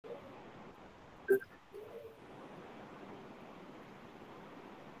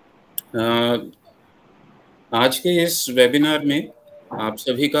अ, आज के इस वेबिनार में आप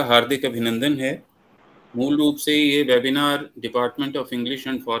सभी का हार्दिक अभिनंदन है। मूल रूप से ये webinar department of English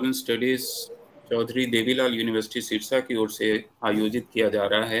and foreign studies Chaudhary Devilal university Sirsa की ओर से आयोजित किया जा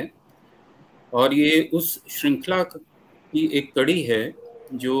रहा है और ये उस श्रृंखला की एक कड़ी है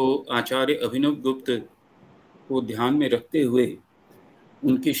जो आचार्य अभिनव गुप्त को ध्यान में रखते हुए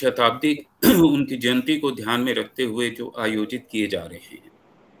उनकी शताब्दी उनकी जयंती को ध्यान में रखते हुए जो आयोजित किए जा रहे हैं।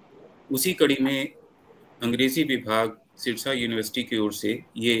 उसी कड़ी में अंग्रेजी विभाग सिरसा यूनिवर्सिटी की ओर से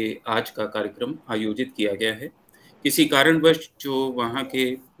ये आज का कार्यक्रम आयोजित किया गया है। किसी कारणवश जो वहाँ के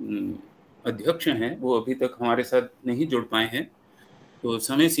अध्यक्ष हैं वो अभी तक हमारे साथ नहीं जुड़ पाए हैं, तो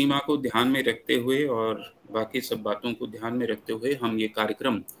समय सीमा को ध्यान में रखते हुए और बाकी सब बातों को ध्यान में रखते हुए हम ये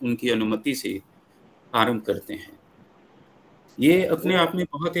कार्यक्रम उनकी अनुमति से आरंभ करते हैं। ये अपने आप में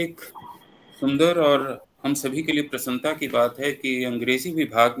बहुत एक सुंदर और हम सभी के लिए प्रसन्नता की बात है कि अंग्रेजी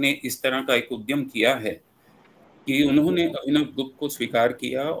विभाग ने इस तरह का एक उद्यम किया है कि उन्होंने अभिनव गुप्त को स्वीकार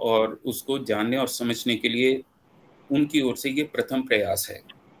किया और उसको जानने और समझने के लिए उनकी ओर से ये प्रथम प्रयास है।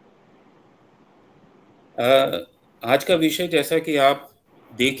 आज का विषय जैसा कि आप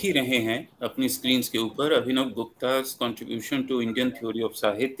देख ही रहे हैं अपनी स्क्रीन्स के ऊपर, अभिनव गुप्ता's contribution to Indian theory of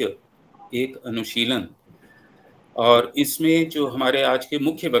साहित्य, एक अनुशीलन। और इसमें जो हमारे आज के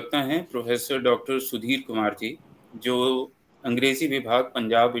मुख्य वक्ता हैं प्रोफेसर डॉक्टर सुधीर कुमार जी, जो अंग्रेजी विभाग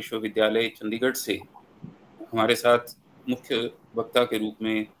पंजाब विश्वविद्यालय चंडीगढ़ से हमारे साथ मुख्य वक्ता के रूप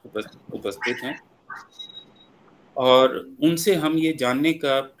में उपस्थित हैं। और उनसे हम ये जानने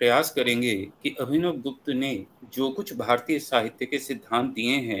का प्रयास करेंगे कि अभिनव गुप्त ने जो कुछ भारतीय साहित्य के सिद्धांत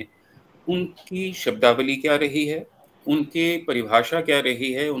दिए हैं उनकी शब्दावली क्या रही है, उनके परिभाषा क्या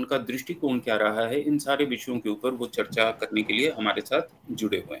रही है, उनका दृष्टिकोण क्या रहा है। इन सारे विषयों के ऊपर वो चर्चा करने के लिए हमारे साथ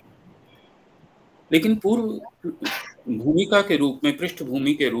जुड़े हुए हैं। लेकिन पूर्व भूमिका के रूप में,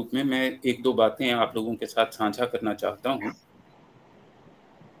 पृष्ठभूमि के रूप में मैं एक दो बातें आप लोगों के साथ साझा करना चाहता हूँ।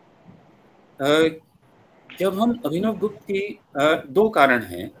 जब हम अभिनव गुप्त की दो कारण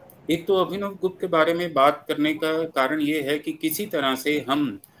हैं। एक तो अभिनव गुप्त के बारे में बात करने का कारण ये है कि किसी तरह से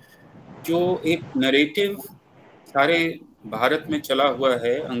हम जो एक नरेटिव सारे भारत में चला हुआ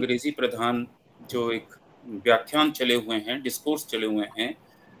है, अंग्रेजी प्रधान जो एक व्याख्यान चले हुए हैं, डिस्कोर्स चले हुए हैं,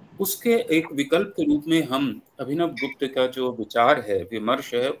 उसके एक विकल्प के रूप में हम अभिनव गुप्त का जो विचार है,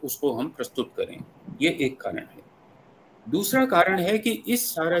 विमर्श है, उसको हम प्रस्तुत करें। ये एक कारण है। दूसरा कारण है कि इस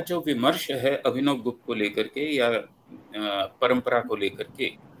सारा जो विमर्श है अभिनव गुप्त को लेकर के या परंपरा को लेकर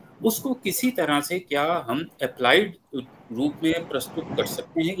के, उसको किसी तरह से क्या हम अप्लाइड रूप में प्रस्तुत कर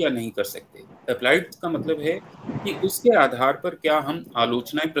सकते हैं या नहीं कर सकते। अप्लाइड का मतलब है कि उसके आधार पर क्या हम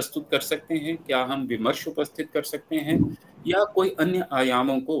आलोचनाएं प्रस्तुत कर सकते हैं, क्या हम विमर्श उपस्थित कर सकते हैं, या कोई अन्य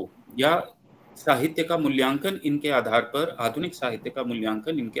आयामों को या साहित्य का मूल्यांकन इनके आधार पर, आधुनिक साहित्य का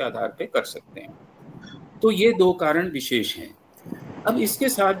मूल्यांकन इनके आधार पर कर सकते हैं। तो ये दो कारण विशेष हैं। अब इसके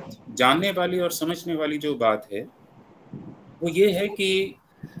साथ जानने वाली और समझने वाली जो बात है वो ये है कि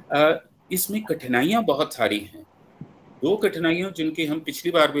इसमें कठिनाइयां बहुत सारी हैं। दो कठिनाइयों जिनकी हम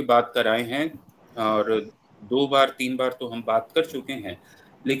पिछली बार भी बात कर आए हैं और 2 बार 3 बार तो हम बात कर चुके हैं,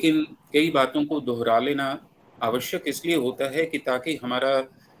 लेकिन कई बातों को दोहरा लेना आवश्यक इसलिए होता है कि ताकि हमारा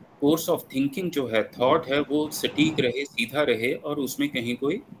कोर्स ऑफ थिंकिंग जो है, थॉट है, वो सटीक रहे, सीधा रहे और उसमें कहीं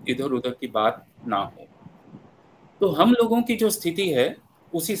कोई इधर-उधर की बात ना हो। तो हम लोगों की जो स्थिति है,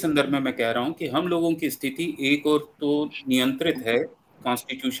 उसी संदर्भ में मैं कह रहा हूँ कि हम लोगों की स्थिति एक और तो नियंत्रित है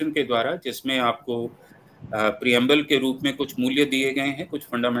कॉन्स्टिट्यूशन के द्वारा, जिसमें आपको प्रिएम्बल के रूप में कुछ मूल्य दिए गए हैं, कुछ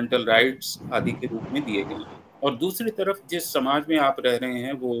फंडामेंटल राइट्स आदि के रूप में दिए गए हैं। और दूसरी तरफ जिस समाज में आप रह रहे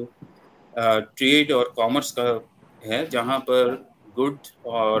हैं वो ट्रेड और कॉमर्स का है, जहाँ पर गुड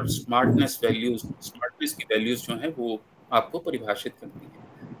और स्मार्टनेस की वैल्यूज जो हैं वो आपको परिभाषित करती हैं।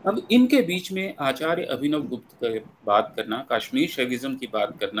 अब इनके बीच में आचार्य अभिनव गुप्त की बात करना, कश्मीर शैविज्म की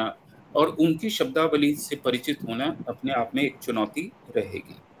बात करना और उनकी शब्दावली से परिचित होना अपने आप में एक चुनौती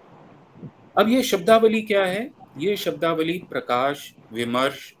रहेगी। अब ये शब्दावली क्या है? ये शब्दावली प्रकाश,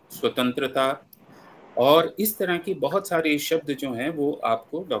 विमर्श, स्वतंत्रता और इस तरह की बहुत सारे शब्द जो हैं वो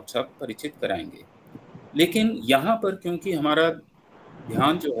आपको डॉक्टर साहब परिचित कराएंगे। लेकिन यहाँ पर क्योंकि हमारा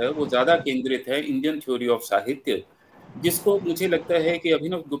ध्यान जो है वो ज़्यादा केंद्रित है इंडियन थ्योरी ऑफ साहित्य, जिसको मुझे लगता है कि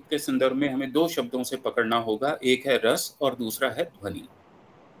अभिनव गुप्त के संदर्भ में हमें दो शब्दों से पकड़ना होगा। एक है रस और दूसरा है ध्वनि।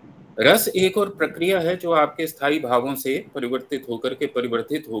 रस एक और प्रक्रिया है जो आपके स्थायी भावों से परिवर्तित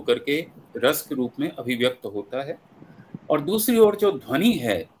होकर के रस के रूप में अभिव्यक्त होता है, और दूसरी ओर जो ध्वनि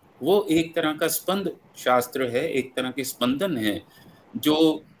है वो एक तरह का स्पंद शास्त्र है, एक तरह के स्पंदन है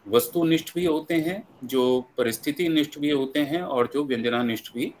जो वस्तुनिष्ठ भी होते हैं, जो परिस्थिति निष्ठ भी होते हैं और जो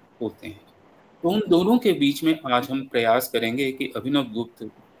व्यंजनानिष्ठ भी होते हैं। तो उन दोनों के बीच में आज हम प्रयास करेंगे कि अभिनव गुप्त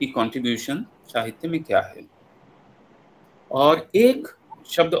की कंट्रीब्यूशन साहित्य में क्या है। और एक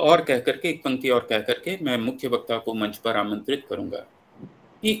शब्द और कह करके, एक पंक्ति और कह करके मैं मुख्य वक्ता को मंच पर आमंत्रित करूंगा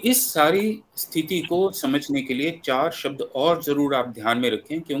कि इस सारी स्थिति को समझने के लिए 4 शब्द और जरूर आप ध्यान में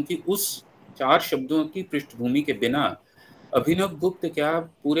रखें, क्योंकि उस 4 शब्दों की पृष्ठभूमि के बिना अभिनवगुप्त क्या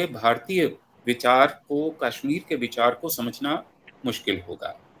पूरे भारतीय विचार को, कश्मीर के विचार को समझना मुश्किल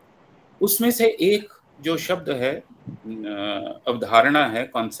होगा। उसमें से एक जो शब्द है, अवधारणा है,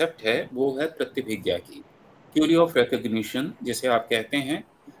 कॉन्सेप्ट है, वो है प्रतिभिज्ञा की, थ्योरी ऑफ रिकॉग्निशन जिसे आप कहते हैं।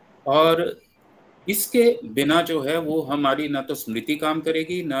 और इसके बिना जो है वो हमारी ना तो स्मृति काम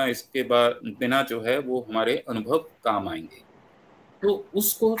करेगी, ना इसके बाद बिना जो है वो हमारे अनुभव काम आएंगे। तो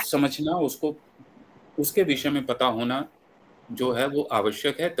उसको समझना, उसको उसके विषय में पता होना जो है वो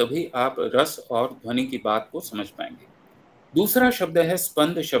आवश्यक है, तभी आप रस और ध्वनि की बात को समझ पाएंगे। दूसरा शब्द है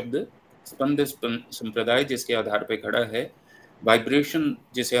स्पंद शब्द, स्पंद संप्रदाय जिसके आधार पर खड़ा है, वाइब्रेशन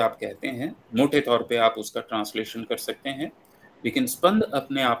जिसे आप कहते हैं, मोटे तौर पे आप उसका ट्रांसलेशन कर सकते हैं। लेकिन स्पंद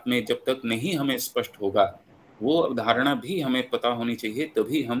अपने आप में जब तक नहीं हमें स्पष्ट होगा, वो अवधारणा भी हमें पता होनी चाहिए,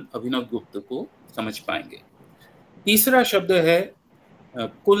 तभी हम अभिनवगुप्त को समझ पाएंगे। तीसरा शब्द है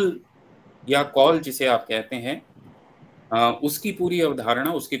कुल या कॉल जिसे आप कहते हैं, उसकी पूरी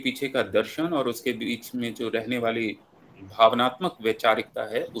अवधारणा, उसके पीछे का दर्शन और उसके बीच में जो रहने वाली भावनात्मक वैचारिकता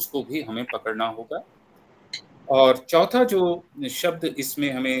है, उसको भी हमें पकड़ना होगा। और चौथा जो शब्द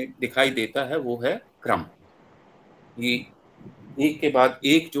इसमें हमें दिखाई देता है वो है क्रम। ये एक के बाद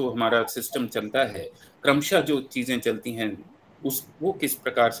एक जो हमारा सिस्टम चलता है, क्रमशः जो चीजें चलती हैं उस वो किस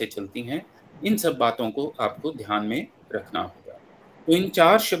प्रकार से चलती हैं, इन सब बातों को आपको ध्यान में रखना होगा। तो इन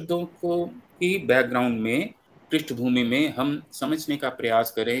 4 शब्दों को की बैकग्राउंड में, पृष्ठभूमि में हम समझने का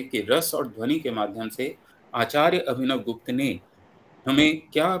प्रयास करें कि रस और ध्वनि के माध्यम से आचार्य अभिनवगुप्त ने हमें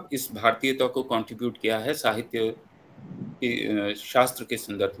क्या इस भारतीयता को कंट्रीब्यूट किया है साहित्य के, शास्त्र के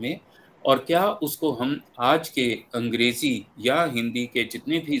संदर्भ में, और क्या उसको हम आज के अंग्रेजी या हिंदी के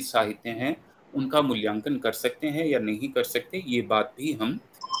जितने भी साहित्य हैं उनका मूल्यांकन कर सकते हैं या नहीं कर सकते, ये बात भी हम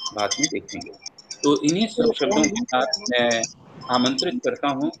बाद में देखेंगे। तो इन्हीं सब शब्दों के साथ मैं आमंत्रित करता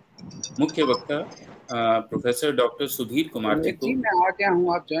हूँ मुख्य वक्ता प्रोफेसर डॉक्टर सुधीर कुमार जी को। जी मैं आ गया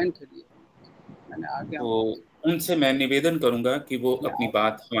हूँ, आप ज्वाइन करिए। मैंने आ गया तो उनसे मैं निवेदन करूंगा कि वो अपनी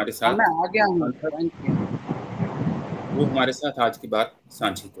बात हमारे साथ, मैं आ गया हूँ, ज्वाइन किया। वो हमारे साथ आज की बात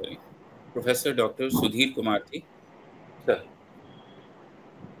साझी करें। Professor doctor Sudhir Kumar ji, sir.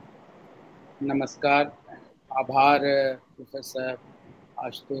 नमस्कार, आभार प्रोफेसर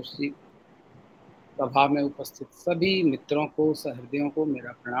आशुतोष जी। सभा में उपस्थित सभी मित्रों को, सहृदयों को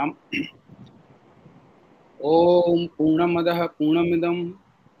मेरा प्रणाम। ओम पूर्णमदः पूर्णमिदं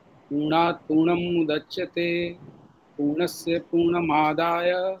पूर्णात् पूर्णमुदच्यते पूर्णस्य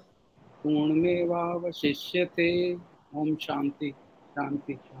पूर्णमादाय पूर्णमेवावशिष्यते। ओम शांति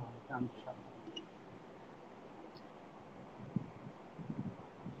शांति शांति।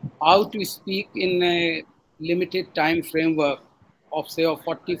 How to speak in a limited time framework of say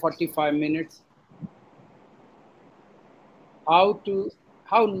 40-45 minutes? How to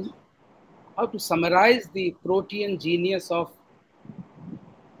summarize the protean genius of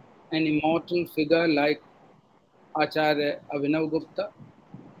an immortal figure like Acharya Abhinavgupta,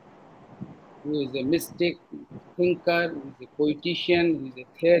 who is a mystic, thinker, who is a poetician, who is a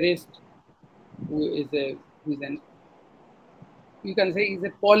theorist, you can say he's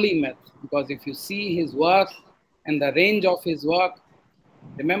a polymath, because if you see his work and the range of his work,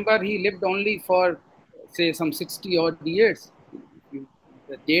 remember he lived only for say some 60 odd years.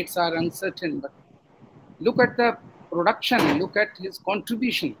 The dates are uncertain, but look at the production, look at his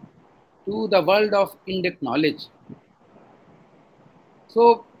contribution to the world of Indic knowledge.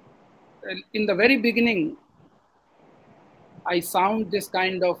 So in the very beginning, I sound this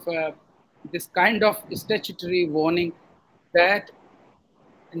kind of statutory warning that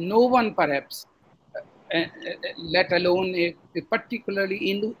no one perhaps, let alone a particularly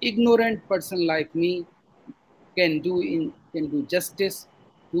ignorant person like me, can do justice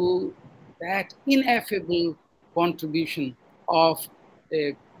to that ineffable contribution of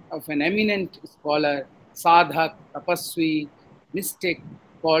an eminent scholar, sadhak, tapasvi, mystic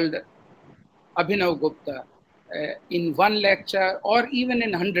called Abhinavagupta, in one lecture or even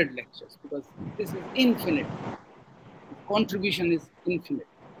in 100 lectures, because this is infinite. Contribution is infinite,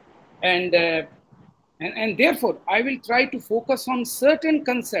 and therefore I will try to focus on certain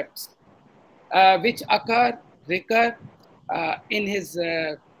concepts which recur in his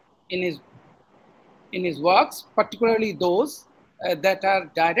works, particularly those that are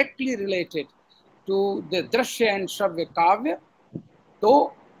directly related to the Drashya and Shravya Kavya,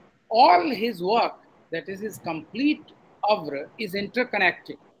 though all his work, that is his complete oeuvre, is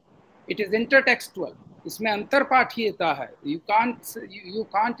interconnected. It is intertextual. इसमें अंतरपाठीयता है. You can't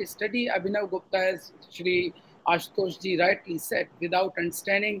study Abhinavagupta, as Shri Ashutosh ji rightly said, without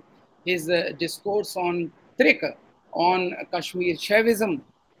understanding his discourse on Trika, on Kashmir Shaivism.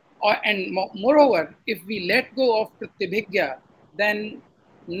 And moreover, if we let go of Pratyabhigya, then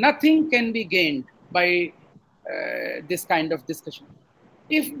nothing can be gained by this kind of discussion.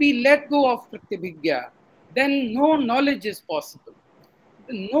 If we let go of Pratyabhigya, then no knowledge is possible.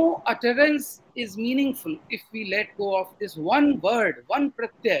 No utterance is meaningful if we let go of this one word, one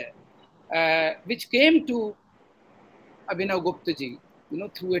pratyaya, which came to Abhinavagupta ji,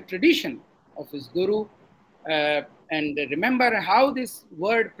 through a tradition of his guru. And remember how this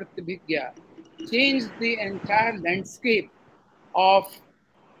word pratyabhigya changed the entire landscape of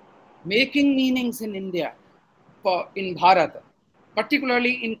making meanings in India, in Bharat,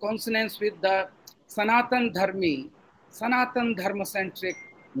 particularly in consonance with the Sanatan Dharma-centric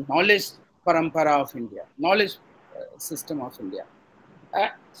knowledge parampara of India, knowledge system of India.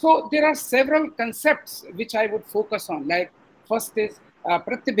 So there are several concepts which I would focus on. Like first is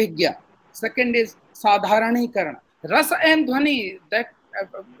pratyabhigya, second is sadharanikarana. Rasa and dhvani, that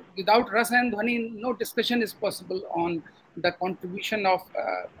without rasa and dhvani, no discussion is possible on the contribution of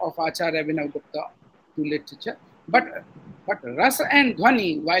Acharya Abhinavgupta to literature. But rasa and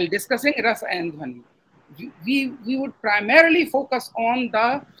dhvani, while discussing rasa and dhvani, we would primarily focus on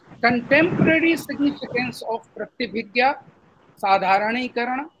the contemporary significance of pratyabhigya,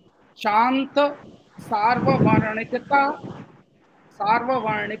 sadharanikarana, shanta, sarvavarnikata,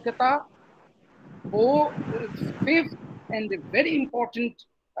 fifth and a very important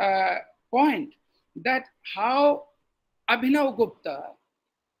point, that how Abhinavagupta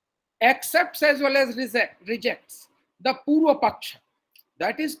accepts as well as rejects the Purva Paksha.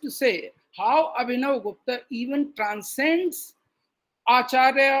 That is to say, how Abhinavagupta even transcends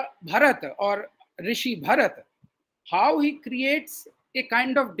Acharya Bharata or Rishi Bharata, how he creates a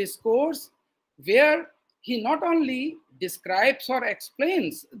kind of discourse where he not only describes or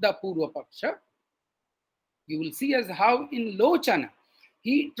explains the Purva Paksha, you will see as how in Lochana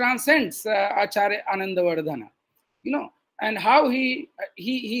he transcends Acharya Anandavardhana, and how he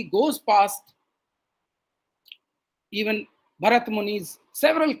goes past even Bharat Muni's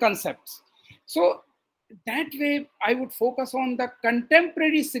several concepts. So that way I would focus on the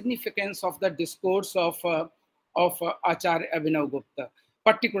contemporary significance of the discourse of Acharya Abhinavagupta,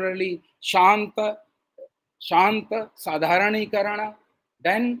 particularly Shanta, Sadharanikarana,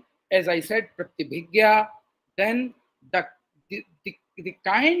 then, as I said, Pratyabhigya, then the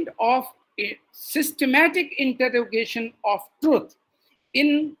kind of a systematic interrogation of truth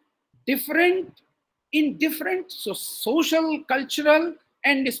in different social, cultural,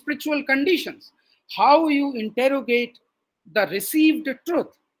 and spiritual conditions. How you interrogate the received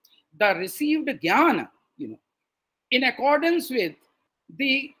truth, the received jnana, in accordance with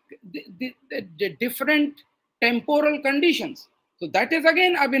the different temporal conditions. So that is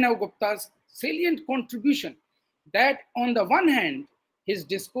again Abhinavagupta's salient contribution, that on the one hand, his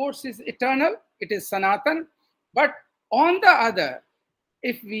discourse is eternal, it is Sanatan, but on the other,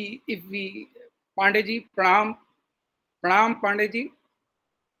 if we Pandeyji, Pranam Pandeyji.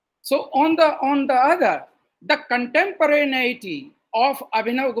 So on the other, the contemporaneity of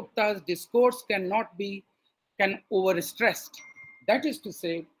Abhinavagupta's discourse can overstressed. That is to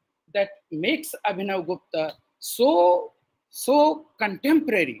say, that makes Abhinavagupta so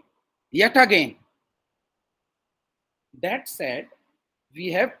contemporary yet again. That said, we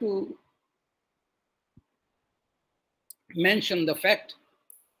have to mention the fact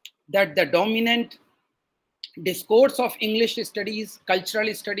that the dominant discourse of English studies,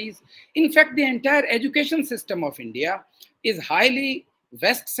 cultural studies, in fact, the entire education system of India is highly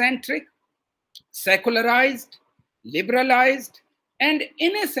West-centric, secularized, liberalized, and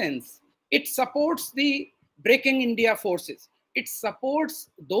in a sense, it supports the Breaking India forces. It supports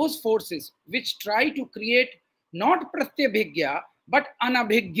those forces which try to create not Pratyabhigya, but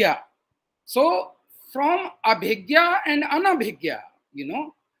Anabhigya. So from Abhigya and Anabhigya,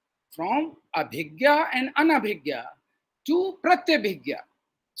 from Abhigya and Anabhigya to Pratyabhigya.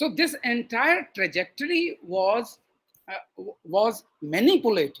 So this entire trajectory was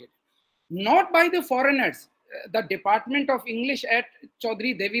manipulated, not by the foreigners. The Department of English at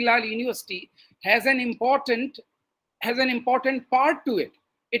Chaudhry Devilal University has an important part to it.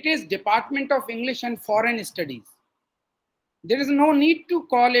 It is Department of English and Foreign Studies. There is no need to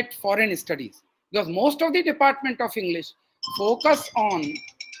call it Foreign Studies, because most of the Department of English focus on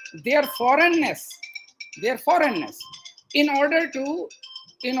their foreignness in order to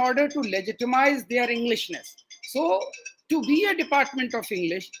legitimize their Englishness. So to be a department of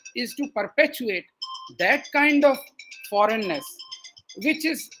English is to perpetuate that kind of foreignness, which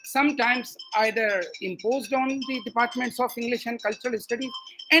is sometimes either imposed on the departments of English and cultural studies.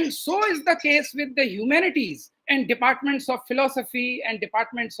 And so is the case with the humanities and departments of philosophy and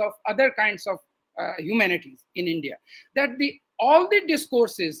departments of other kinds of humanities in India. That all the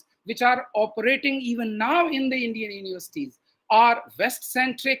discourses which are operating even now in the Indian universities are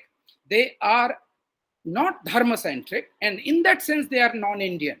West-centric, they are not dharma-centric, and in that sense they are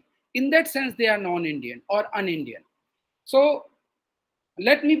non-Indian. In that sense they are non-Indian or un-Indian. So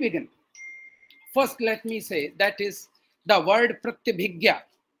let me begin. First, let me say that is the word pratyabhigya,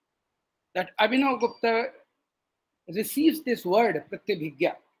 that Abhinavagupta receives this word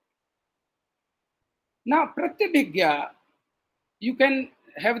pratyabhigya. Now, pratyabhigya, you can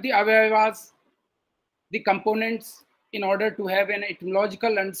have the avayavas, the components, in order to have an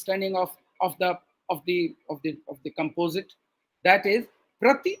etymological understanding of the composite. That is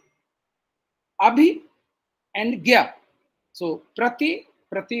prati, abhi, and gya. So prati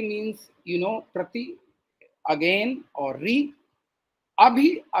means, prati, again or re.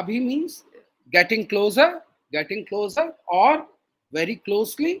 Abhi means getting closer or very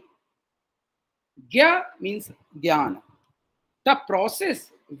closely. Gya means jnana. The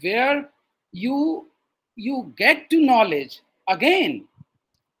process where you get to knowledge again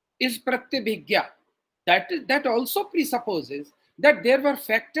is pratyabhigya. That also presupposes that there were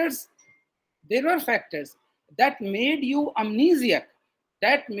factors that made you amnesiac,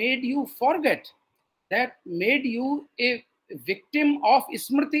 that made you forget, that made you a victim of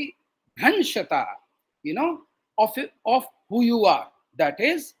smriti bhanshata, of who you are. That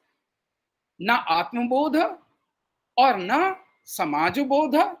is, na atmabodha, or na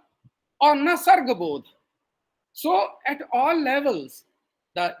samajabodha, or na sargabodha. So at all levels,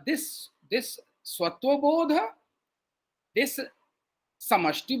 this swatvabodha, this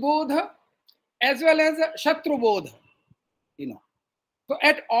samashtibodha, as well as shatrubodha, So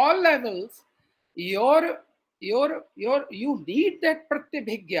at all levels, you need that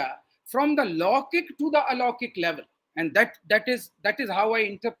pratyabhigya from the laukic to the alaukic level, and that is how I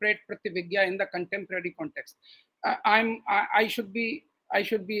interpret pratyabhigya in the contemporary context. I should be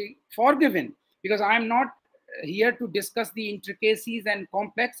forgiven because I am not here to discuss the intricacies and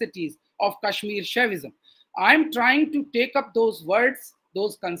complexities of Kashmir Shaivism. I am trying to take up those words,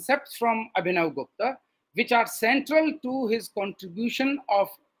 those concepts from Abhinavagupta, which are central to his contribution of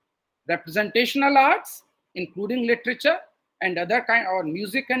representational arts, including literature and other kind, or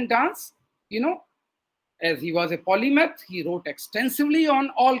music and dance. As he was a polymath, he wrote extensively on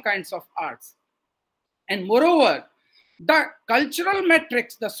all kinds of arts. And moreover, the cultural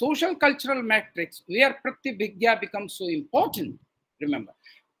metrics, the social cultural metrics, where pratyabhigya becomes so important, remember,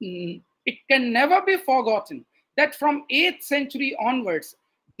 it can never be forgotten that from 8th century onwards,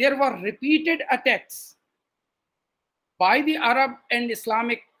 there were repeated attacks by the Arab and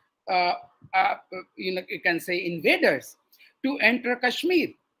Islamic, you can say, invaders to enter Kashmir.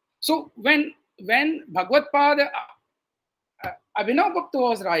 So when Bhagavad Abhinavagupta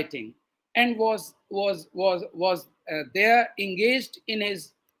was writing and was there engaged in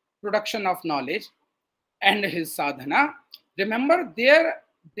his production of knowledge and his sadhana, remember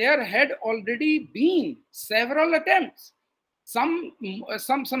there had already been several attempts, some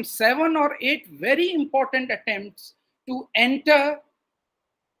 7 or 8 very important attempts to enter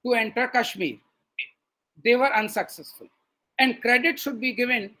Kashmir. They were unsuccessful, and credit should be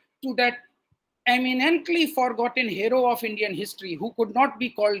given to that eminently forgotten hero of Indian history, who could not be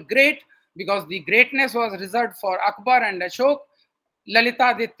called great because the greatness was reserved for Akbar and Ashok,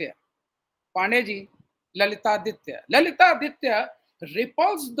 Lalitaditya. Pandeji, Lalitaditya. Lalitaditya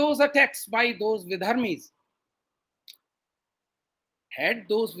repulsed those attacks by those Vidharmis. Had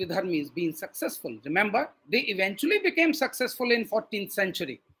those Vidharmis been successful, remember, they eventually became successful in 14th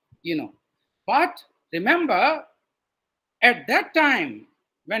century, But remember, at that time,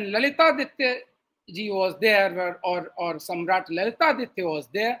 when Lalitaditya ji was there, or Samrat Lalitaditya was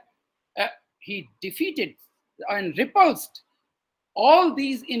there, he defeated and repulsed all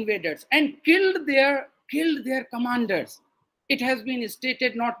these invaders and killed their commanders. It has been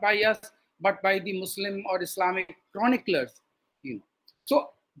stated not by us, but by the Muslim or Islamic chroniclers. So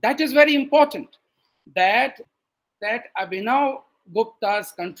that is very important, that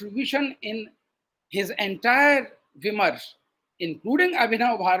Abhinavagupta's contribution in his entire Vimarsh, including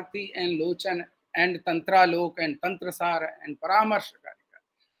Abhinav Bharati and Lochan and Tantra Lok and Tantrasar and Paramarsh,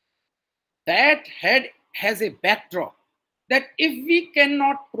 that has a backdrop that if we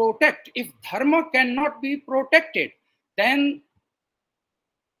cannot protect, if dharma cannot be protected, then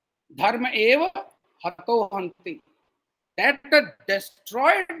dharma eva hato hanti. that the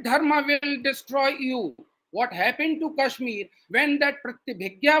destroyed dharma will destroy you. What happened to Kashmir when that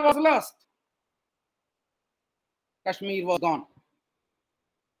Pratibhigya was lost? Kashmir was gone.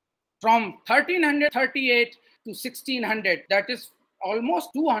 From 1338 to 1600, that is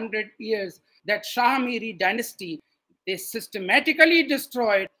almost 200 years, that Shah Miri dynasty, they systematically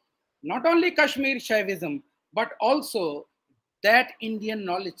destroyed not only Kashmir Shaivism, but also that Indian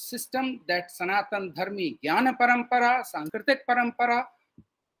knowledge system, that Sanatan Dharmi Jnana Parampara, Sankritik Parampara,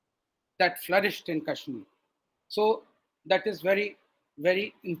 that flourished in Kashmir. So that is very,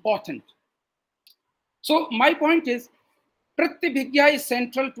 very important. So my point is, Pratibhigya is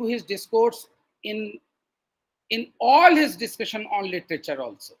central to his discourse in all his discussion on literature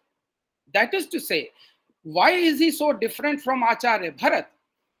also. That is to say, why is he so different from Acharya Bharat?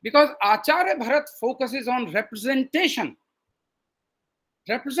 Because Acharya Bharat focuses on representation.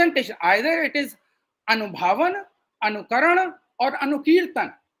 Representation, either it is Anubhavan, Anukarana, or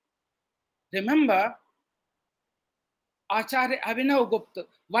Anukirtan. Remember, Acharya Abhinavgupta,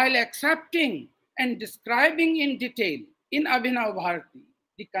 while accepting and describing in detail in Abhinav Bharati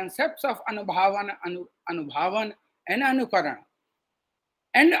the concepts of Anubhavan and Anukarana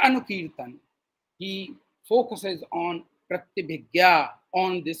and Anukirtan, he focuses on Pratibhigya,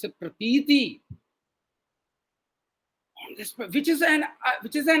 on this Pratiti, on this, which is an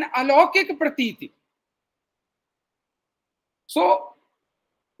alaukik Pratiti. So,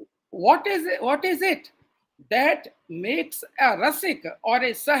 what is it that makes a Rasik or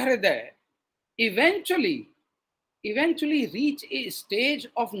a Sahriday eventually reach a stage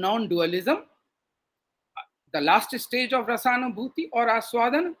of non-dualism, the last stage of Rasanubhuti or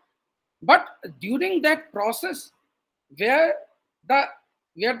Aswadana? But during that process, where the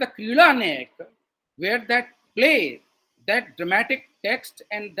Krila Nayak, where that play, that dramatic text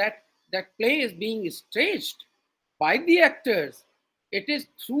and that play is being staged by the actors, it is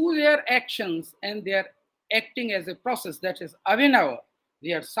through their actions and their acting as a process, that is Abhinava,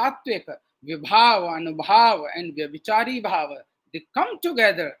 their Sattvika, Vibhava, Anubhava, and Vichari Bhava, they come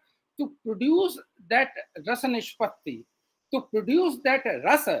together to produce that Rasa Nishpatti, to produce that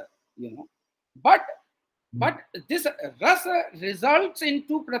Rasa, But this Rasa results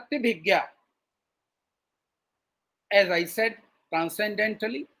into Pratibhigya. As I said,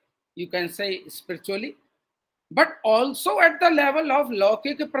 transcendentally, you can say spiritually, but also at the level of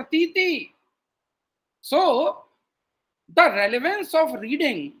Laukik Pratiti. So, the relevance of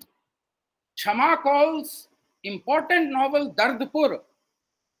reading Chama calls important novel Dardpur.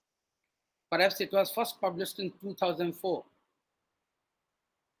 Perhaps it was first published in 2004.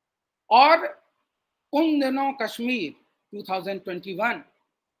 Or Un Dino Kashmir, 2021.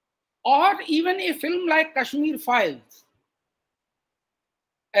 Or even a film like Kashmir Files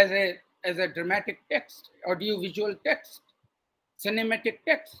as a dramatic text, audiovisual text, cinematic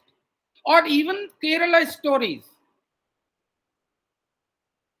text, or even Kerala Stories.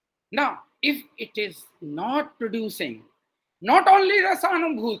 Now, if it is not producing not only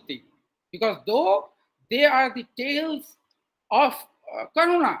Rasanubhuti, because though they are the tales of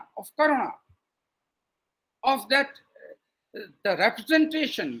Karuna, of that, the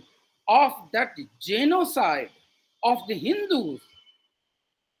representation of that genocide of the Hindus,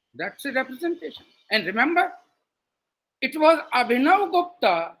 that's a representation. And remember, it was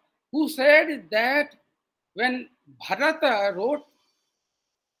Abhinavagupta who said that when Bharata wrote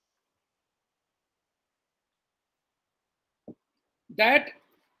that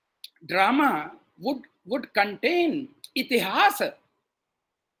drama would contain itihasa,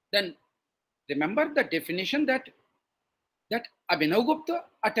 then remember the definition that Abhinavagupta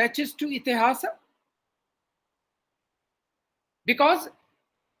attaches to itihasa, because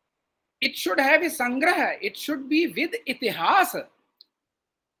it should have a sangraha, it should be with itihasa.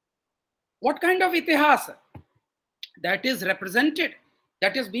 What kind of itihasa? That is represented,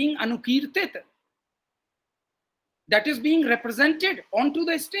 that is being anukirtit, that is being represented onto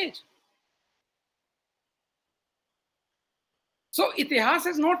the stage. So itihas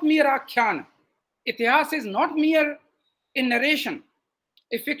is not mere akhyana. Itihas is not mere a narration,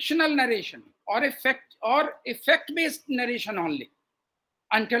 a fictional narration, or effect-based narration only,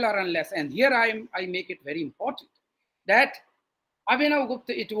 until or unless. And here I make it very important that Abhinavagupta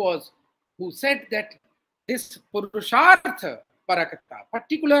it was who said that this Purushartha Parakata,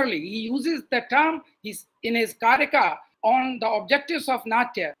 particularly he uses the term in his Karika on the objectives of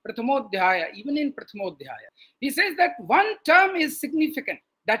Natya, Prathamodhyaya, even in Prathamodhyaya. He says that one term is significant,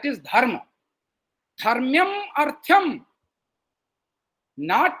 that is Dharma. Dharmyam Arthyam.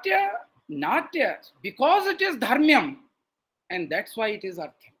 Natya, because it is Dharmyam, and that's why it is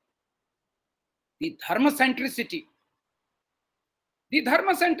Arthyam. The Dharma centricity the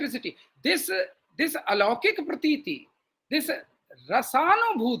dharma centricity, this alaukik pratiti, this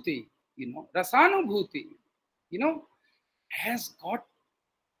rasanubhuti, rasanubhuti, has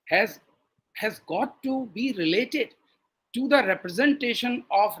got to be related to the representation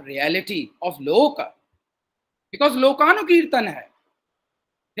of reality, of loka, because lokanukirtan hai.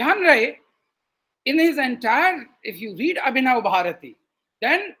 Dhyan rahe, in his entire, if you read Abhinav Bharati,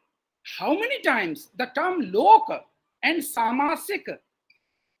 then how many times the term loka and samasik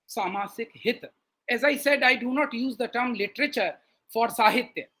hit. As I said, I do not use the term literature for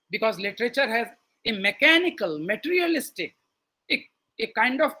Sahitya, because literature has a mechanical, materialistic, a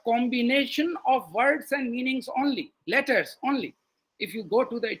kind of combination of words and meanings only, letters only. If you go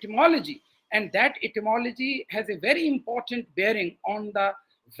to the etymology, and that etymology has a very important bearing on the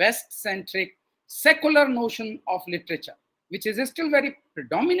West-centric secular notion of literature, which is still very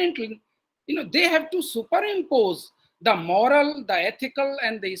predominantly, they have to superimpose the moral, the ethical,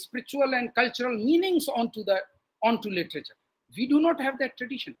 and the spiritual and cultural meanings onto literature. We do not have that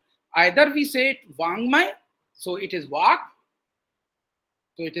tradition. Either we say it Vangmay, so it is Vak,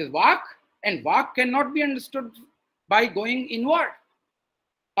 and Vak cannot be understood by going inward.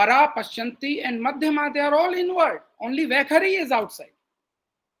 Para, Pashyanti, and Madhyama, they are all inward. Only Vaikhari is outside.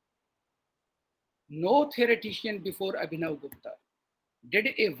 No theoretician before Abhinavagupta did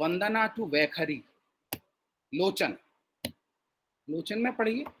a Vandana to Vaikhari. Lochan में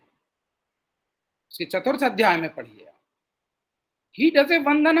पढ़िए, उसके चतुर्थ अध्याय में पढ़िए. He does a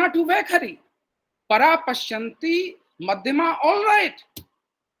Vandana to Vaikhari. Para, Pashyanti, Madhyama, all right.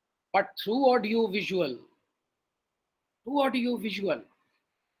 But through audio visual, audio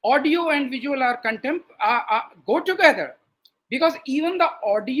and visual are go together, because even the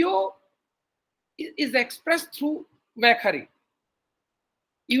audio is expressed through Vaikhari,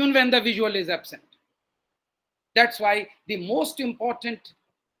 even when the visual is absent. That's why the most important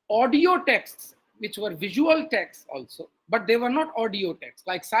audio texts, which were visual texts also, but they were not audio texts,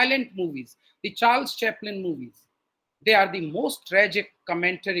 like silent movies, the Charles Chaplin movies, they are the most tragic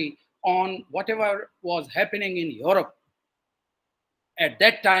commentary on whatever was happening in Europe at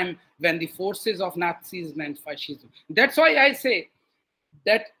that time when the forces of Nazism and fascism. That's why I say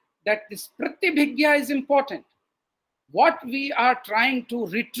that this pratibhigya is important. What we are trying to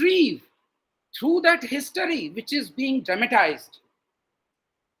retrieve through that history which is being dramatized.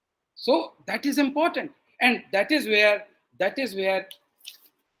 So that is important. And that is where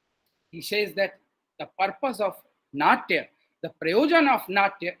he says that the purpose of Natya, the prayojan of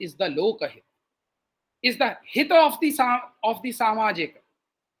Natya is the lokahit, is the hit of the samajik.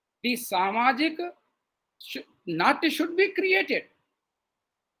 The samajik, Natya should be created.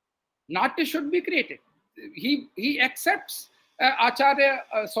 Natya should be created. He accepts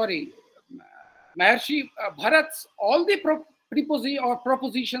Maharshi Bharat's all the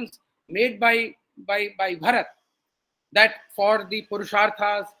propositions made by Bharat, that for the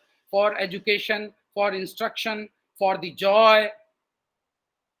purusharthas, for education, for instruction, for the joy,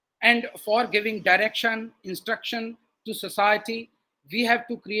 and for giving direction, instruction to society, we have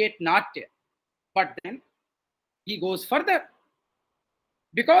to create Natya. But then he goes further,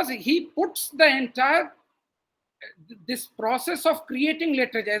 because he puts the entire this process of creating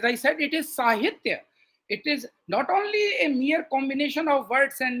literature, as I said, it is Sahitya. It is not only a mere combination of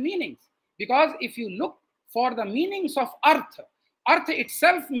words and meanings, because if you look for the meanings of Artha, Artha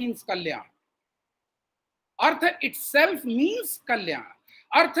itself means Kalyan. Artha itself means Kalyan.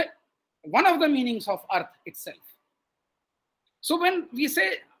 Artha, one of the meanings of Artha itself. So when we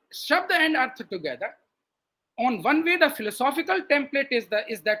say Shabda and Artha together, on one way the philosophical template is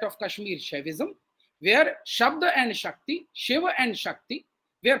that of Kashmir Shaivism, where Shabda and Shakti, Shiva and Shakti,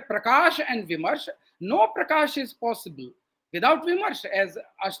 where Prakash and Vimarsha, no Prakash is possible without Vimarsha, as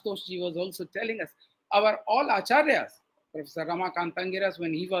Ashutosh ji was also telling us. Our all Acharyas, Professor Ramakant Angiras,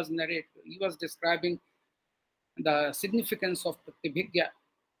 when he was describing the significance of Pratibhigya,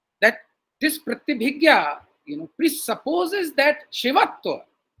 that this Pratibhigya, presupposes that Shivatva,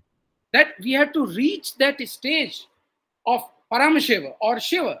 that we have to reach that stage of Paramashiva or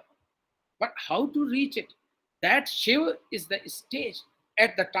Shiva. But how to reach it? That Shiva is the stage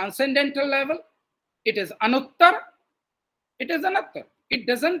at the transcendental level. It is Anuttar. It is Anuttar. It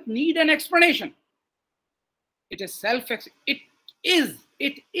doesn't need an explanation. It is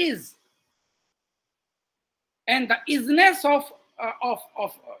it is. And the isness of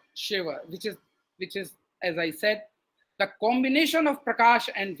Shiva, which is, as I said, the combination of Prakash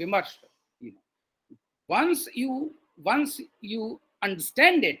and Vimarsha. Once you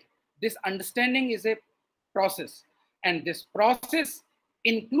understand it, this understanding is a process, and this process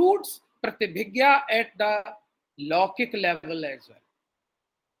includes Pratibhigya at the Laukik level as well.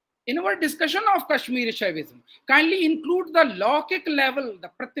 in our discussion of Kashmiri Shaivism, kindly include the Lokik level, the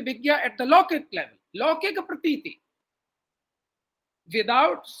Pratyabhigya at the Lokik level, Lokik Pratiti.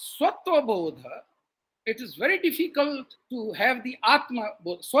 Without Swattva Bodha, it is very difficult to have the Atma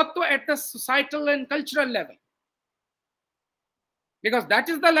Bodha, Swattva at the societal and cultural level. Because that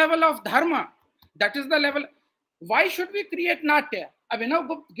is the level of Dharma. That is the level. Why should we create Natya?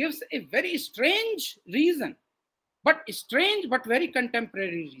 Abhinavagupta gives a very strange reason, but strange but very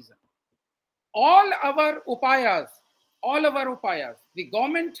contemporary reason. All our upayas, the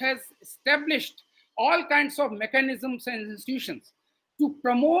government has established all kinds of mechanisms and institutions to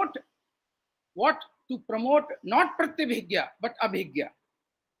promote what? To promote not pratyabhigya, but abhigya.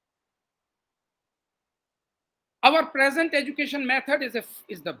 Our present education method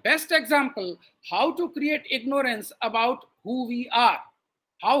is the best example how to create ignorance about who we are,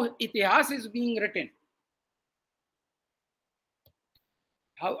 how itihas is being written,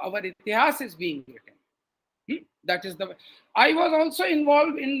 how our itihas is being written. That is the. I was also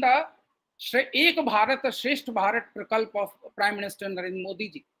involved in the Ek Bharat Shresth Bharat Prakalp of Prime Minister Narendra Modi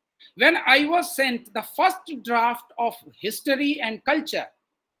ji. When I was sent the first draft of history and culture,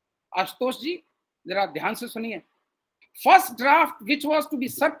 Ashutosh ji, zara dhyan se suniye. First draft, which was to be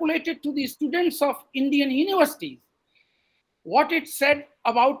circulated to the students of Indian universities, what it said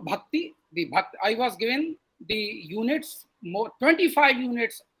about bhakti, I was given the units, 25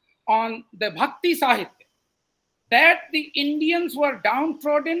 units on the bhakti sahitya, that the Indians were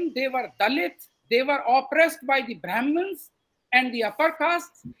downtrodden, they were Dalits, they were oppressed by the Brahmins and the upper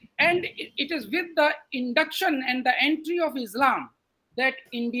castes, and it is with the induction and the entry of Islam that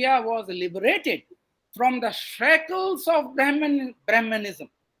India was liberated from the shackles of Brahmanism.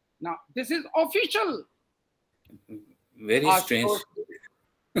 Now, this is official. Very strange.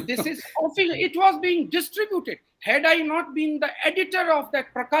 This is official. It was being distributed. Had I not been the editor of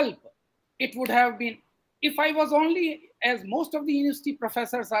that Prakalp, it would have been, if I was only, as most of the university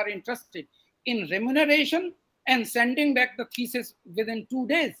professors are interested in remuneration and sending back the thesis within 2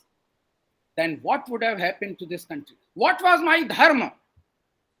 days, then what would have happened to this country? What was my dharma?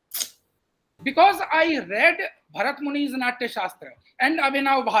 Because I read Bharat Muni's Natya Shastra and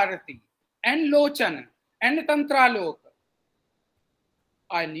Abhinav Bharati and Lochan and Tantra Lok,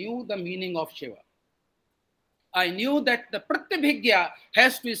 I knew the meaning of Shiva. I knew that the Pratyabhigya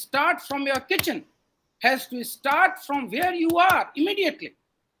has to start from your kitchen, has to start from where you are immediately.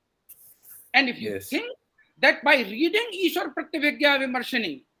 And if you think that by reading Ishwar Pratyabhigya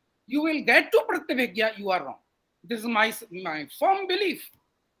Vimarshini, you will get to Pratyabhigya, you are wrong. This is my firm belief.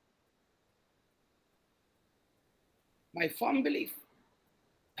 My firm belief.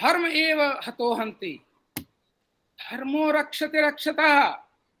 Dharma eva hatohanti. Dharmo rakshate rakshataha.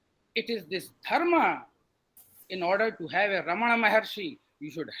 It is this dharma. In order to have a Ramana Maharshi,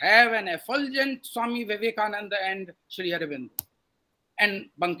 you should have an effulgent Swami Vivekananda and Sri Aurobindo and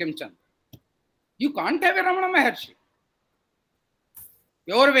Bankim Chandra. You can't have a Ramana Maharshi.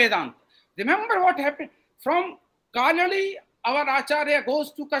 Pure Vedanta. Remember what happened? From Kalali, our Acharya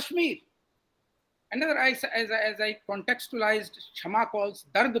goes to Kashmir. Another, as I contextualized, Shama calls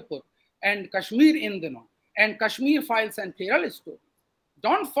Dardpur and Kashmir Indino and Kashmir files and Kerala story.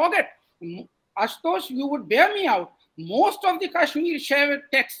 Don't forget, Ashutosh, you would bear me out. Most of the Kashmir Shaiva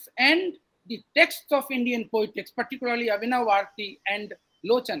texts and the texts of Indian poetics, particularly Abhinav Bharati and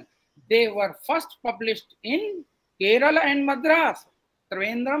Lochan, they were first published in Kerala and Madras,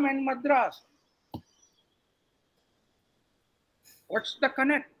 Trivandrum and Madras. What's the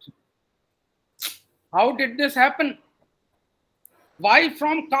connect? How did this happen? Why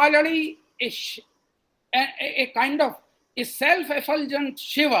from Kalali, a kind of a self-effulgent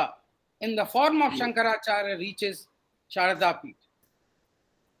Shiva in the form of Shankaracharya reaches Sharada Peeth?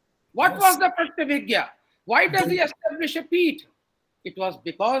 What was the Pratyabhigya? Why does he establish a Peeth? It was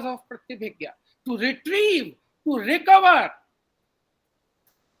because of Pratyabhigya, to retrieve, to recover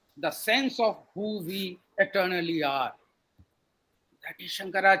the sense of who we eternally are. That is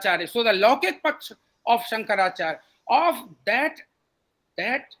Shankaracharya. So the Lokik Paksha of Shankaracharya, of that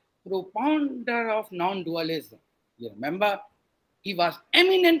propounder of non-dualism. You remember, he was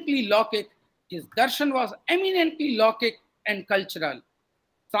eminently Lokik. His darshan was eminently Lokik and cultural,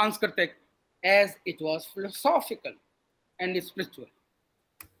 Sanskritic, as it was philosophical and spiritual.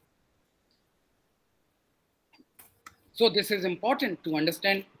 So this is important to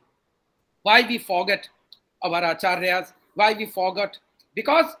understand why we forget our acharyas, why we forgot,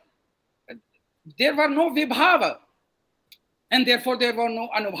 because there were no vibhava and therefore there were no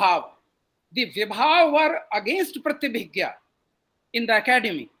anubhava. The vibhava were against pratyabhigya in the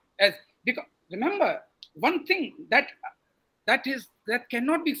academy. Because remember, one thing that that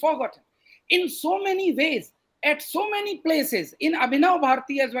cannot be forgotten. In so many ways, at so many places, in Abhinav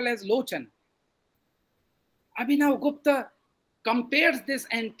Bharati as well as Lochan, Abhinavagupta compares this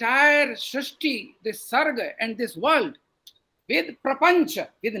entire Srishti, this Sarga and this world with Prapancha,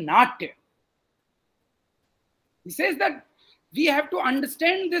 with Natya. He says that we have to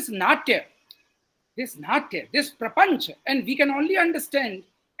understand this Natya, this Prapancha, and we can only understand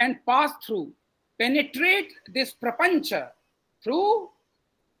and pass through, penetrate this Prapancha through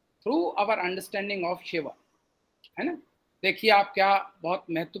our understanding of Shiva. है ना? देखिए आप क्या बहुत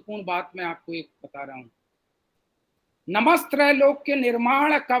महत्वपूर्ण बात मैं आपको एक बता रहा हूं. नमस्त्रैलोक्य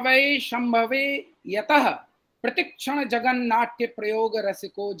निर्माण कवये शंभवे यतः प्रतिक्षण जगन्नाट्य प्रयोग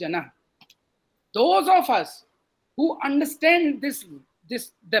रसिको जनः. Those of us who understand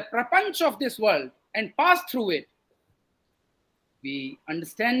the prapanch of this world and pass through it, we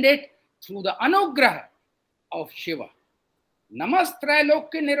understand it through the anugraha of Shiva.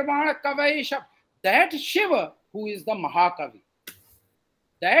 Namastralokya nirvana kavaisha. That Shiva who is the Mahakavi.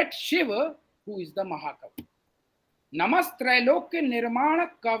 That Shiva who is the Mahakavi. Namastralokya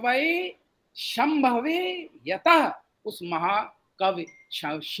nirvana kavaye shambhave yatah. Us Mahakavi.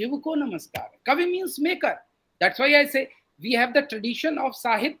 Shiva ko namaskar. Kavi means maker. That's why I say we have the tradition of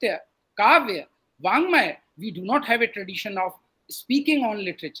Sahitya, Kavya, Vangmaya. We do not have a tradition of speaking on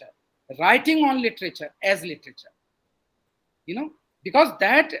literature, writing on literature as literature. You know, because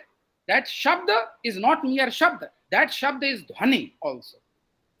that Shabda is not mere Shabda. That Shabda is Dhwani also.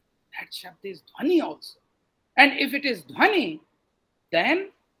 That Shabda is Dhwani also. And if it is Dhwani,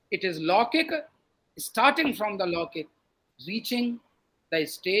 then it is Laukik, starting from the Laukik, reaching the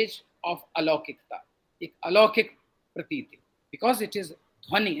stage of Alaukikta, Alaukik Pratiti, because it is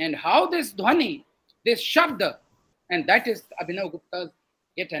Dhwani. And how this Dhwani, this Shabda, and that is Abhinavagupta's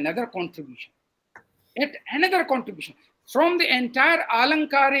yet another contribution. Yet another contribution. From the entire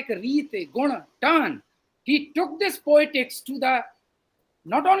Alankaric Rite, Guna, turn, he took this poetics to the,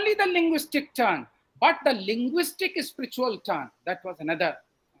 not only the linguistic turn, but the linguistic spiritual turn. That was another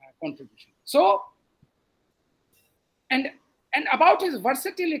contribution. So, and about his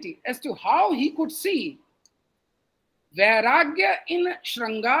versatility as to how he could see Vairagya in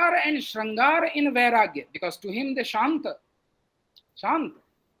Shrangar and Shrangar in Vairagya, because to him the Shanta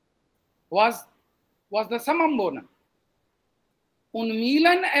was the Samambona.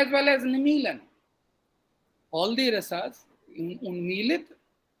 Unmilan as well as Nimilan. All the rasas, Unmilit,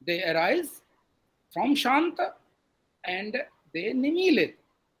 they arise from Shanta and they Nimilit.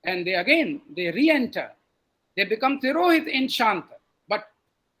 And they re-enter. They become Tirohit in Shanta. But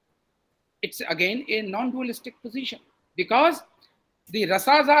it's again a non-dualistic position. Because the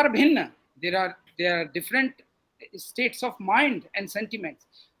rasas are bhinna. There are different states of mind and sentiments.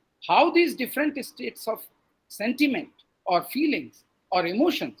 How these different states of sentiment or feelings or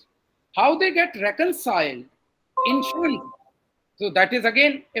emotions, how they get reconciled in Shanta. So that is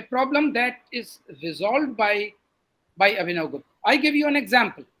again a problem that is resolved by Abhinavagupta. I give you an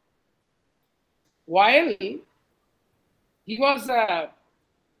example. While he was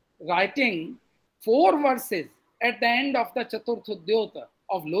writing 4 verses at the end of the Chaturthudyota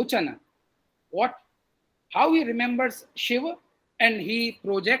of Lochana, how he remembers Shiva and he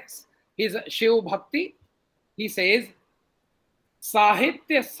projects his Shiva Bhakti. He says,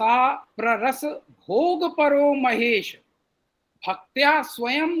 Sahitya sa praras bhog paro mahesh bhaktya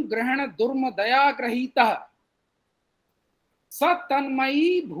swayam grahana durma daya grahita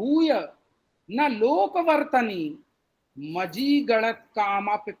satanmayi bhuya na lokvartani maji galat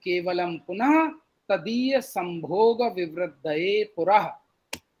kamap kevalam punah tadiya sambhoga vivraddaye purah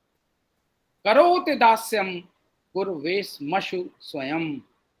karote dasyam kurves mashu swayam.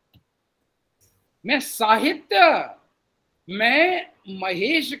 मैं साहित्य, मैं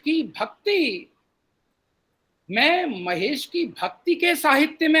महेश की भक्ति के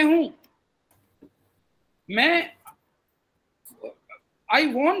साहित्य में हूं. I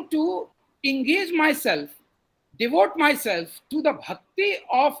want to engage myself, devote myself to the bhakti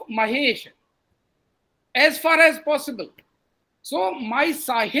of Mahesh as far as possible. So my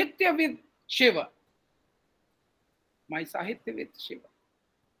sahitya with Shiva,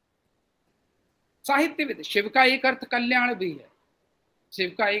 साहित्य विद शिव का एक अर्थ कल्याण भी है,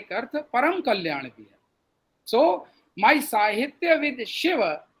 शिव का एक अर्थ परम कल्याण भी है. So my sahitya with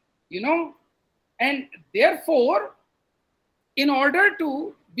Shiva, you know, and therefore in order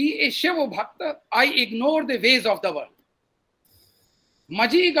to be a Shiva bhakta, I ignore the ways of the world.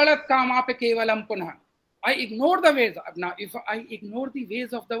 Maji galat kamape kevalam punha. I ignore the ways. Now if I ignore the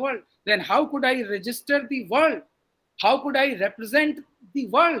ways of the world, then how could I register the world? How could I represent the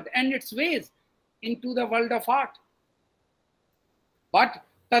world and its ways into the world of art? But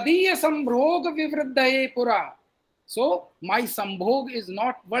tadiya sambhog vivriddhaye pura. So my sambhog is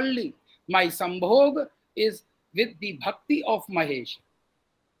not worldly. My sambhog is with the bhakti of Mahesh.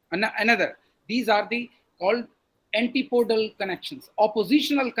 Another, these are the called antipodal connections,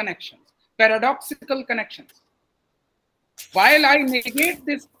 oppositional connections, paradoxical connections. While I negate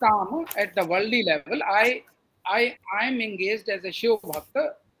this karma at the worldly level, I am engaged as a Shiva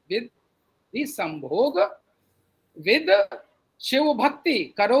Bhakta with the Sambhoga, with Shiva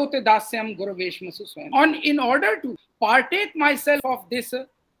Bhakti, Karote Dasyam Guru Veshmasu Swayam. In order to partake myself of this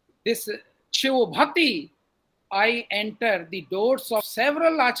Shiva Bhakti, I enter the doors of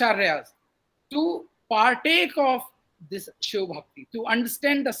several Acharyas to partake of this Shiva Bhakti, to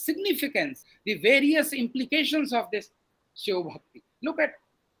understand the significance, the various implications of this Shiva Bhakti. Look at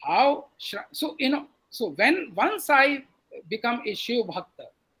how, so when once I become a Shiva Bhakta,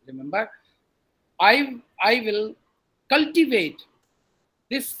 remember, I will cultivate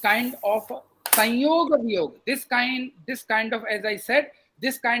this kind of sanyoga viyoga, this kind of, as I said,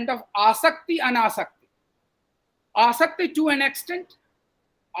 this kind of asakti anasakti. Asakti to an extent,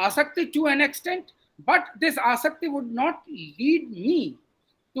 but this asakti would not lead me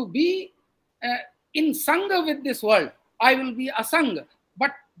to be in sangha with this world. I will be asanga,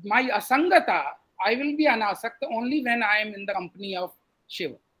 but my asangata, I will be anasakta only when I am in the company of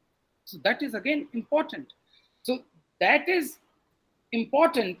Shiva. So that is again important. So that is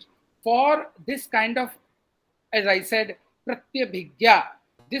important for this kind of, as I said, pratyabhigya,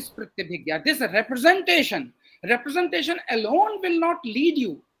 this representation. Representation alone will not lead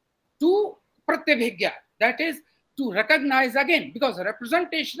you to pratyabhigya, that is to recognize again, because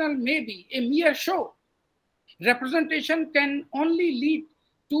representational may be a mere show. Representation can only lead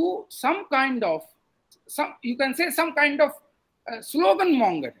to some kind of, you can say some kind of slogan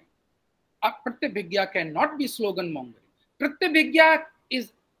mongering. Pratyabhigya cannot be slogan mongering. Pratyabhigya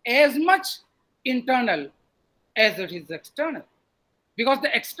is as much internal as it is external, because the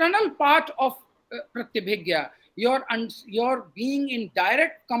external part of pratyabhigya, you're being in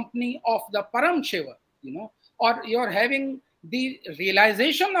direct company of the Param Shiva, or you're having the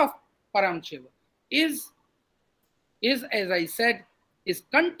realization of Param Shiva is, as I said, is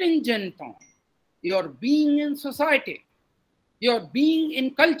contingent on your being in society, your being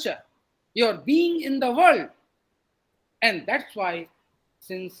in culture, your being in the world. And that's why,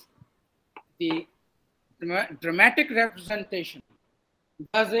 since the dramatic representation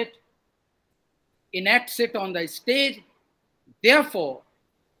does it, enacts it on the stage, therefore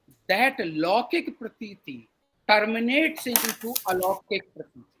that laukik pratiti terminates into alaukik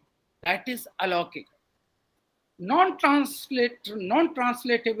pratiti. That is alaukik.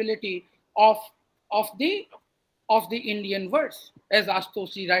 Non-translatability of the Indian words, as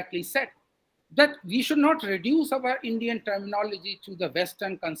Astoshi rightly said, that we should not reduce our Indian terminology to the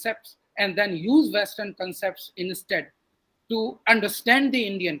Western concepts and then use Western concepts instead to understand the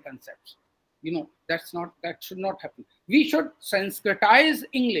Indian concepts. That should not happen. We should Sanskritize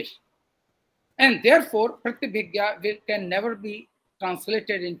English, and therefore pratyabhigya can never be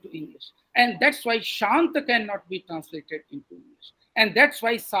translated into English. And that's why Shanta cannot be translated into English. And that's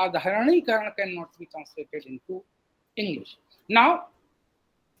why Sadharanikara cannot be translated into English. Now,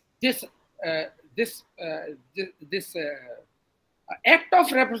 this act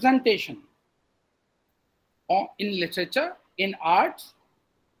of representation in literature, in arts,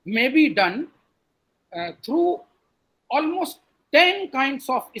 may be done through almost 10 kinds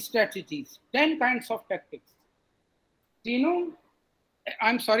of strategies, 10 kinds of tactics.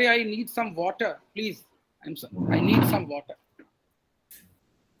 I'm sorry, I need some water, please. I'm sorry, I need some water.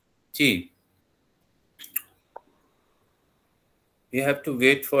 Gee, you have to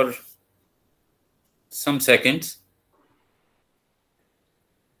wait for some seconds.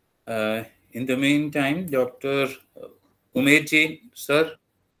 In the meantime, Dr. Umed Singh, sir.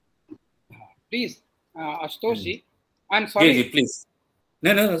 Please, Astoshi, I'm sorry. Yeah, please.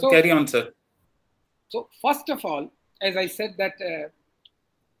 No, so, carry on, sir. So first of all, as I said, that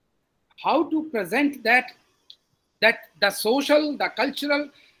how to present that the social, the cultural,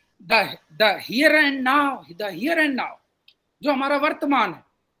 the here and now, जो हमारा वर्तमान है,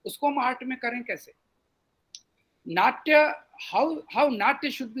 उसको हम art में करें कैसे? Natya, how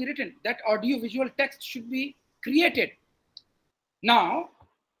Natya should be written, that audio-visual text should be created. Now,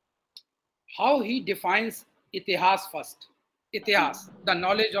 how he defines itihas first. Itihas, the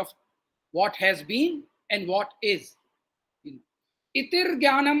knowledge of what has been and what is. Itir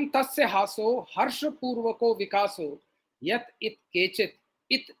jnanam tasya haso harsha purvako vikaso yat it kechit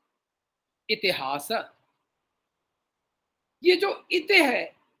it itihasa. ये जो इत है,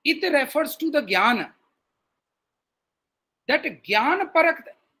 it refers to the jnana. that Jnana Parak,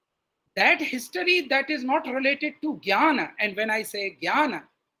 that history that is not related to Jnana. And when I say Jnana,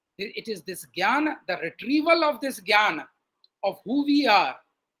 it is this Jnana, the retrieval of this Jnana of who we are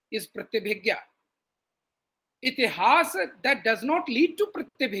is Pratibhigya. Itihas that does not lead to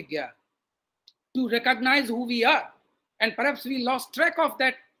Pratibhigya, to recognize who we are. And perhaps we lost track of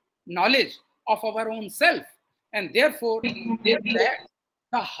that knowledge of our own self. And therefore, the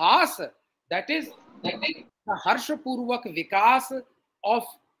has, that is the Harsha Purvak Vikas of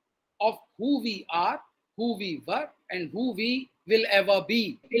who we are, who we were, and who we will ever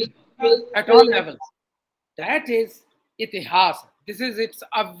be at all levels. That is Itihas. This is its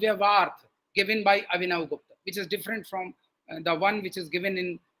Avyavarth given by Abhinavagupta, which is different from the one which is given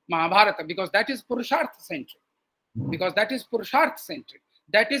in Mahabharata, because that is Purusharth centric. Because that is Purusharth centric.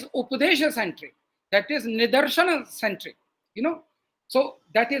 That is Upadesha centric. That is Nidarshana centric. You know, so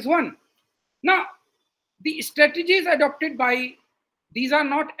that is one. Now, the strategies adopted by these are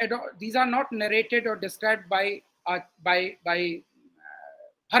not narrated or described by Bharat,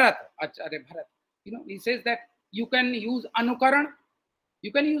 Acharya Bharat. You know, he says that you can use Anukaran,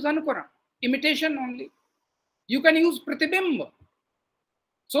 imitation only. You can use Pratibimba.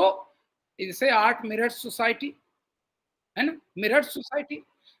 So, he say art mirrors society, and mirrors society.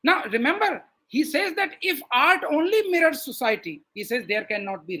 Now, remember, he says that if art only mirrors society, he says there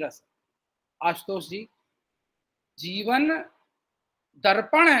cannot be rasa. Ashutosh ji, जीवन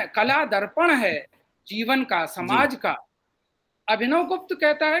दर्पण है, कला दर्पण है जीवन का, समाज का. अभिनवगुप्त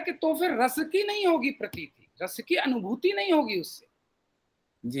कहता है कि तो फिर रस की नहीं होगी प्रतीति, रस की अनुभूति नहीं होगी उससे.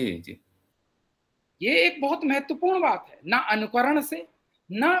 जी जी, ये एक बहुत महत्वपूर्ण बात है. ना अनुकरण से,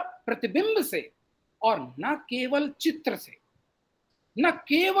 ना प्रतिबिंब से, और ना केवल चित्र से, ना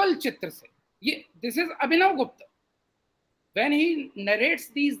केवल चित्र से. ये this is Abhinavagupta. When he narrates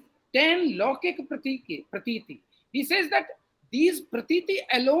these 10 लौकिक प्रतीति, he says that these pratiti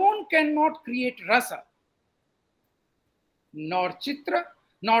alone cannot create rasa, nor chitra,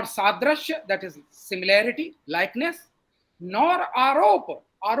 nor sadrashya, that is similarity, likeness, nor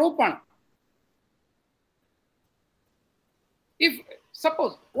aropan. If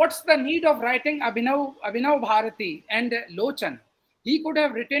suppose, what's the need of writing Abhinav Bharati and Lochan? He could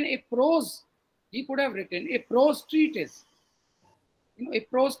have written a prose treatise, you know, a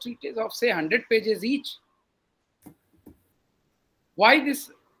prose treatise of say 100 pages each. Why this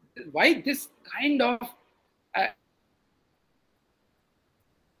kind of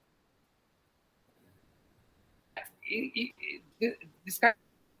this kind of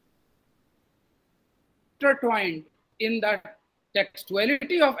intertwined in the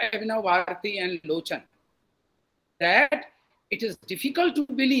textuality of Abhinav Bharati and Lochan, that it is difficult to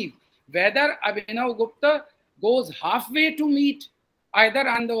believe whether Abhinavagupta goes halfway to meet either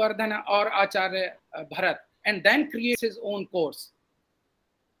Anandavardhana or Acharya Bharat and then creates his own course.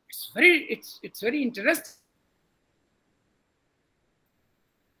 It's very interesting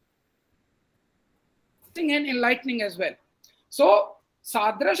and enlightening as well. So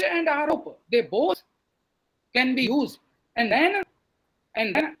Sadrasha and Aropa, they both can be used, and then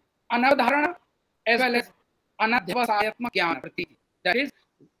Anavadharana as well as Anadhyavasayatma Jnana Pratiti. That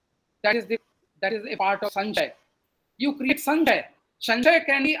is a part of Sanjay. You create Sanjay. Sanjay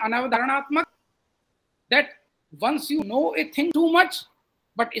can be Anavadharanatmak, that once you know a thing too much,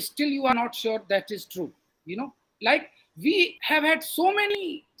 but still you are not sure that is true. You know, like we have had so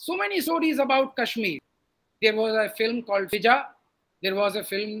many stories about Kashmir. There was a film called Fija. There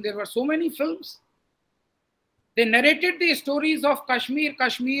were so many films. They narrated the stories of Kashmir.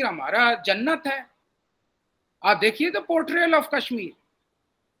 Kashmir हमारा जन्नत है. आप देखिए the portrayal of Kashmir.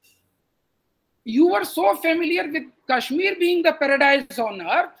 You were so familiar with Kashmir being the paradise on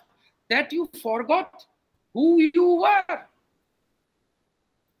earth that you forgot who you were.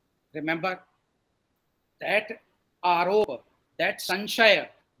 Remember that Aropa, that Sanshaya,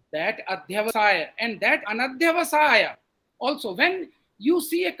 that Adhyavasaya, and that Anadhyavasaya. Also, when you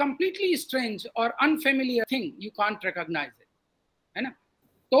see a completely strange or unfamiliar thing, you can't recognize it. है ना?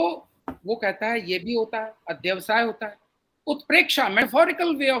 तो वो कहता है ये भी होता है, अध्यवसाय होता है. Utpreksha,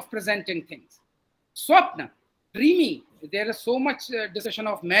 metaphorical way of presenting things. Swapna, dreamy. There is so much discussion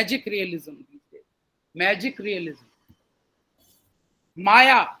of magic realism these days. Magic realism.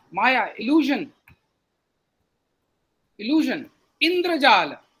 Maya, illusion.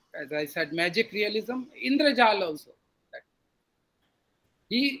 Indrajala, as I said, magic realism. Indrajala also.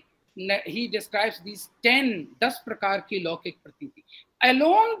 He describes these 10 prakar ki laukik pratiti.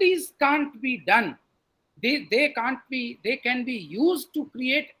 Alone these can't be done. They can be used to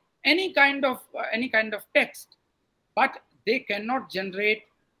create any kind of text, but they cannot generate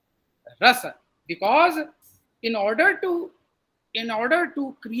rasa, because in order to in order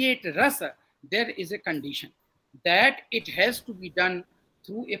to create rasa, there is a condition that it has to be done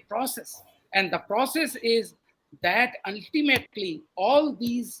through a process. And the process is that ultimately all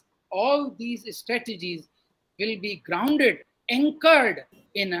these strategies will be grounded, anchored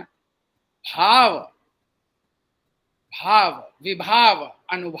in a bhava, vibhava,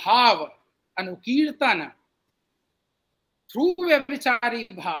 anubhava, anukirtana. Through Vyabhichari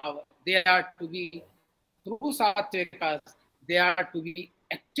bhava, they are to be, through Satvikas, they are to be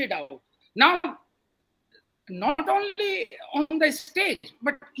acted out. Now, not only on the stage,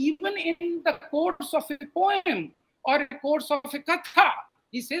 but even in the course of a poem or a course of a katha.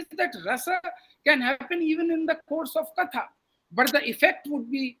 He says that rasa can happen even in the course of katha, but the effect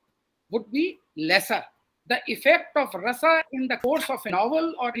would be lesser. The effect of rasa in the course of a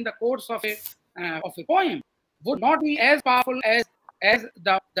novel or in the course of a poem would not be as powerful as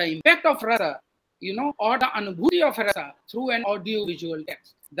the impact of rasa, or the anubhuti of rasa through an audio-visual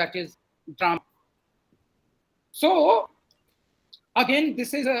text, that is drama. So, again,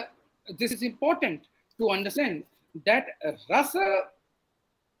 this is important to understand that rasa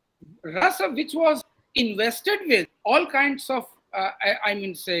which was invested with all kinds of,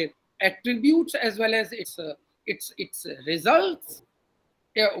 attributes as well as its results,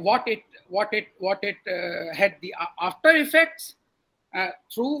 what it had the after effects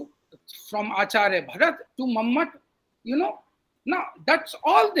from Acharya Bharat to Mammat, now that's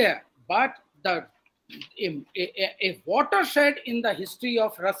all there. But a watershed in the history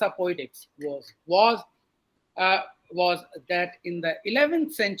of rasa poetics was that in the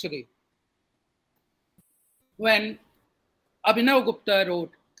 11th century, when Abhinavagupta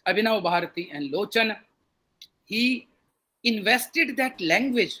wrote Abhinav Bharati and Lochana, he invested that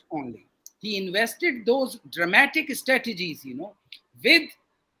language only. He invested those dramatic strategies, with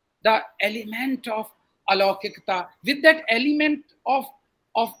the element of alaukikta, with that element of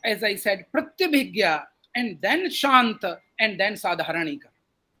as I said, pratyabhigya, and then shanta, and then sadharanika.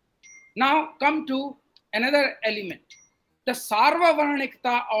 Now come to another element, the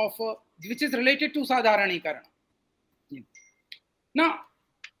sarvavarnikta of which is related to sadharanikarana. Now,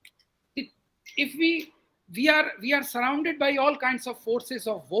 if we are surrounded by all kinds of forces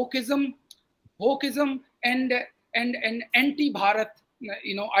of wokeism and anti-Bharat,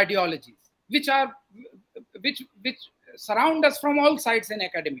 ideologies, which surround us from all sides in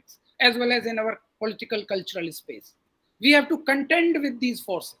academics as well as in our political cultural space. We have to contend with these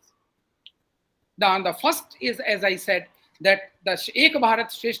forces. The first is, as I said, that the Ek Bharat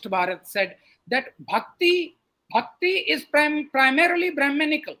Shreshtha Bharat said that bhakti is primarily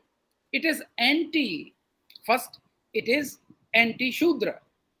Brahmanical. It is first, it is anti-Shudra.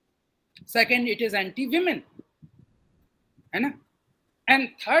 Second, it is anti-women. And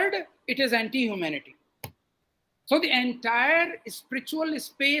third, it is anti-humanity. So the entire spiritual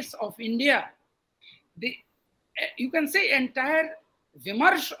space of India, you can say entire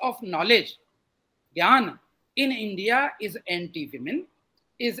vimarsh of knowledge, jnana, in India is anti-women,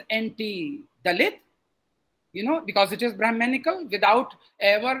 is anti-Dalit, because it is Brahmanical, without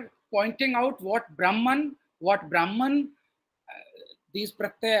ever pointing out what Brahman, these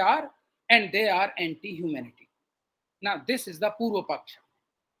pratyaya are, and they are anti-humanity. Now, this is the Purva Paksha.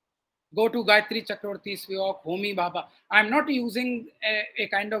 Go to Gayatri Chakravarti's view, Homi Bhabha. I'm not using a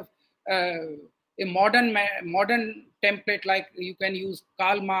kind of a modern template like you can use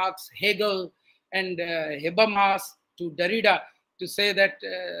Karl Marx, Hegel, and Habermas to Derrida to say that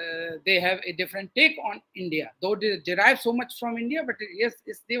they have a different take on India, though they derive so much from India, but yes,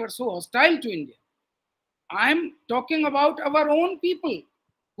 they were so hostile to India. I'm talking about our own people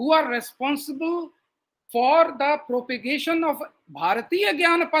who are responsible for the propagation of Bharatiya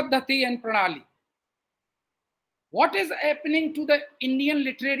Jnana Paddhati and Pranali. What is happening to the Indian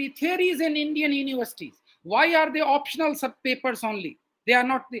literary theories in Indian universities? Why are they optional sub-papers only? They are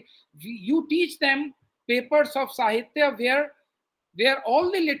not. You teach them papers of Sahitya where all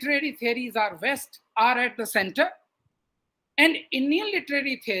the literary theories are at the center, and Indian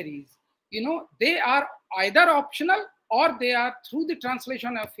literary theories, they are either optional or they are, through the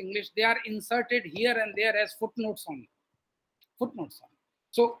translation of English, they are inserted here and there as footnotes only.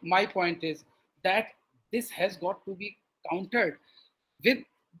 So my point is that this has got to be countered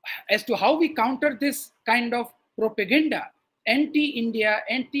as to how we counter this kind of propaganda, anti-India,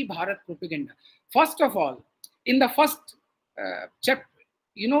 anti-Bharat propaganda. First of all, in the first chapter,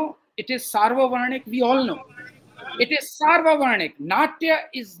 it is Sarvavarnik, we all know. It is Sarvavarnik. Natya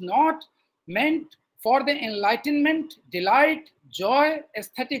is not meant for the enlightenment, delight, joy,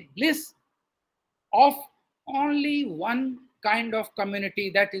 aesthetic bliss of only one kind of community,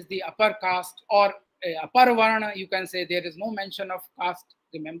 that is the upper caste or upper varna, you can say there is no mention of caste,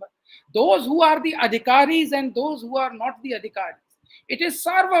 remember. Those who are the adhikaris and those who are not the adhikaris. It is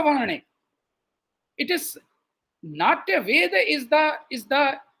sarva varnic. It is Natya Veda is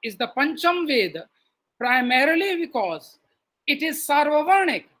the Pancham Veda primarily because it is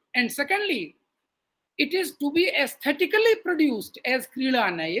sarvavarnic, and secondly, it is to be aesthetically produced as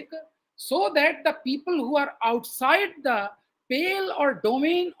Krila Nayak, so that the people who are outside the pale or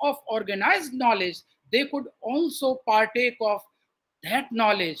domain of organized knowledge, they could also partake of that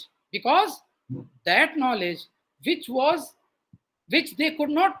knowledge, because that knowledge which they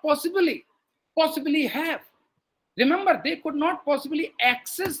could not possibly have. Remember, they could not possibly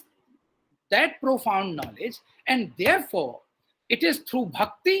access that profound knowledge, and therefore it is through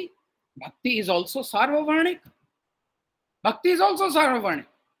bhakti. Bhakti is also sarvavarnic. Bhakti is also sarvavarnic.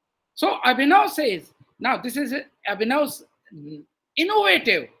 So Abhinav says, now this is Abhinav's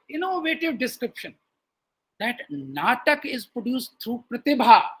innovative description, that natak is produced through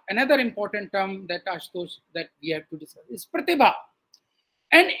pratibha. Another important term that Ashutosh that we have to discuss is pratibha.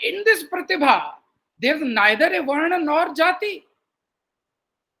 And in this pratibha, there's neither a varna nor jati.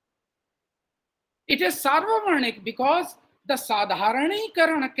 It is sarvavarnic because the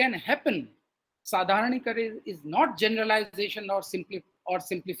sadharanikaran can happen. Sadharanikaran is not generalization or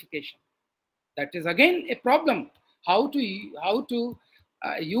simplification. That is again a problem. How to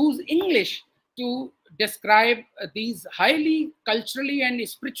use English to describe these highly culturally and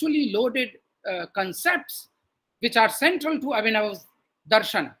spiritually loaded concepts which are central to Abhinav's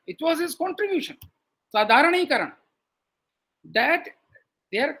darshan. It was his contribution. Sadharanikaran. That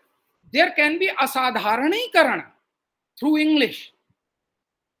there can be asadharanikaran through English.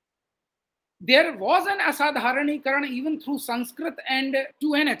 There was an asadharanikaran even through Sanskrit, and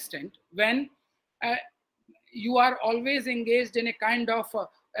to an extent when you are always engaged in a kind of,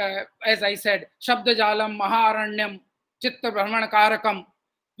 as I said, Shabdajalam, Maharanyam, Chitta Brahmanakarakam.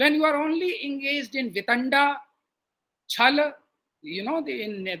 When you are only engaged in Vitanda, Chal,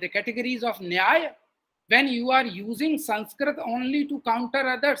 in the categories of Nyaya, when you are using Sanskrit only to counter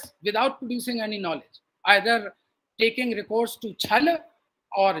others without producing any knowledge, either taking recourse to Chal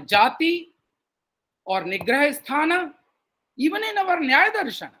or Jati or Nigraha Sthana, even in our Nyaya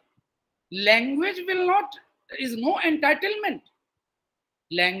Darshana, language is no entitlement.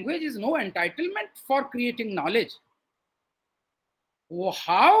 Language is no entitlement for creating knowledge.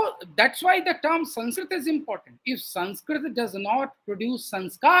 How? That's why the term Sanskrit is important. If Sanskrit does not produce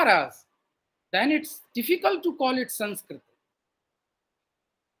sanskaras, then it's difficult to call it Sanskrit.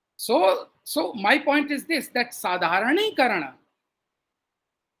 So my point is this, that sadharanikarana,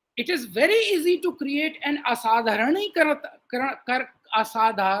 it is very easy to create an asadharanikarat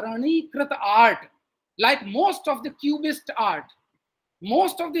art, like most of the Cubist art,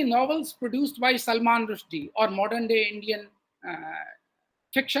 most of the novels produced by Salman Rushdie or modern day Indian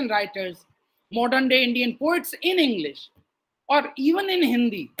fiction writers, modern day Indian poets in English or even in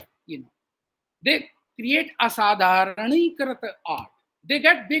Hindi, they create asadharanikarat art. They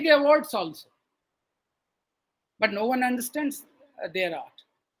get big awards also, but no one understands their art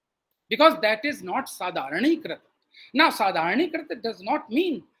because that is not sadharanikarat. Now, sadharanikarat does not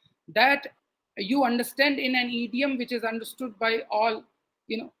mean that you understand in an idiom which is understood by all.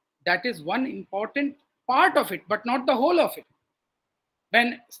 That is one important part of it, but not the whole of it.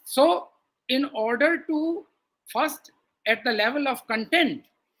 So, in order to first, at the level of content,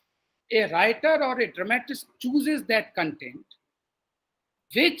 a writer or a dramatist chooses that content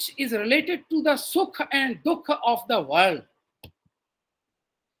which is related to the sukh and dukh of the world.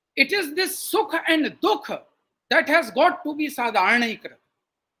 It is this sukh and dukh that has got to be sadharanikarat.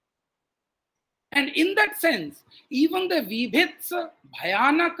 And in that sense, even the vibhits,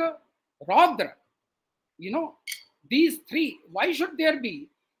 bhayanak, raudra, these three, why should we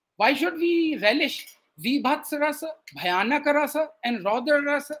relish vibhats rasa, bhayanak rasa, and raudra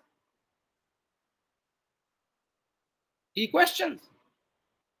rasa? He questions.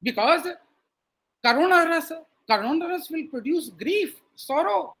 Because karuna rasa will produce grief,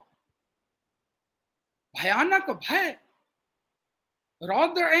 sorrow. Bhayanak, bhay.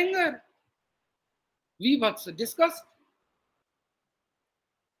 Raudra, anger. Vibhats, disgust.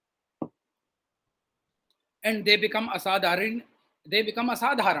 And they become asadharan.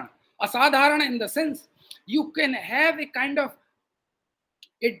 Asadharan in the sense, you can have a kind of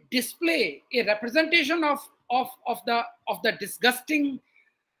a display, a representation of the disgusting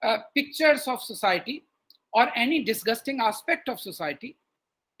pictures of society or any disgusting aspect of society,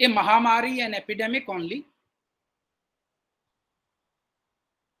 a mahamari, an epidemic only,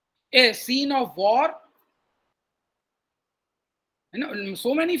 a scene of war, You know,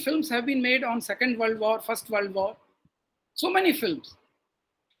 so many films have been made on Second World War, First World War, so many films.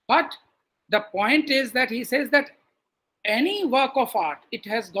 But the point is that he says that any work of art, it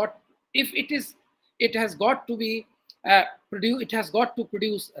has got, if it has got to be it has got to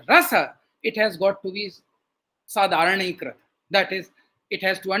produce rasa, it has got to be sadharanekrit. That is, it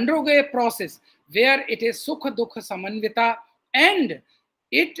has to undergo a process where it is sukha dukha samanvita, and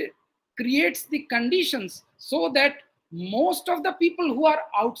it creates the conditions so that most of the people who are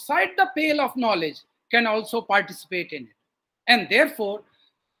outside the pale of knowledge can also participate in it. And therefore,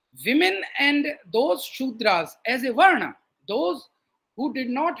 women and those Shudras as a Varna, those who did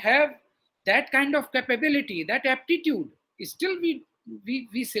not have that kind of capability, that aptitude, still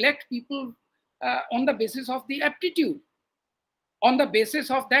we select people on the basis of the aptitude, on the basis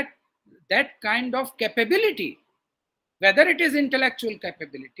of that kind of capability, whether it is intellectual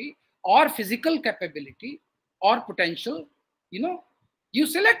capability or physical capability or potential, you know, you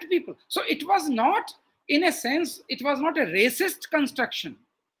select people. So it was not, in a sense, it was not a racist construction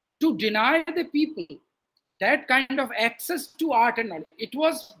to deny the people that kind of access to art and knowledge. It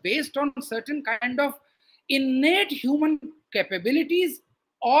was based on certain kind of innate human capabilities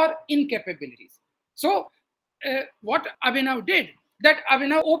or incapabilities. So what Abhinav did, that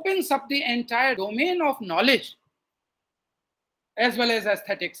Abhinav opens up the entire domain of knowledge, as well as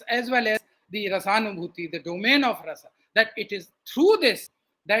aesthetics, as well as the rasanubhuti, the domain of rasa, that it is through this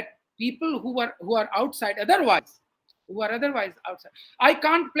that people who are outside otherwise, who are otherwise outside. I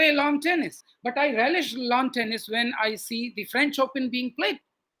can't play lawn tennis, but I relish lawn tennis when I see the French Open being played.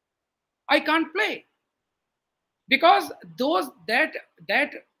 I can't play because that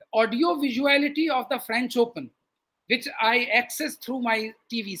audio visuality of the French Open, which I access through my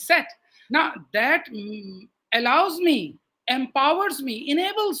TV set, now that allows me, empowers me,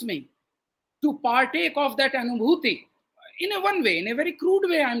 enables me to partake of that anubhuti in a one way, in a very crude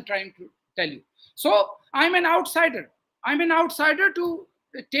way, I'm trying to tell you. So I'm an outsider. I'm an outsider to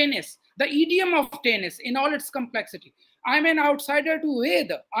tennis, the idiom of tennis in all its complexity. I'm an outsider to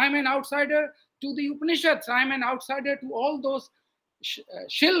Veda. I'm an outsider to the Upanishads. I'm an outsider to all those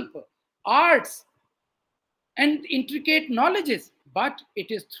shilpa, arts, and intricate knowledges. But it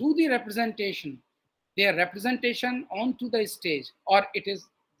is through the representation, their representation onto the stage, or it is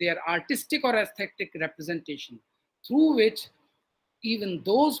their artistic or aesthetic representation, through which even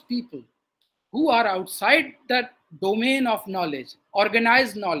those people who are outside that domain of knowledge,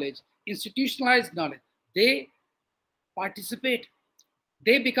 organized knowledge, institutionalized knowledge, they participate,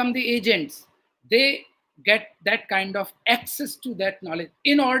 they become the agents, they get that kind of access to that knowledge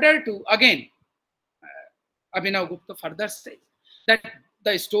in order to, again, Abhinavagupta further says that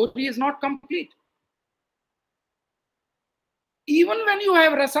the story is not complete. Even when you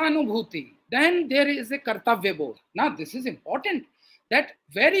have rasanubhuti, then there is a kartavya bodh. Now this is important, that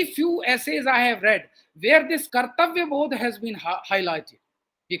very few essays I have read where this kartavya bodh has been highlighted,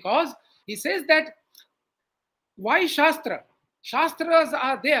 because he says that why Shastra? Shastras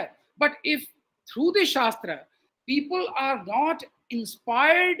are there, but if through the Shastra people are not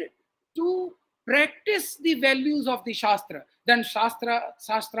inspired to practice the values of the Shastra, then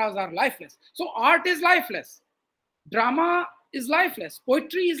Shastras are lifeless. So art is lifeless, drama is lifeless,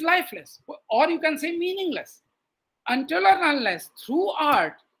 poetry is lifeless, or you can say meaningless, until or unless through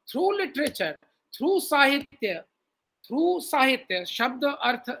art, through literature, through Sahitya, Shabda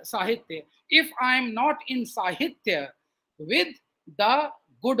Artha Sahitya, if I am not in Sahitya with the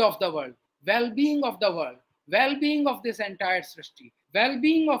good of the world, well-being of the world, well-being of this entire Srishti,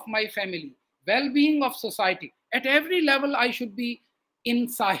 well-being of my family, well-being of society, at every level I should be in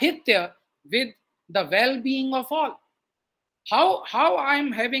Sahitya with the well-being of all. How I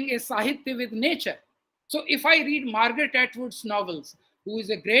am having a Sahitya with nature. So if I read Margaret Atwood's novels, who is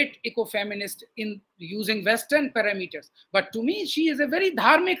a great ecofeminist in using Western parameters, but to me, she is a very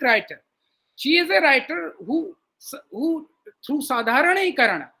dharmic writer. She is a writer who through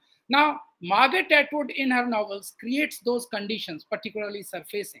sadharanikarana. Now, Margaret Atwood in her novels creates those conditions, particularly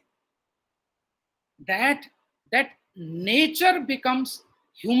surfacing, that nature becomes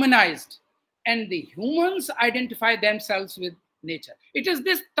humanized and the humans identify themselves with nature. It is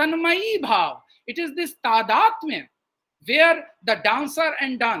this tanmayi bhav, it is this tadatmya, where the dancer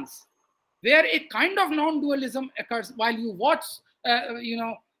and dance, where a kind of non-dualism occurs while you watch,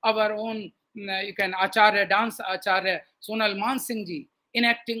 our own, you can Acharya Sonal Mansingh ji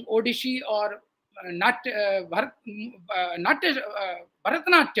enacting Odissi or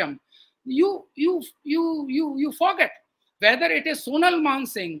Bharatanatyam. You forget whether it is Sonal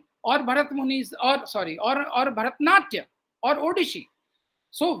Mansingh or Bharat Muni's or Bharatanatyam or Odissi.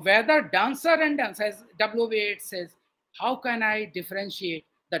 So whether dancer and dance, as W.A. says, How can I differentiate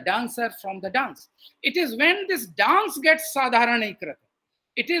the dancer from the dance? It is when this dance gets sadharanekrit.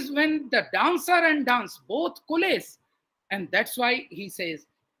 It is when the dancer and dance both coalesce. And that's why he says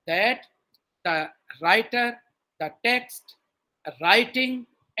that the writer, the text, writing,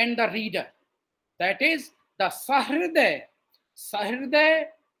 and the reader, that is the Sahriday,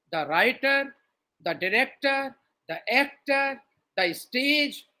 the writer, the director, the actor, the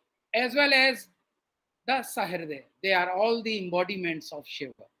stage, as well as the Sahriday. They are all the embodiments of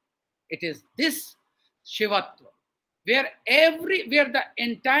Shiva. It is this Shivatva, where the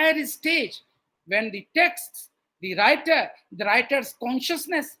entire stage, when the texts, the writer's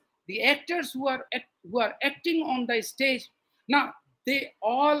consciousness, the actors who are acting on the stage, now they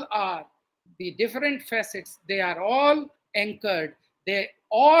all are the different facets. They are all anchored. They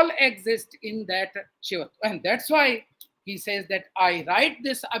all exist in that Shivatva, and that's why he says that I write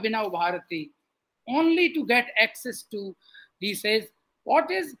this Abhinav Bharati only to get access to. He says, what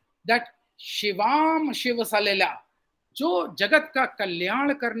is that शिवाम Shiv Salila, जो जगत का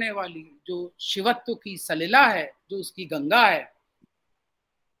कल्याण करने वाली जो शिवत्व की सलिला है, जो उसकी गंगा है,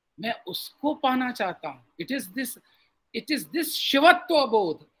 मैं उसको पाना चाहता हूं. It is this शिवत्व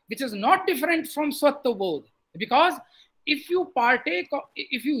बोध which is not different from swatva bodh, because if you partake of,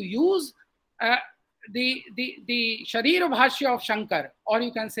 if you use the Sharira Bhashya of Shankar, or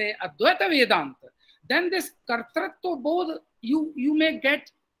you can say Advaita Vedanta, then this kartatva bodh, you may get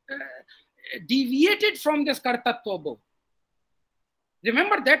deviated from this kartatva bodh.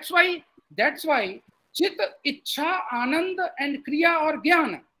 Remember, that's why chit, ichha, anand, and kriya or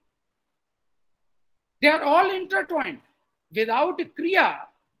jnana, they are all intertwined. Without kriya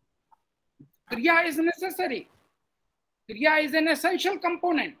is necessary. Kriya is an essential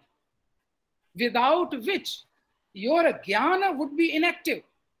component, without which your jnana would be inactive.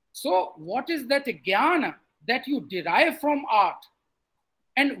 So what is that jnana that you derive from art,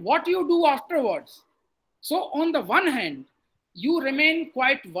 and what you do afterwards? So on the one hand, you remain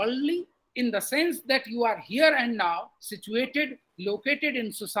quite worldly in the sense that you are here and now, situated, located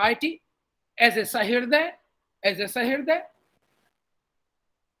in society as a Sahirday,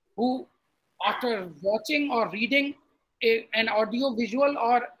 who after watching or reading an audio visual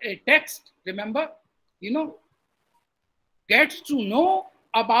or a text, remember, gets to know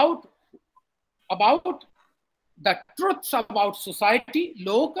about the truths about society,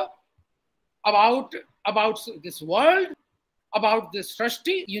 loka, about this world, about this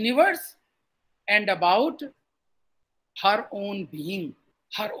Srishti, universe, and about her own being,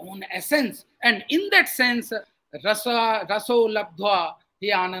 her own essence. And in that sense, raso labdhva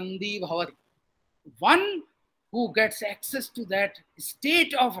hi anandi bhavati. One who gets access to that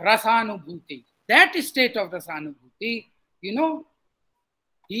state of rasanubhuti,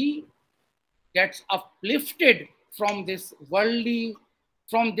 he gets uplifted from this worldly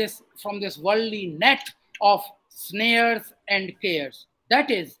net of snares and cares.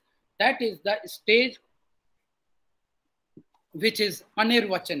 That is the stage which is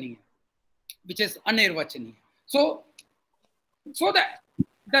anirvachaniya. So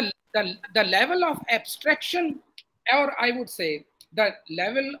the level of abstraction, or I would say the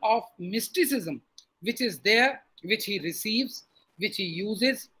level of mysticism which is there, which he receives, which he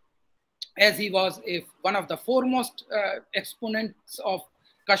uses, as he was one of the foremost exponents of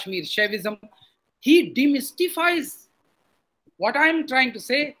Kashmir Shaivism, he demystifies. What I'm trying to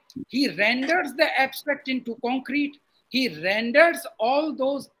say, he renders the abstract into concrete. He renders all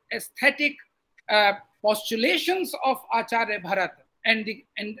those aesthetic postulations of Acharya Bharat and the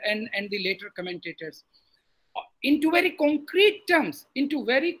later commentators into very concrete terms, into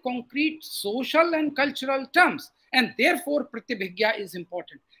very concrete social and cultural terms. And therefore, Pratibhigya is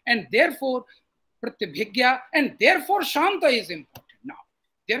important. And therefore, Pratibhigya, and therefore, Shanta is important now.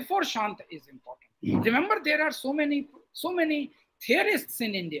 Therefore, Shanta is important. Remember, there are so many theorists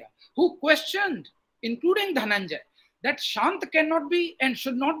in India who questioned, including Dhananjay, that Shanta cannot be and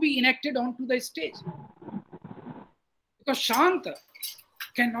should not be enacted onto the stage. Because Shanta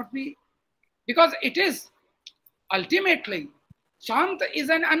cannot be, because it is ultimately, Shanta is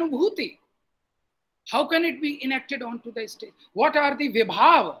an anubhuti. How can it be enacted onto the stage? What are the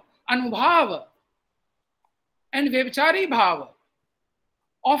vibhava, anubhava, and vibchari bhava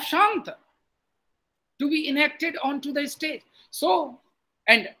of Shanta to be enacted onto the stage? So,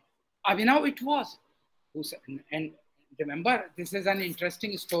 and Abhinav it was. And remember, this is an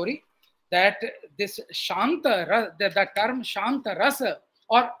interesting story, that this Shanta, the term Shanta Rasa,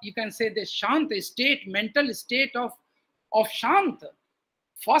 or you can say the Shanta state, mental state of Shanta,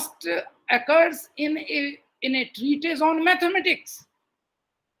 first occurs in a treatise on mathematics.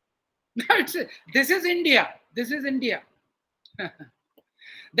 This is India. this is India.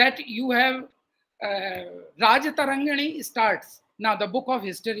 That you have Raj Tarangani starts. Now the book of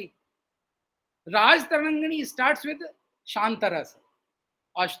history. Raj Tarangani starts with Shantarasa.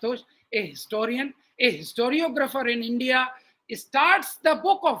 Ashutosh, a historian, a historiographer in India, starts the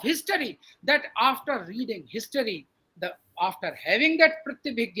book of history, that after reading history, after having that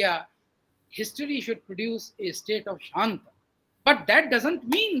Pratyabhigya, history should produce a state of Shanta. But that doesn't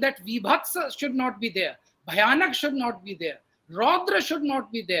mean that Vibhatsa should not be there, Bhayanak should not be there, Raudra should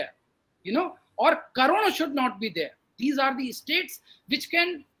not be there, you know, or Karuna should not be there. These are the states which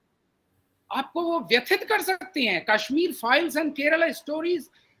can आपको वो व्यथित कर सकती हैं. Kashmir files and Kerala stories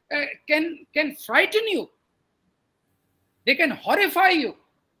can frighten you. They can horrify you.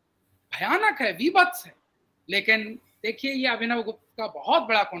 भयानक है, विभत्स है. लेकिन देखिए ये अभिनव गुप्त का बहुत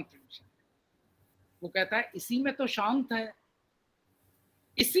बड़ा कंट्रीब्यूशन है. वो कहता है इसी में तो शांत है,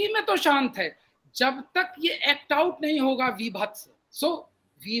 इसी में तो शांत है, जब तक ये एक्ट आउट नहीं होगा विभत्स. सो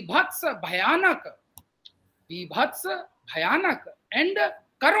विभत्स भयानक and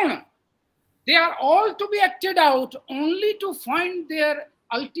Karun, they are all to be acted out only to find their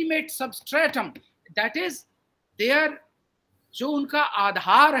ultimate substratum, that is their जो उनका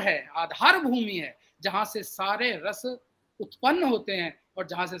आधार है, आधार भूमि है, जहां से सारे रस उत्पन्न होते हैं और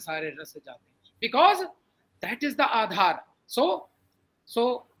जहां से सारे रस जाते हैं, because that is the Aadhaar. So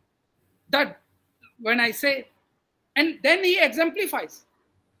that when I say, and then he exemplifies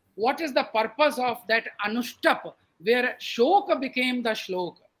what is the purpose of that Anuштap, where Shoka became the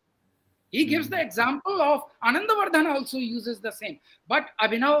Shloka. He gives the example of Anandavardhana also uses the same. But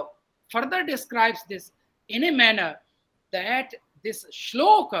Abhinav further describes this in a manner that this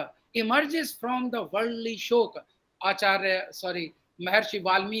shloka emerges from the worldly shoka. Maharshi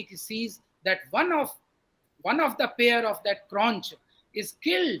Valmiki sees that one of the pair of that conch is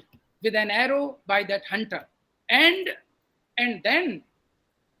killed with an arrow by that hunter. And then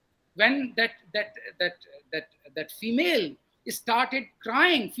when that female started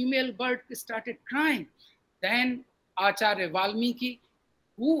crying, female bird started crying, then Acharya Valmiki,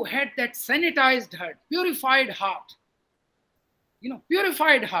 who had that sanitized heart, purified heart,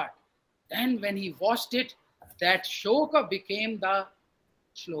 then when he washed it, that shoka became the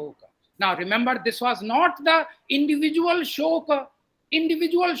shloka. Now remember, this was not the individual shoka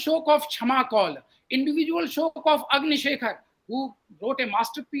of Chamakol, individual shoka of Agnishekhar, who wrote a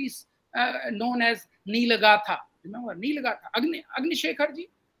masterpiece known as Neelagatha. Remember Neelagatha, Agnishekhar ji,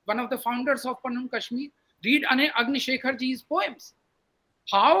 one of the founders of Panun Kashmir. Read Agnishekhar ji's poems.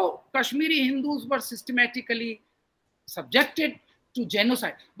 How Kashmiri Hindus were systematically subjected to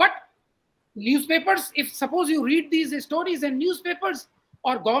genocide. But newspapers, if suppose you read these stories in newspapers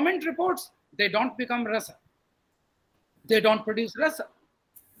or government reports, they don't become rasa. They don't produce rasa.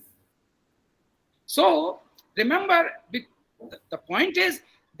 So remember, the point is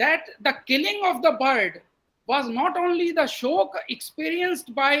that the killing of the bird was not only the shock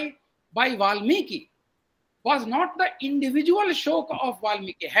experienced by Valmiki, was not the individual shock of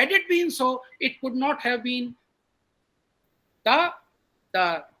Valmiki. Had it been so, it could not have been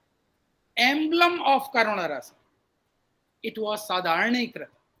the emblem of Karuna Rasa. It was Sadharanikrata.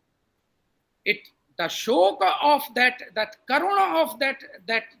 The shock of that Karuna of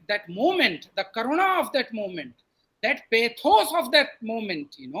that moment, the Karuna of that moment, that pathos of that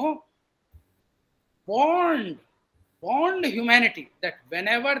moment, warned humanity that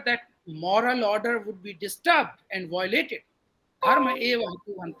whenever that moral order would be disturbed and violated, dharma eva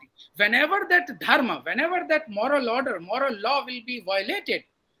hatuvanti. Whenever that dharma, whenever that moral order, moral law will be violated,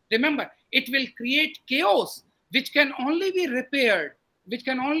 remember, it will create chaos, which can only be repaired, which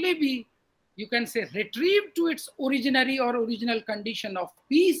can only be, you can say, retrieved to its original condition of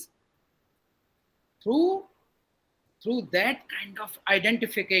peace through that kind of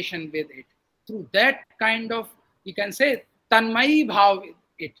identification with it, through that kind of, you can say, tanmayi bhav with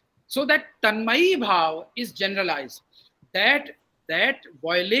it. So that tanmayi bhav is generalized. That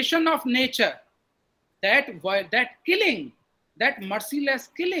violation of nature, that killing, that merciless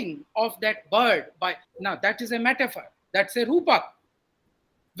killing of that bird now that is a metaphor, that's a rupak.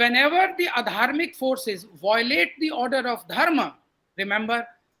 Whenever the adharmic forces violate the order of dharma, remember,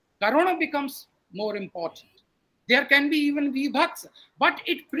 karuna becomes more important. There can be even vibhaksa, but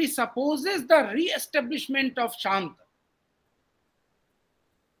it presupposes the re-establishment of shanta.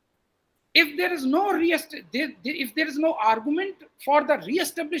 If there is no argument for the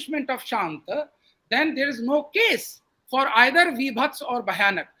re-establishment of shanta, then there is no case for either vibhaks or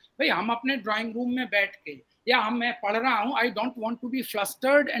bhayanak. भाई हम अपने drawing room में बैठ के या मैं पढ़ रहा हूँ, I don't want to be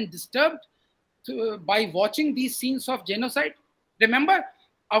flustered and disturbed by watching these scenes of genocide. Remember,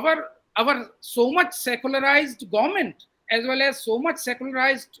 our our so much secularized government as well as so much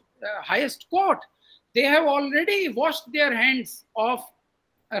secularized highest court, they have already washed their hands of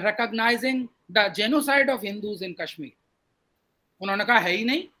recognizing the genocide of Hindus in Kashmir. उन्होंने कहा है ही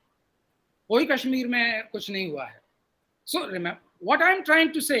नहीं, कोई कश्मीर में कुछ नहीं हुआ है. So remember, what I am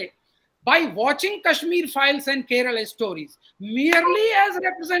trying to say, by watching Kashmir files and Kerala stories merely as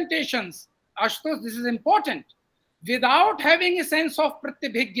representations, Ashutosh, this is important, without having a sense of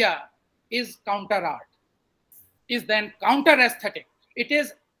pratyabhigya, is counter art, is then counter aesthetic. It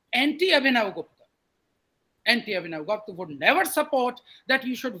is anti-Abhinavagupta. Anti-Abhinavagupta would never support that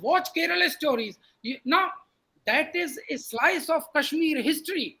you should watch Kerala stories. Now, that is a slice of Kashmir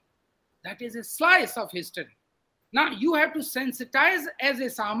history. That is a slice of history. Now, you have to sensitize as a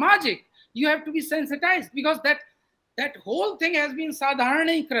samajik. You have to be sensitized because that whole thing has been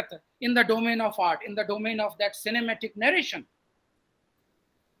sadharanikrita in the domain of art, in the domain of that cinematic narration.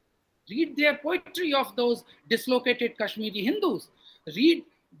 Read their poetry of those dislocated Kashmiri Hindus. Read,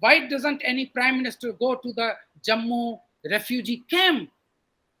 why doesn't any prime minister go to the Jammu refugee camp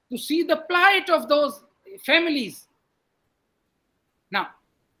to see the plight of those families? Now,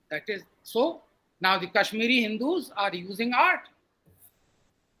 that is so. Now the Kashmiri Hindus are using art.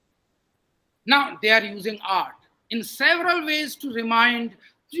 Now they are using art in several ways to remind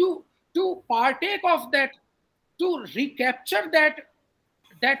you, to partake of that, to recapture that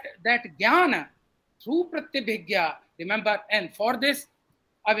jnana through pratyabhigya. Remember, and for this,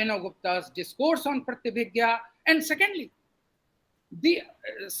 Abhinavagupta's discourse on pratyabhigya. And secondly,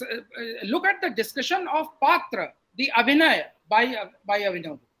 look at the discussion of Patra, the Abhinaya by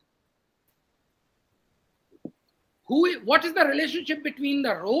Abhinavagupta. What is the relationship between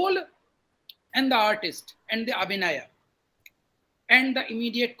the role and the artist and the Abhinaya and the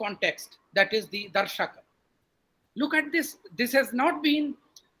immediate context, that is the Darshaka? Look at this. This has not been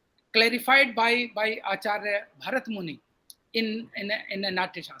clarified by Acharya Bharat Muni in a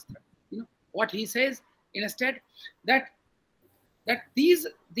Natya Shastra. You know what he says instead, that these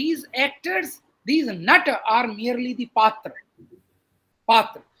actors, these nata, are merely the patra.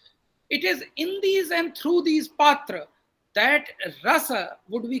 It is in these and through these patra that rasa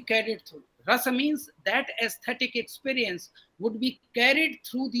would be carried through. Rasa means that aesthetic experience would be carried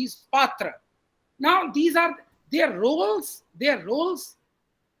through these patra. Now these are their roles. Their roles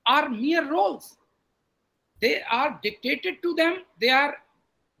are mere roles. They are dictated to them. They are,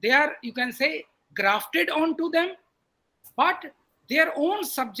 you can say, grafted onto them. But their own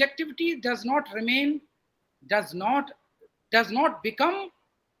subjectivity does not become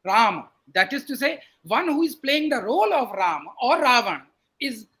Rama. That is to say, one who is playing the role of Rama or Ravan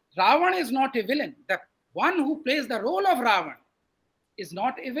is not a villain. The one who plays the role of Ravan is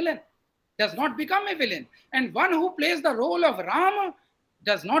not a villain, does not become a villain. And one who plays the role of Rama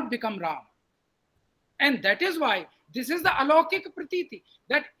does not become Rama. And that is why this is the alaukik pratiti,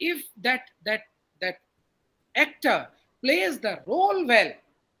 that if that actor plays the role well,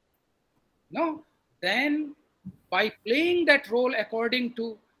 no, then by playing that role according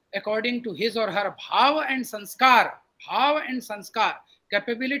to his or her bhava and sanskar,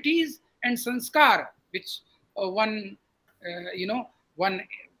 capabilities and sanskar, which one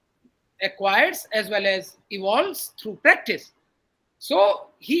acquires as well as evolves through practice. So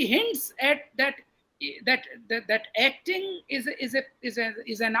he hints at that acting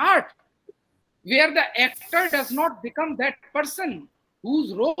is an art where the actor does not become that person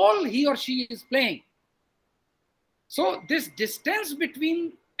whose role he or she is playing. So this distance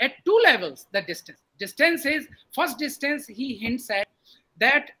between, at two levels, the distance is, first distance he hints at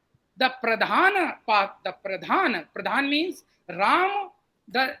that the pradhana part, pradhan means Ram,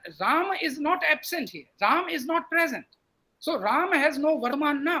 the Ram is not absent here. Ram is not present. So Ram has no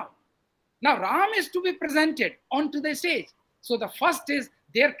Varman now. Now Ram is to be presented onto the stage. So the first is,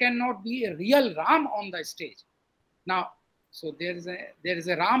 there cannot be a real Ram on the stage. Now, so there is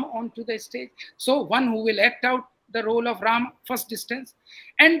a Ram onto the stage. So one who will act out the role of Ram, first distance.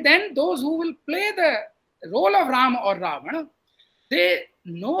 And then those who will play the role of Ram or Ravana, they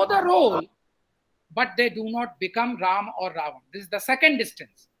know the role, but they do not become Ram or Ravan. This is the second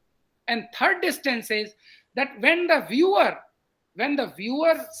distance. And third distance is that when the viewer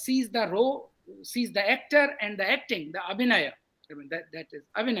sees the role, sees the actor and the acting, the Abhinaya, that is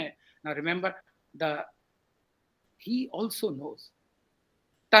Abhinaya. Now remember, he also knows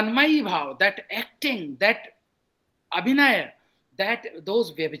Tanmayi Bhav, that acting, that Abhinaya, that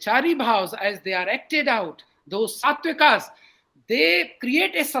those Vyabhichari Bhavs as they are acted out, those Sattvikas, they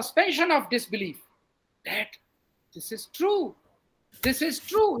create a suspension of disbelief that this is true. This is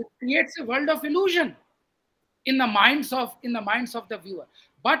true. It creates a world of illusion in the minds of the viewer.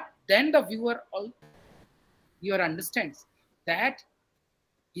 But then the viewer understands that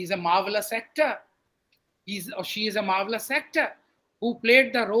he's a marvelous actor. He's or she is a marvelous actor who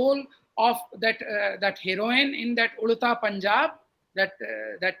played the role of that heroine in that Ulta Punjab,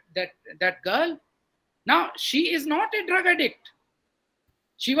 that girl. Now, she is not a drug addict.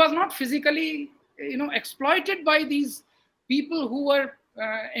 She was not physically, exploited by these people who were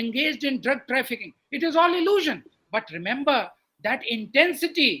engaged in drug trafficking. It is all illusion. But remember that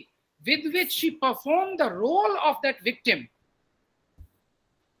intensity with which she performed the role of that victim.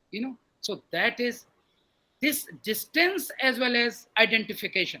 So that is this distance as well as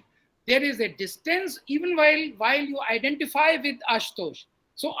identification. There is a distance even while you identify with Ashutosh.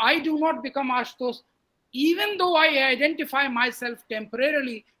 So I do not become Ashutosh, even though I identify myself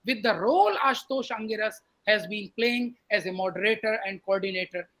temporarily with the role Ashutosh Angiras has been playing as a moderator and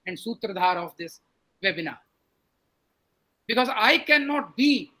coordinator and sutradhar of this webinar. Because I cannot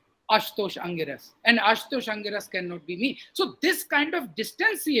be Ashutosh Angiras and Ashutosh Angiras cannot be me. So this kind of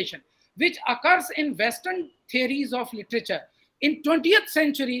distanciation, which occurs in Western theories of literature, in 20th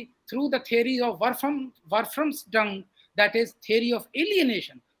century through the theory of Wolframsdung, that is theory of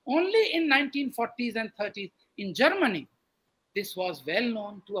alienation, only in 1940s and 30s in Germany, this was well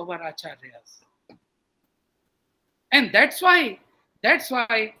known to our Acharyas. And that's why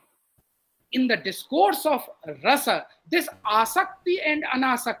in the discourse of Rasa, this Asakti and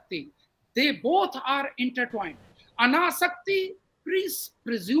Anasakti, they both are intertwined. Anasakti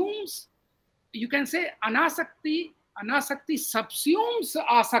presumes, you can say Anasakti subsumes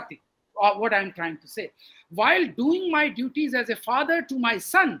Asakti, what I'm trying to say. While doing my duties as a father to my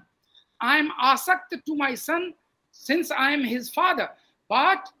son, I'm asakt to my son since I am his father.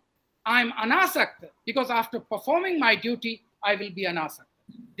 But I'm anasakt because after performing my duty, I will be anasakt.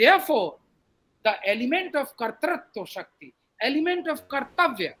 Therefore, the element of kartratva shakti, element of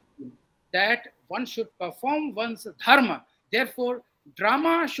kartavya, that one should perform one's dharma. Therefore,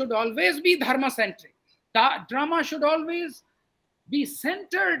 drama should always be dharma-centric. The drama should always be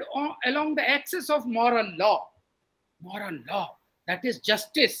centered along the axis of moral law. Moral law, that is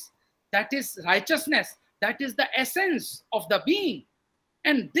justice, that is righteousness, that is the essence of the being.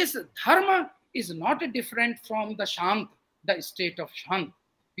 And this dharma is not different from the shant, the state of shant.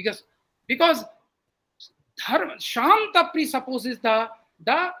 Because dharma, shanta presupposes the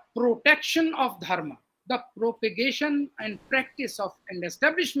protection of dharma, the propagation and practice of and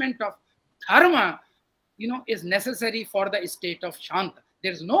establishment of dharma, is necessary for the state of shanta.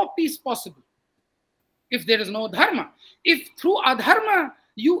 There is no peace possible if there is no dharma. If through adharma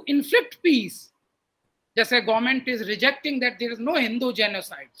you inflict peace, just a government is rejecting that there is no Hindu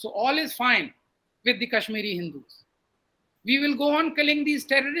genocide, so all is fine with the Kashmiri Hindus. We will go on killing these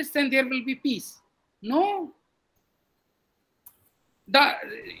terrorists and there will be peace. No.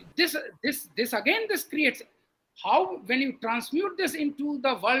 This creates how, when you transmute this into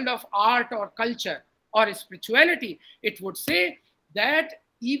the world of art or culture or spirituality, it would say that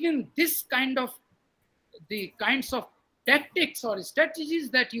even this kind of the kinds of tactics or strategies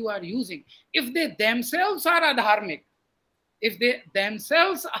that you are using, if they themselves are adharmic, if they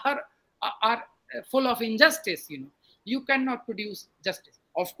themselves are full of injustice, you cannot produce justice.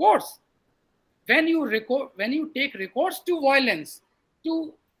 Of course, when you take recourse to violence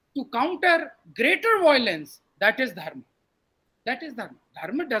to counter greater violence, that is dharma. That is dharma.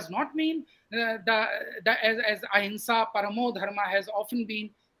 Dharma does not mean as ahimsa, paramo dharma has often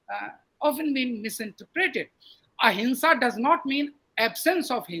been misinterpreted. Ahimsa does not mean absence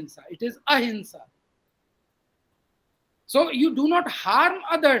of hinsa. It is ahimsa. So you do not harm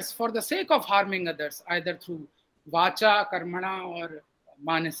others for the sake of harming others, either through vacha, karmana, or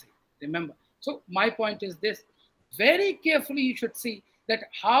manasi. Remember. So my point is this. Very carefully you should see that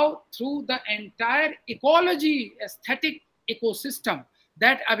how through the entire ecology, aesthetic ecosystem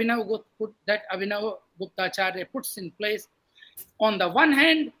that Abhinavagupta Acharya puts in place, on the one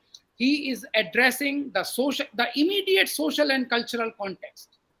hand, he is addressing the immediate social and cultural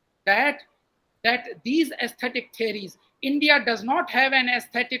context. That these aesthetic theories, India does not have an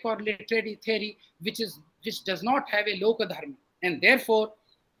aesthetic or literary theory which does not have a lokadharma, and therefore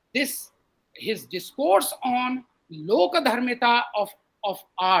his discourse on lokadharmita of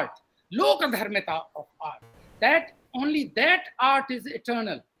art, lokadharmita of art, that only that art is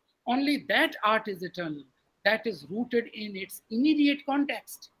eternal, only that art is eternal, that is rooted in its immediate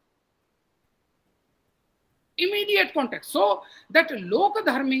context. Immediate context. So that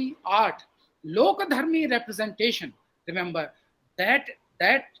lokadharmi art, lokadharmi representation, remember that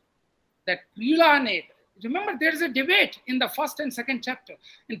Prilane, remember there is a debate in the first and second chapter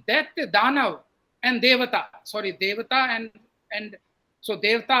in that Danav and Devata, and So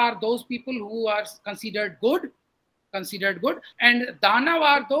Devta are those people who are considered good, and Danav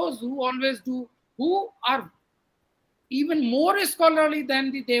are those who always do, who are even more scholarly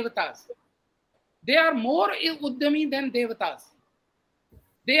than the Devatas. They are more Uddami than Devatas.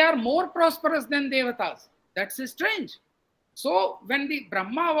 They are more prosperous than Devatas. That's strange. So when the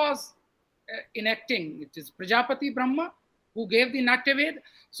Brahma was enacting, it is Prajapati Brahma who gave the Natya Ved.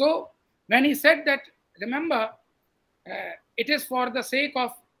 So when he said that, remember, it is for the sake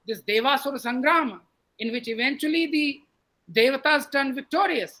of this Devasura Sangrama, in which eventually the Devatas turn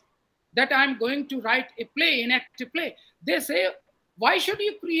victorious, that I am going to write a play, enact a play. They say, why should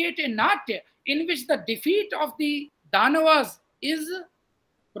you create a Natya in which the defeat of the Danavas is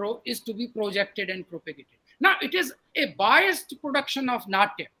to be projected and propagated? Now, it is a biased production of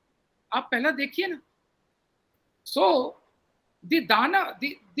Natya. आप पहला देखिए ना. So, the Dana,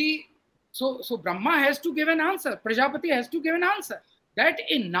 so Brahma has to give an answer. Prajapati has to give an answer that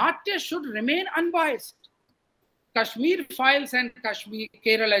a Natya should remain unbiased. Kashmir files and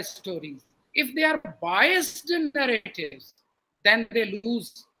Kerala stories, if they are biased narratives, then they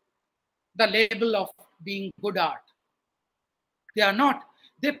lose the label of being good art. They are not.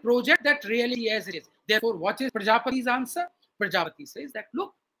 They project that reality as it is. Therefore, what is Prajapati's answer? Prajapati says that,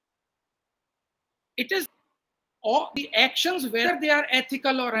 look, it is all the actions, whether they are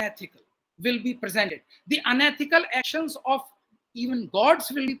ethical or unethical, will be presented. The unethical actions of even gods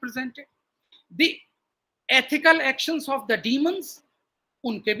will be presented. The ethical actions of the demons,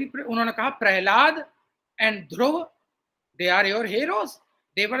 उनके भी उन्होंने कहा Prahlad and Dhruv, they are your heroes.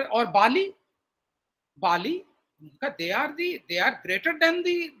 They were, or Bali, they are greater than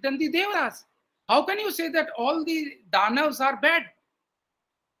the Devas. How can you say that all the Danavs are bad?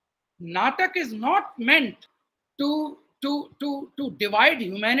 Natak is not meant to divide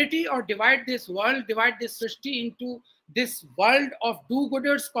humanity or divide this world, divide this Srishti into this world of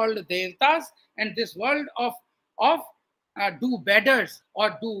do-gooders called Devtas and this world of do-badders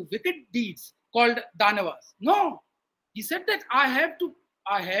or do wicked deeds called Danavas. No, he said that I have to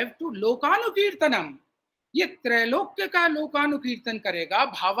Lokanukirtanam. ये त्रैलोक्य का लोकानुकीर्तन करेगा,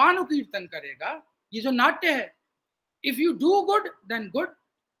 भावानुकीर्तन करेगा, ये जो नाट्य है. If you do good, then good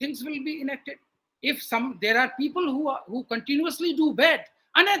things will be enacted. If there are people who continuously do bad,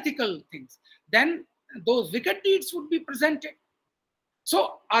 unethical things, then those wicked deeds would be presented.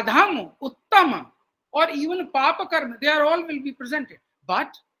 So adham, uttama, or even papa karma, they are all will be presented,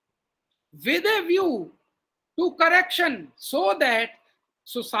 but with a view to correction, so that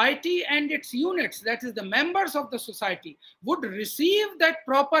society and its units, that is the members of the society, would receive that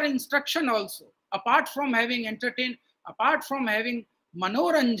proper instruction also, apart from having entertained, apart from having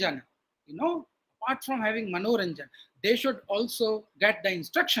manoranjan, apart from having manoranjan, they should also get the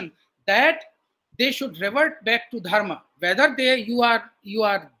instruction that they should revert back to dharma, whether you are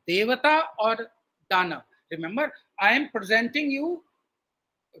devata or dana. Remember, I am presenting you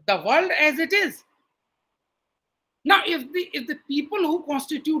the world as it is. Now, if the people who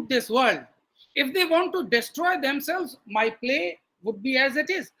constitute this world, if they want to destroy themselves, my play would be as it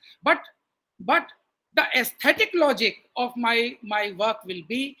is. But the aesthetic logic of my work will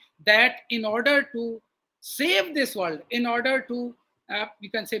be that in order to save this world, in order to, you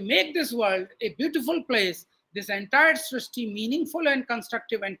can say, make this world a beautiful place, this entire Srishti meaningful and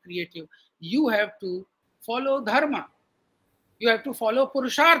constructive and creative, you have to follow dharma. You have to follow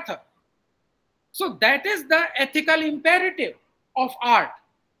purushartha. So that is the ethical imperative of art.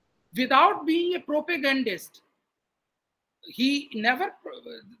 Without being a propagandist, the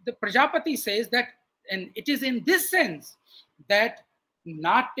Prajapati says that, and it is in this sense that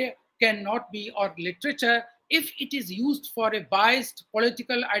Natya cannot be, or literature, if it is used for a biased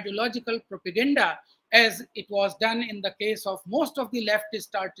political ideological propaganda, as it was done in the case of most of the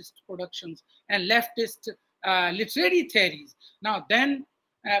leftist artist productions and leftist literary theories. Now then,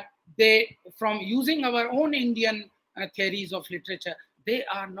 they, from using our own Indian theories of literature, they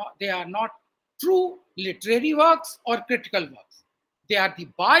are not true literary works or critical works. They are the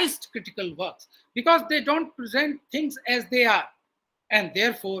biased critical works because they don't present things as they are. And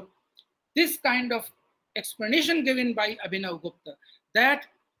therefore, this kind of explanation given by Abhinavagupta, that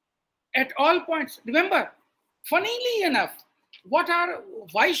at all points, remember, funnily enough,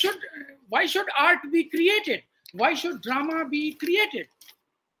 why should art be created? Why should drama be created?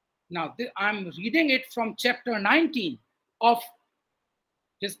 Now, I'm reading it from chapter 19 of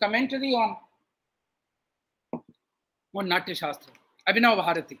his commentary on Natya Shastra, Abhinav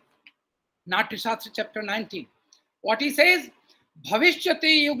Bharati. Natya Shastra, chapter 19. What he says, Bhavishyate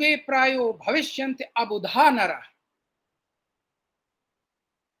yuge prayo bhavishyante abudha nara.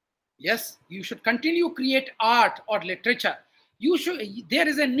 Yes, you should continue create art or literature. there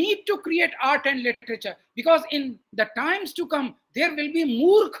is a need to create art and literature, because in the times to come, there will be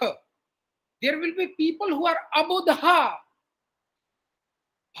murkha. There will be people who are abudha.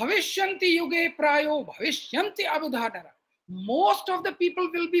 Bhavishyanti yuge prayo bhavishyanti abudhanara. Most of the people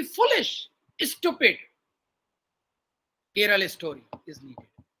will be foolish, stupid. Kerala story is needed.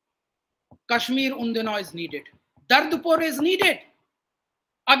 Kashmir Undino is needed. Dardpur is needed.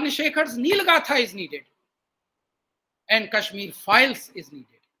 Agnishekhar's Nilgatha is needed. And Kashmir Files is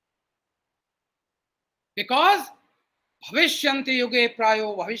needed. Because Bhavishyanti yuge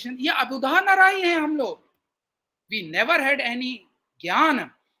prayo bhavishyanti, ye abudha narai hai hum log. We never had any gyan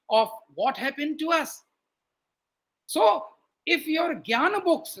of what happened to us. So if your gyan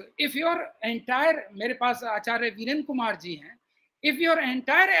books, if your entire, mere paas Acharya Viren Kumar ji hain, if your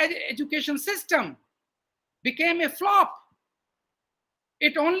entire education system became a flop,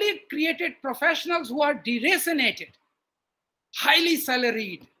 it only created professionals who are deracinated, highly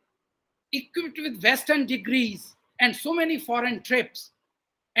salaried, equipped with Western degrees and so many foreign trips,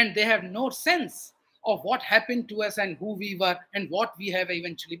 and they have no sense of what happened to us and who we were and what we have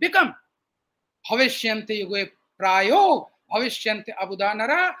eventually become. Bhavishyanti yuge prayo bhavishyanti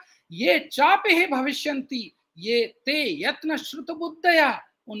abudhanara, ye chape bhavishyanti, ye te yatna shruta buddhaya,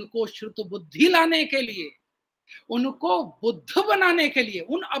 उनको श्रुत बुद्धि लाने के लिए, उनको बुद्ध बनाने के लिए,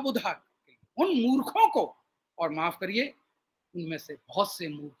 उन अबुधा, उन मूर्खों को, और माफ करिए उनमें से बहुत से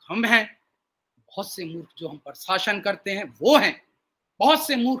मूर्ख हम हैं, बहुत से मूर्ख जो हम पर शासन करते हैं वो हैं, बहुत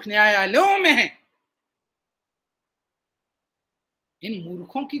से मूर्ख न्यायालयों में हैं। इन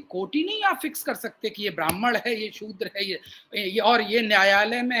मूर्खों की कोटि नहीं आप फिक्स कर सकते कि ये ब्राह्मण है, ये शूद्र है, ये और ये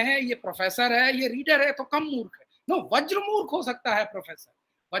न्यायालय में है, ये प्रोफेसर है, ये रीडर है तो कम मूर्ख है। नो, वज्र मूर्ख हो सकता है प्रोफेसर,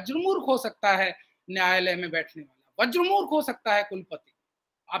 वज्र मूर्ख हो सकता है न्यायालय में बैठने वाला, वज्र मूर्ख हो सकता है कुलपति।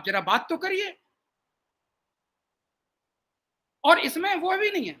 आप जरा बात तो करिए। और इसमें वो भी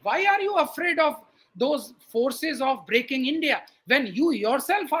नहीं है, why are you afraid of those forces of breaking India when you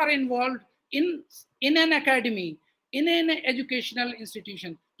yourself are involved in an academy, in an educational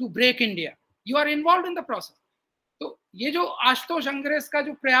institution to break India? You are involved in the process. तो ये जो आशुतोष अंग्रेज का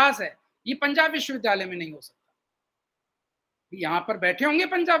जो प्रयास है, ये पंजाब विश्वविद्यालय में नहीं हो सकता। यहाँ पर बैठे होंगे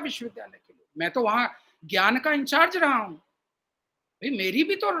पंजाब विश्वविद्यालय के लोग, मैं तो वहां ज्ञान का इंचार्ज रहा हूं भाई, मेरी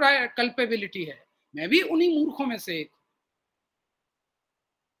भी तो कल्पेबिलिटी है, मैं भी उन्हीं मूर्खों में से एक।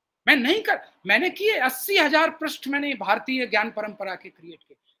 मैंने किए 80,000 पृष्ठ मैंने भारतीय ज्ञान परंपरा के क्रिएट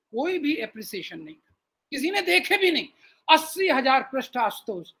किए, कोई भी एप्रिसिएशन नहीं, किसी ने देखे भी नहीं। 80,000 पृष्ठ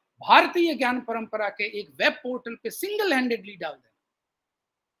आशुतोष भारतीय ज्ञान परंपरा के एक वेब पोर्टल पे सिंगल हैंडेडली डाल दें,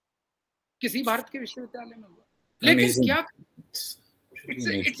 किसी भारत के विश्वविद्यालय में हुआ। लेकिन क्या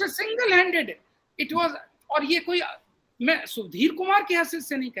it's a single handed, it was. और ये कोई, मैं सुधीर कुमार की हैसियत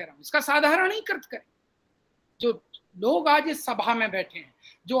से नहीं कह रहा हूं, इसका साधारणीकृत करें। जो लोग आज इस सभा में बैठे हैं,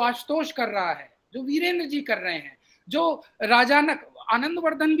 जो आशुतोष कर रहा है, जो वीरेंद्र जी कर रहे हैं, जो राजानक,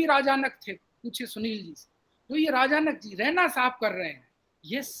 आनंदवर्धन भी राजानक थे, पूछे सुनील जी से, तो ये राजानक जी, रैना साहब कर रहे हैं,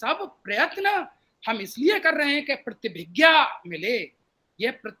 ये सब प्रयत्न हम इसलिए कर रहे हैं कि प्रतिभिज्ञा मिले।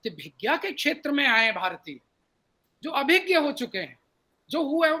 ये प्रतिभिज्ञा के क्षेत्र में आए भारतीय, जो अभिज्ञ हो चुके हैं, जो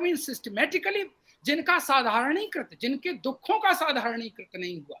हु हैव बीन सिस्टमैटिकली, जिनका साधारणीकृत, जिनके दुखों का साधारणीकृत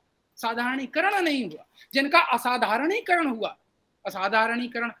नहीं हुआ, साधारणीकरण नहीं हुआ, जिनका असाधारणीकरण हुआ।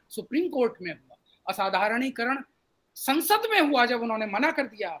 असाधारणीकरण सुप्रीम कोर्ट में हुआ, असाधारणीकरण संसद में हुआ जब उन्होंने मना कर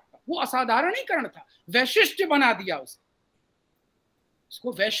दिया आपका, वो असाधारणीकरण था, वैशिष्ट्य बना दिया उसे,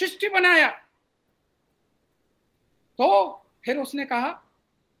 उसको वैशिष्ट्य बनाया। तो फिर उसने कहा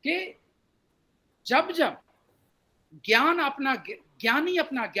कि जब जब ज्ञानी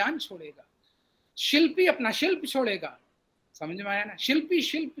अपना ज्ञान छोड़ेगा, शिल्पी अपना शिल्प छोड़ेगा, समझ में आया ना, शिल्पी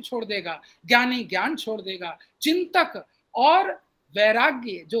शिल्प छोड़ देगा, ज्ञानी ज्ञान छोड़ देगा, चिंतक और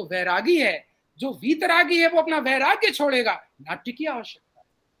वैराग्य, जो वैरागी है, जो वीतरागी है, वो अपना वैराग्य छोड़ेगा। नाट्य की आवश्यकता है,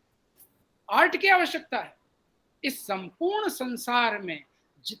 आर्ट की आवश्यकता है। इस संपूर्ण संसार में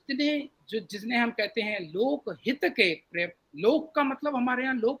जिसने हम कहते हैं लोक हित के, लोक का मतलब हमारे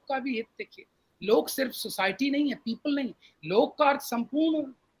यहाँ लोक का भी हित देखिए, लोक सिर्फ सोसाइटी नहीं है, पीपल नहीं, लोक का अर्थ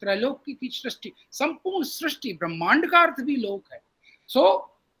संपूर्ण त्रैलोक की सृष्टि, संपूर्ण सृष्टि, ब्रह्मांड का अर्थ भी लोक है।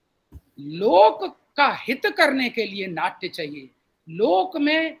 सो लोक का हित करने के लिए नाट्य चाहिए। लोक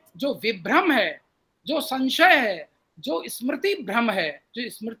में जो विभ्रम है, जो संशय है, जो स्मृति भ्रम है, जो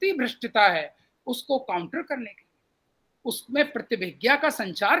स्मृति भ्रष्टता है, उसको काउंटर करने के लिए, उसमें प्रतिभिज्ञा का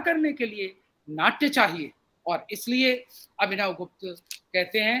संचार करने के लिए नाट्य चाहिए। और इसलिए अभिनव गुप्त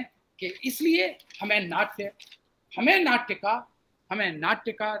कहते हैं कि इसलिए हमें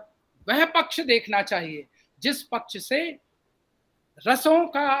नाट्य का वह पक्ष देखना चाहिए जिस पक्ष से रसों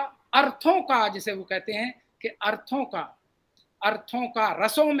का, अर्थों का, जिसे वो कहते हैं कि अर्थों का, अर्थों का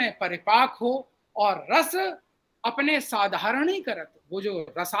रसों में परिपाक हो और रस अपने साधारणीकृत, वो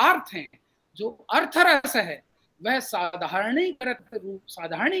जो रसार्थ हैं, जो अर्थ रस है, वह साधारणीकृत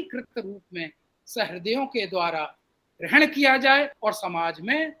रूप में सहृदयों के द्वारा ग्रहण किया जाए और समाज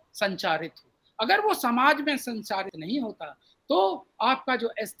में संचारित हो। अगर वो समाज में संचारित नहीं होता तो आपका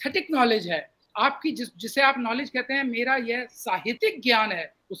जो एस्थेटिक नॉलेज है, आपकी जिसे आप नॉलेज कहते हैं, मेरा यह साहित्यिक ज्ञान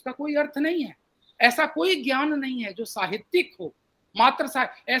है, उसका कोई अर्थ नहीं है। ऐसा कोई ज्ञान नहीं है जो साहित्यिक हो, मात्र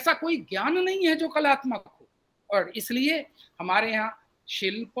ऐसा कोई ज्ञान नहीं है जो कलात्मक हो। और इसलिए हमारे यहाँ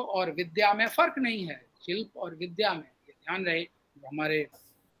शिल्प और विद्या में फर्क नहीं है। शिल्प और विद्या में ये ध्यान रहे, जो हमारे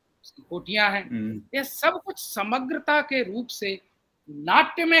कोटियां हैं, ये सब कुछ समग्रता के रूप से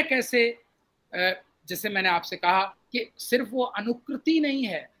नाट्य में कैसे, जैसे मैंने आपसे कहा कि सिर्फ वो अनुकृति नहीं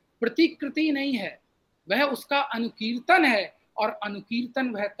है, प्रतिकृति नहीं है, वह उसका अनुकीर्तन है। और अनुकीर्तन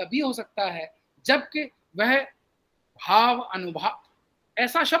वह तभी हो सकता है जबकि वह भाव अनुभाव,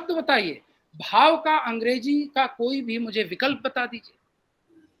 ऐसा शब्द बताइए, भाव का अंग्रेजी का कोई भी मुझे विकल्प बता दीजिए।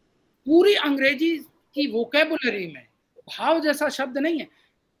 पूरी अंग्रेजी की वोकेबुलरी में भाव जैसा शब्द नहीं है।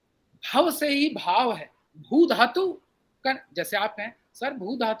 भाव से ही भाव है। भू धातु का, जैसे आप हैं सर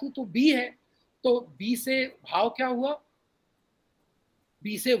भू धातु तो बी है, तो बी से भाव क्या हुआ,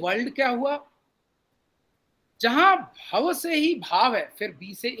 बी से वर्ल्ड क्या हुआ। जहां भाव से ही भाव है, फिर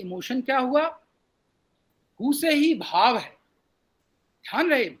बी से इमोशन क्या हुआ, भू से ही भाव है। ध्यान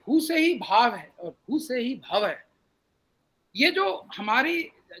रहे, भू से ही भाव है और भू से ही भाव है। ये जो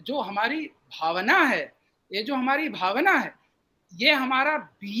हमारी भावना है, ये जो हमारी भावना है, ये हमारा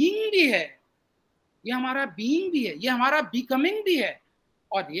बीइंग भी है, ये हमारा बीइंग भी है, ये हमारा बिकमिंग भी है,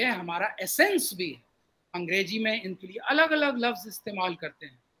 और ये हमारा एसेंस भी है। अंग्रेजी में इनके लिए अलग अलग लफ्ज इस्तेमाल करते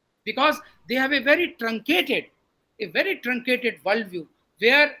हैं, because they have a very truncated world view,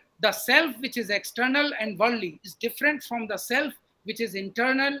 where the self which is external and worldly is different from the self which is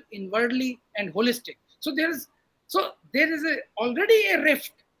internal, inwardly and holistic. So there is already a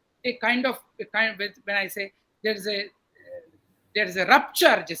rift, when I say there is a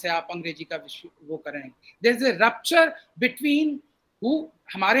rupture, जिसे आप अंग्रेजी का वो करेंगे, there is a rupture between who,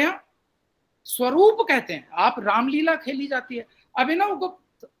 हमारे यहाँ स्वरूप कहते हैं, आप रामलीला खेली जाती है,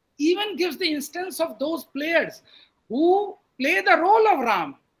 Abhinavagupta even gives the instance of those players who play the role of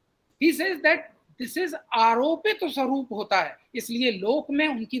Ram. He says that this is आरोपित स्वरूप होता है, इसलिए लोक में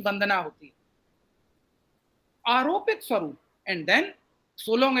उनकी वंदना होती है, आरोपित स्वरूप, and then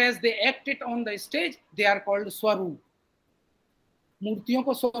so long as they act it on the stage they are called स्वरूप. मूर्तियों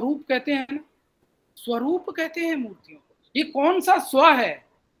को स्वरूप कहते हैं ना, स्वरूप कहते हैं मूर्तियों को। ये कौन सा स्व है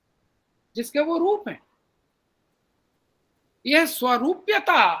जिसके वो रूप हैं? यह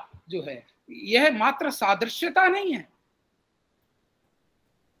स्वरूप्यता जो है, यह मात्र सादृश्यता नहीं है।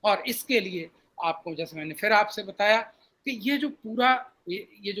 और इसके लिए आपको, जैसे मैंने फिर आपसे बताया कि ये जो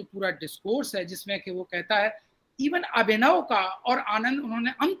पूरा डिस्कोर्स है, जिसमें कि वो कहता है इवन अभिनव का और आनंद,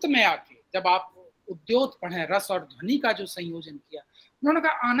 उन्होंने अंत में आके, जब आप उद्योत पढ़े, रस और ध्वनि का जो संयोजन किया, उन्होंने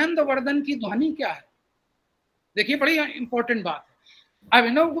कहा आनंद वर्धन की ध्वनि क्या है। देखिए बड़ी इंपॉर्टेंट बात है।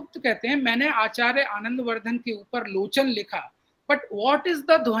 अभिनवगुप्त कहते हैं मैंने आचार्य आनंद वर्धन के ऊपर लोचन लिखा, बट व्हाट इज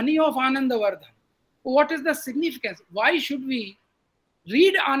द ध्वनि of Anand Vardhan, what is the significance, why should we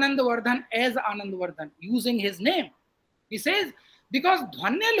read Anandavardhan as Anandavardhan using his name? He says because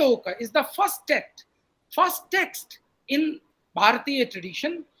Dhvanyaloka is the first text in Bharatiya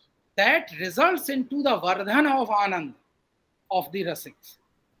tradition that results into the Vardhana of Anand of the Rasiks.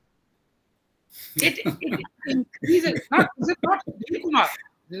 It increases. This is not Sudhir Kumar.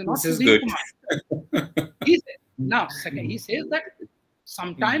 This is not Sudhir Kumar. He says that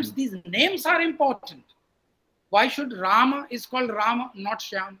sometimes these names are important. Why should Rama is called Rama, not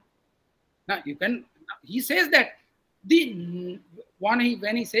Shyam? Now he says that when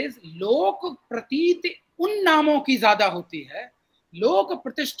he says lok prateeti उन नामों की ज्यादा होती है, लोक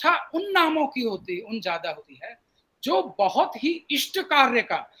प्रतिष्ठा उन नामों की उन ज्यादा होती है जो बहुत ही इष्ट कार्य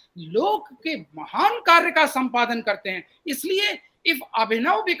का, लोक के महान कार्य का संपादन करते हैं। इसलिए if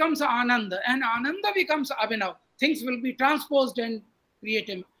Abhinav becomes Anand and Ananda becomes Abhinav, things will be transposed and create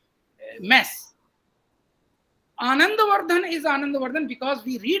a mess. Anandavardhan is Anandavardhan because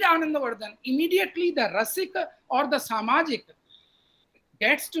we read Anandavardhan, immediately the Rasik or the Samajik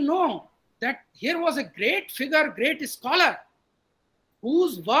gets to know that here was a great figure, great scholar,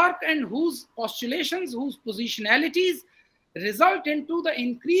 whose work and whose postulations, whose positionalities result into the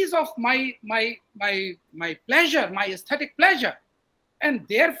increase of my pleasure, my aesthetic pleasure. And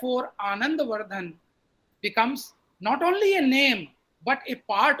therefore Anandavardhan becomes not only a name, but a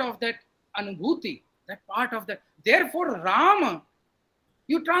part of that anubhuti, that part of that. Therefore, Ram,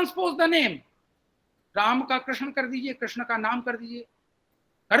 you transpose the name. Ram का कृष्ण कर दीजिए, कृष्ण का नाम कर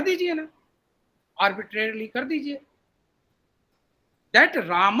दीजिए ना, arbitrarily कर दीजिए. That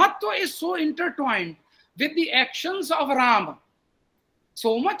Ramatva is so intertwined with the actions of Ram.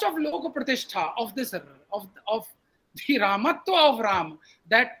 So much of Loka Pratishtha of this of the Ramatva of Ram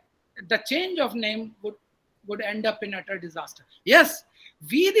that the change of name would end up in utter disaster. Yes,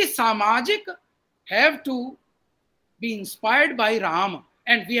 we the Samajik have to be inspired by Ram,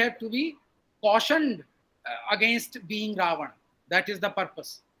 and we have to be cautioned against being Ravan. That is the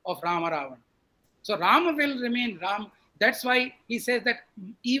purpose of Rama Ravan. So Ram will remain Ram. That's why he says that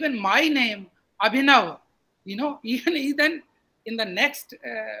even my name, Abhinav, even in the next,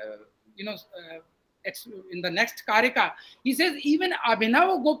 in the next Karika, he says even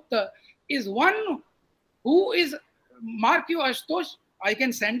Abhinavagupta is one who is, mark you Ashutosh, I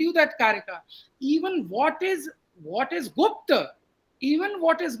can send you that Karika. Even what is Gupta, even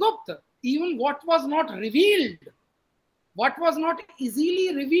what was not revealed, what was not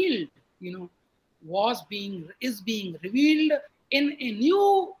easily revealed, is being revealed in a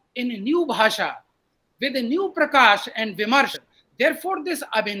new bhasha, with a new prakash and vimarsha. Therefore, this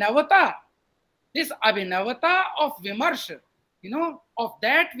abhinavata of vimarsha, of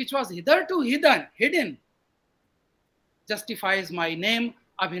that which was hitherto hidden, justifies my name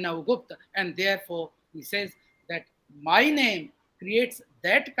Abhinavagupta, and therefore he says that my name creates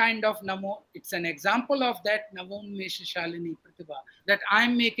that kind of namo. It's an example of that navonmesha shalini pratibha, that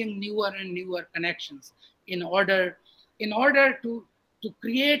I'm making newer and newer connections in order to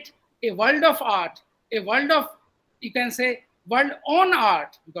create a world of art, a world of, you can say, world on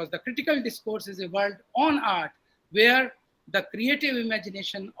art, because the critical discourse is a world on art, where the creative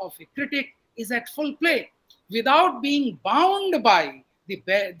imagination of a critic is at full play, without being bound by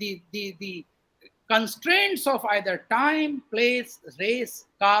the constraints of either time, place, race,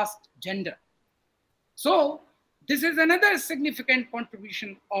 caste, gender. So this is another significant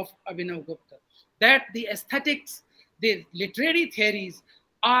contribution of Abhinavagupta, that the aesthetics, the literary theories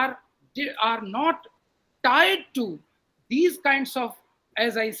are not tied to these kinds of,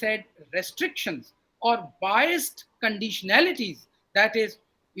 as I said, restrictions or biased conditionalities. That is,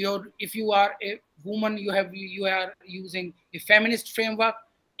 if you are a woman, you are using a feminist framework.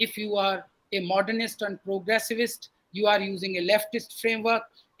 If you are a modernist and progressivist, you are using a leftist framework.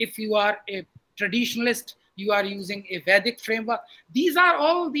 If you are a traditionalist, you are using a Vedic framework. These are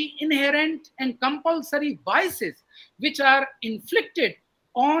all the inherent and compulsory biases which are inflicted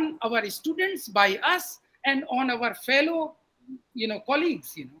on our students by us and on our fellow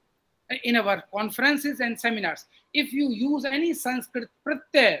colleagues in our conferences and seminars. If you use any Sanskrit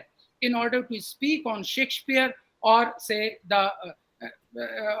pratyay in order to speak on Shakespeare, or say the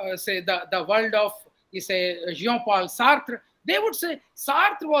world of, Jean-Paul Sartre, they would say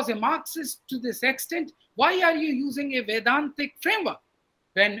Sartre was a Marxist to this extent. Why are you using a Vedantic framework?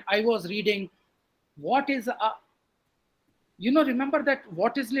 When I was reading, remember that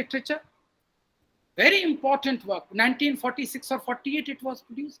What is Literature? Very important work, 1946 or 48 it was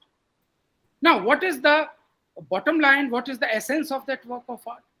produced. Now, what is the bottom line? What is the essence of that work of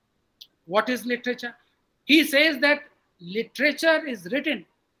art? What is literature? He says that literature is written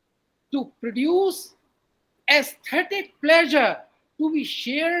to produce aesthetic pleasure to be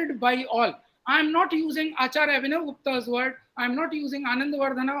shared by all. I'm not using Acharya Abhinavgupta's word. I'm not using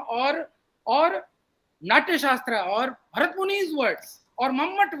Anandavardhana or Natya Shastra or Bharat Muni's words or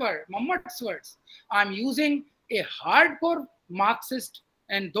Mammat's words. I'm using a hardcore Marxist,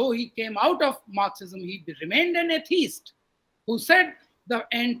 and though he came out of Marxism, he remained an atheist, who said the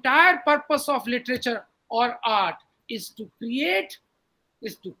entire purpose of literature or art is to create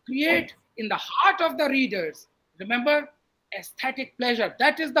in the heart of the readers, remember, aesthetic pleasure.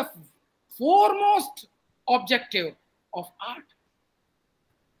 That is the foremost objective of art.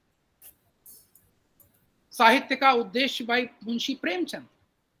 Sahitya ka Uddeshya by Munshi Premchand,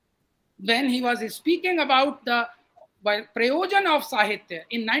 when he was speaking about the Prayojan of Sahitya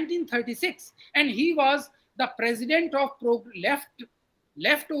in 1936, and he was the president of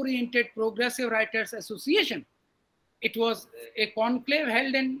left-oriented Progressive Writers Association. It was a conclave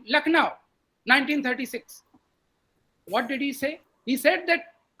held in Lucknow, 1936. What did he say? He said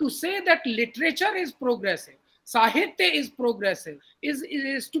that to say that literature is progressive, Sahitya is progressive, is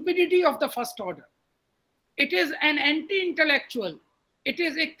a stupidity of the first order. It is an anti-intellectual. It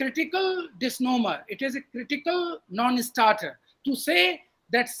is a critical disnomer. It is a critical non-starter to say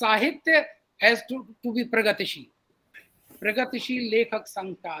that Sahitya has to be Pragatishil. प्रगतिशील लेखक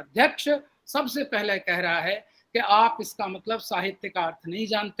संघ का अध्यक्ष सबसे पहले कह रहा है कि आप इसका मतलब साहित्य का अर्थ नहीं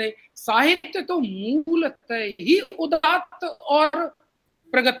जानते. साहित्य तो मूलतः ही उदात्त और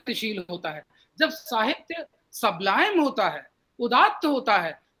प्रगतिशील होता है. जब साहित्य सबलाइम होता है, उदात्त होता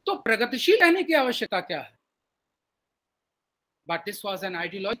है, तो प्रगतिशील रहने की आवश्यकता क्या है? But this was an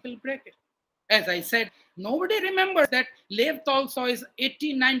ideological break. As I said, nobody remembers that Lev Tolstoy's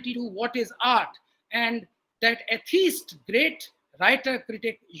 1892 What is Art, and that atheist great writer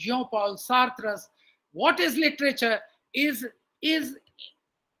critic Jean-Paul Sartre's What is Literature is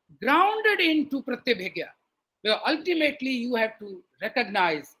grounded into pratyabhigya. Well, ultimately you have to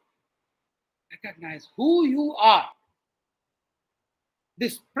recognize who you are.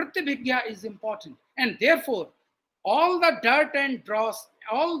 This pratyabhigya is important, and therefore all the dirt and dross,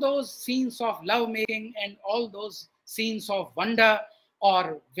 all those scenes of love making and all those scenes of wonder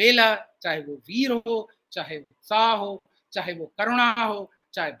or vela, चाहे वो वीर हो, चाहे वो उत्साह हो, चाहे वो करुणा हो,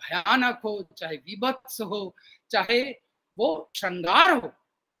 चाहे भयानक हो, चाहे विभत्स हो, चाहे वो श्रृंगार हो,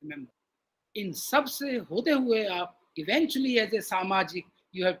 remember, इन सब से होते हुए आप eventually as a सामाजिक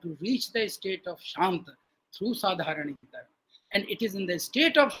you have to reach the state of shanta through sadharanikaran, and it is in the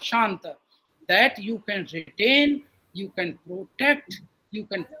state of shanta that you can retain, you can protect, you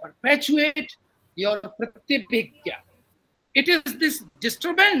can perpetuate your pratyabhigya. It is this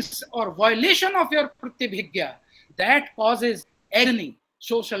disturbance or violation of your pratyabhigya that causes agony,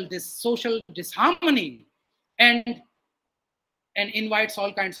 social disharmony, and invites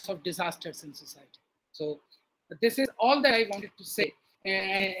all kinds of disasters in society. So this is all that I wanted to say,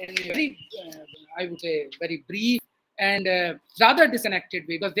 and very, I would say, very brief and rather disconnected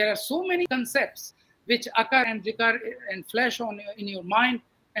way, because there are so many concepts which occur and recur and flash on in your mind,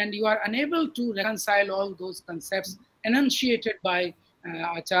 and you are unable to reconcile all those concepts enunciated by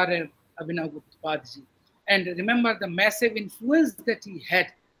Acharya Abhinavgupta. And remember the massive influence that he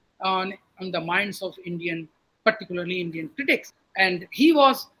had on the minds of particularly Indian critics. And he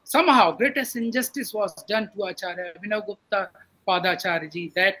was somehow, greatest injustice was done to Acharya Abhinavgupta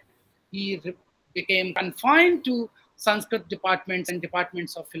Padacharya, that he became confined to Sanskrit departments and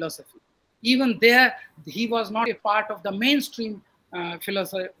departments of philosophy. Even there, he was not a part of the mainstream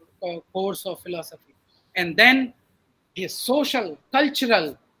course of philosophy. And then his social,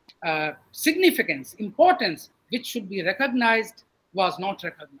 cultural significance, importance, which should be recognized, was not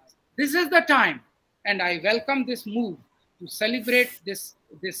recognized. This is the time, and I welcome this move to celebrate this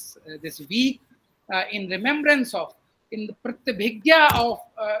week in remembrance of, in the pratyabhigya of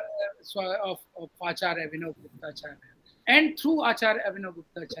Acharya Abhinavgupta Acharya, and through Acharya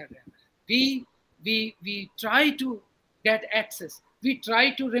Abhinavgupta Acharya, we try to get access, we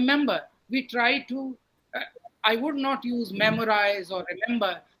try to remember, we try to, I would not use memorize or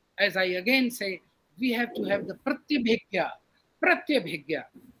remember, as I again say, we have to have the pratyabhigya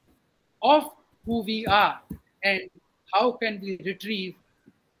of who we are, and how can we retrieve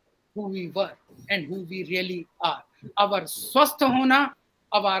who we were and who we really are. Our स्वस्थ होना,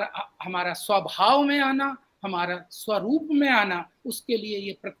 हमारा स्वभाव में आना, हमारा स्वरूप में आना, उसके लिए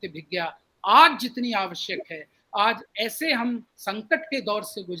ये pratyabhigya आज जितनी आवश्यक है। आज ऐसे हम संकट के दौर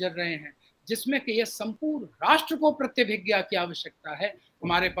से गुजर रहे हैं जिसमें कि यह संपूर्ण राष्ट्र को pratyabhigya की आवश्यकता है।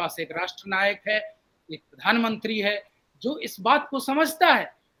 हमारे पास एक राष्ट्र नायक है, एक प्रधानमंत्री है जो इस बात को समझता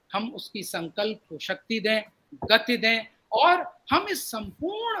है। हम उसकी संकल्प को शक्ति दें, गति दें, और हम इस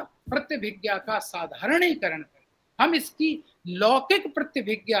संपूर्ण pratyabhigya का साधारणीकरण करें। हम इसकी लौकिक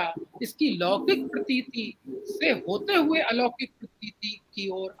pratyabhigya, इसकी लौकिक प्रतीति से होते हुए अलौकिक प्रतीति की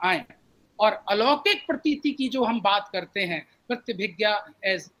ओर आए। और अलौकिक प्रतीति की जो हम बात करते हैं, pratyabhigya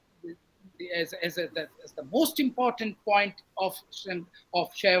as the most important point of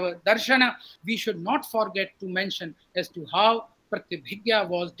Shaiva Darshana, we should not forget to mention as to how pratyabhigya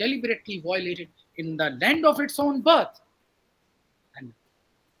was deliberately violated in the land of its own birth. And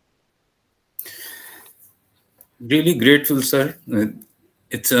really grateful, sir.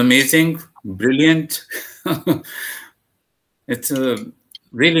 It's amazing, brilliant. It's a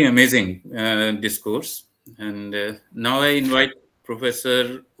really amazing discourse. And now I invite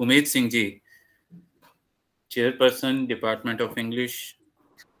Professor Umed Singh ji, Chairperson, Department of English,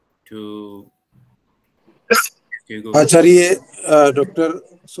 to Acharya Dr.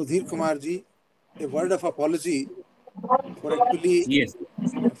 Sudhir Kumar ji, a word of apology for actually, yes,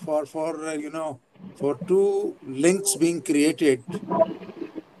 for two links being created,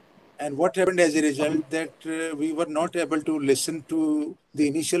 and what happened as a result that we were not able to listen to the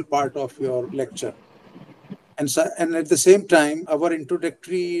initial part of your lecture. And at the same time, our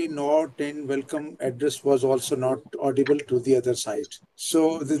introductory note and welcome address was also not audible to the other side.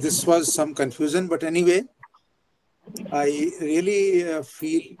 So this was some confusion, but anyway, I really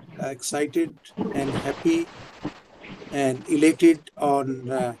feel excited and happy and elated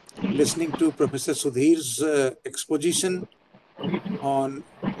on listening to Professor Sudhir's exposition on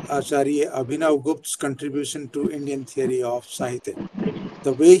Acharya Abhinavgupta's contribution to Indian theory of Sahitya.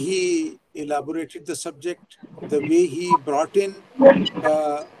 The way he elaborated the subject, the way he brought in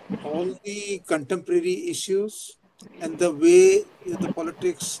all the contemporary issues, and the way the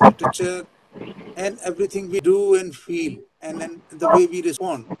politics, literature, and everything we do and feel, and then the way we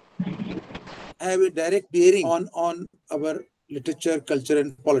respond, have a direct bearing on our literature, culture,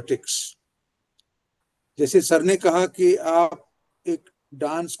 and politics. जैसे sir ने कहा कि आप एक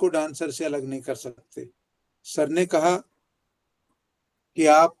dance को dancer से अलग नहीं कर सकते, सर ने कहा कि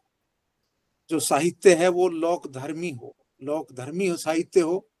आप जो साहित्य है वो लोक धर्मी हो साहित्य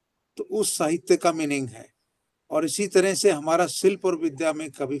हो, तो उस साहित्य का मीनिंग है। और इसी तरह से हमारा शिल्प और विद्या में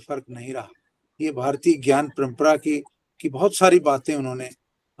कभी फर्क नहीं रहा। ये भारतीय ज्ञान परंपरा की बहुत सारी बातें उन्होंने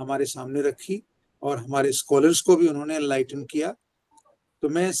हमारे सामने रखी और हमारे स्कॉलर्स को भी उन्होंने एनलाइटन किया। तो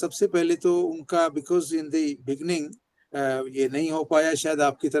मैं सबसे पहले तो उनका, बिकॉज इन द बिगनिंग ये नहीं हो पाया, शायद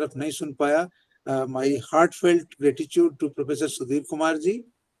आपकी तरफ नहीं सुन पाया, my heartfelt gratitude to professor Sudhir Kumar ji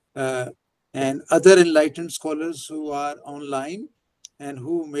and other enlightened scholars who are online and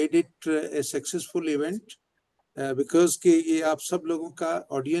who made it a successful event, because कि ये आप सब लोगों का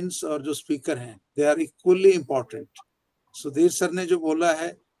ऑडियंस और जो स्पीकर हैं, they are equally important. Sudhir sir ने जो बोला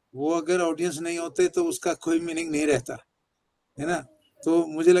है वो अगर ऑडियंस नहीं होते तो उसका कोई मीनिंग नहीं रहता है ना। तो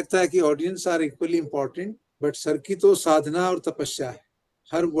मुझे लगता है कि audience are equally important, but sir की तो साधना और तपस्या है।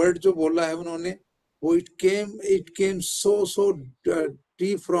 हर वर्ड जो बोला है उन्होंने वो it came so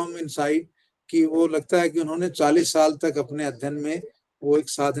deep from inside कि वो लगता है कि उन्होंने 40 साल तक अपने अध्ययन में वो एक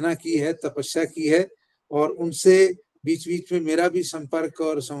साधना की है, तपस्या की है। और उनसे बीच बीच में मेरा भी संपर्क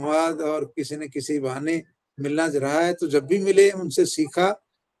और संवाद और किसी न किसी बहाने मिलना रहा है। तो जब भी मिले उनसे सीखा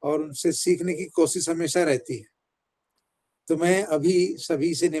और उनसे सीखने की कोशिश हमेशा रहती है। तो मैं अभी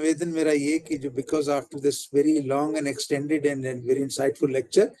सभी से निवेदन मेरा ये कि जो because after this very long and extended and very insightful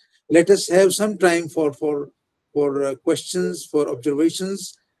lecture, let us have some time for questions, for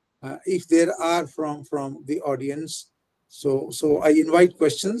observations if there are from the audience. So I invite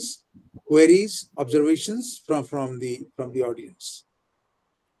questions, queries, observations from the audience.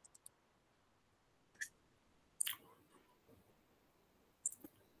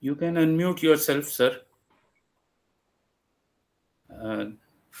 You can unmute yourself, sir.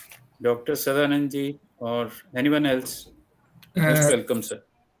 Dr. Sadanand ji or anyone else, most welcome, sir.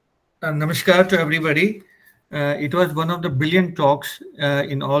 Namaskar to everybody. It was one of the brilliant talks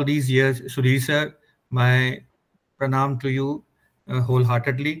in all these years. Sudhir sir, my pranam to you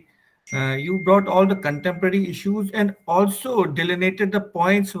wholeheartedly. You brought all the contemporary issues and also delineated the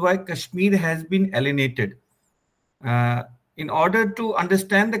points why Kashmir has been alienated. In order to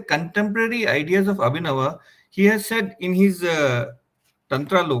understand the contemporary ideas of Abhinava, he has said in his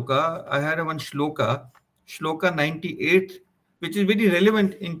Tantra Loka, I had one shloka 98, which is very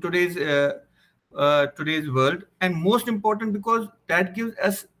relevant in today's world, and most important because that gives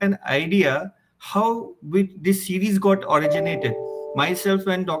us an idea how this series got originated. Myself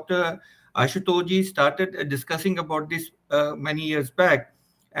and Dr. Ashutoji started discussing about this many years back,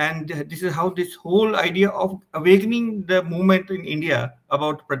 and this is how this whole idea of awakening the movement in India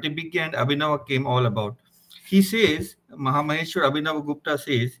about Pratibhigya and Abhinava came all about. He says, Maheshwara Abhinavgupta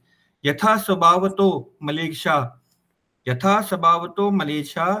says, Yatha Sabhavato Malesha, Yatha Sabhavato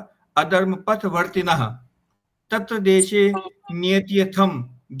Malesha Adharma Path Vartinah, Tatra Deshe Niyatiyatham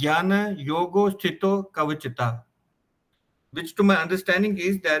Jnana Yogo Sthito Kavachita. Which to my understanding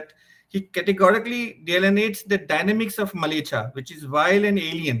is that he categorically delineates the dynamics of Malecha, which is vile and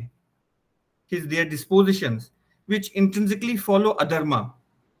alien, their dispositions, which intrinsically follow adharma,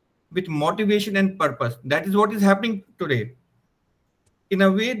 with motivation and purpose. That is what is happening today. In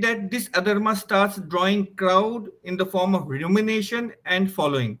a way that this adharma starts drawing crowd in the form of rumination and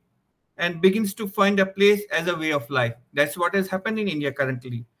following, and begins to find a place as a way of life. That's what has happened in India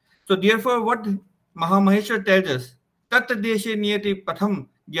currently. So therefore, what Maheshwara tells us, Tatta Deshe Niyati Patham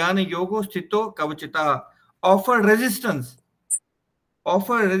Jnana Yogo Sthito Kavachita, offer resistance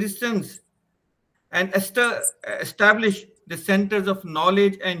and establish the centers of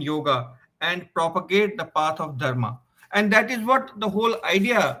knowledge and yoga and propagate the path of dharma. And that is what the whole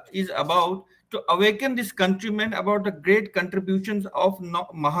idea is about, to awaken this countrymen about the great contributions of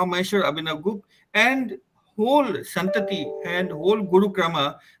Maheshwara Abhinavgupta and whole Santati and whole Guru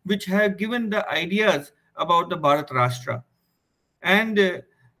Krama, which have given the ideas about the Bharat Rashtra. And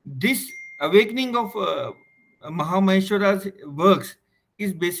this awakening of Maheshwara's works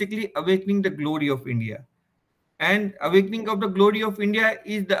is basically awakening the glory of India. And awakening of the glory of India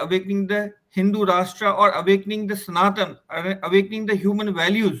is the awakening the Hindu Rashtra, or awakening the Sanatan, or awakening the human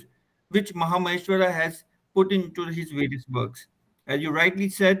values which Maheshwara has put into his various works. as you rightly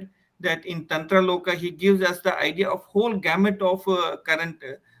said, that in Tantra Loka, he gives us the idea of whole gamut of current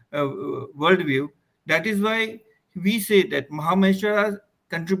worldview. That is why we say that Mahamaheshwara's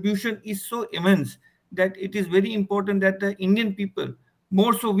contribution is so immense that it is very important that the Indian people,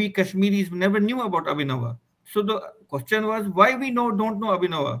 more so we Kashmiris, never knew about Abhinava. So the question was, why we don't know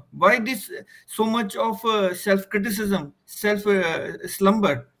Abhinava? Why this so much of self-criticism,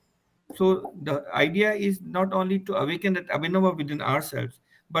 self-slumber? So the idea is not only to awaken that Abhinava within ourselves,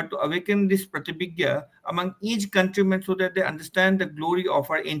 but to awaken this Pratibhigya among each countryman so that they understand the glory of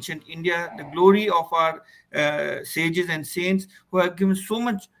our ancient India, the glory of our sages and saints who have given so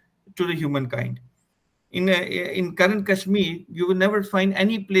much to the humankind. In current Kashmir, you will never find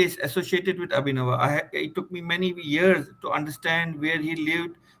any place associated with Abhinava. It took me many years to understand where he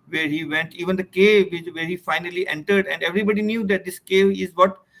lived, where he went, even the cave where he finally entered, and everybody knew that this cave is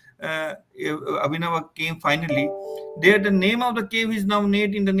what Abhinava came finally. There, the name of the cave is now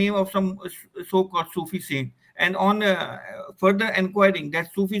made in the name of some so-called Sufi saint. And on further inquiring,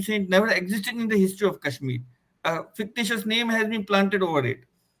 that Sufi saint never existed in the history of Kashmir. A fictitious name has been planted over it.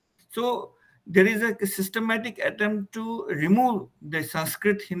 So there is a systematic attempt to remove the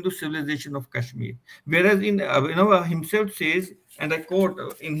Sanskrit Hindu civilization of Kashmir. Whereas in Abhinava himself says, and I quote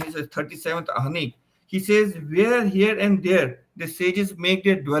in his 37th Ahnik, he says, where here and there the sages make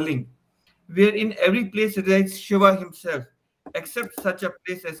their dwelling, where in every place resides Shiva himself, except such a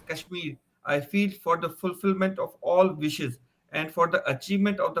place as Kashmir, I feel for the fulfillment of all wishes and for the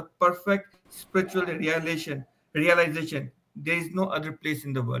achievement of the perfect spiritual realization, there is no other place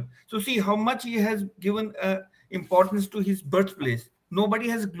in the world. So see how much he has given importance to his birthplace. Nobody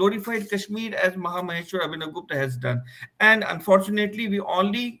has glorified Kashmir as Mahamaheshwara Abhinavagupta has done. And unfortunately, we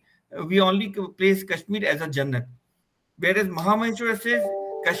only place Kashmir as a Jannat. Whereas Mahamaheshwara says,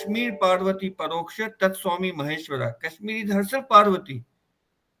 Kashmir Parvati Paroksha Tat Swami Maheshwara. Kashmir is herself Parvati.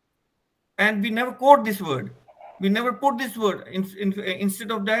 And we never quote this word. We never put this word.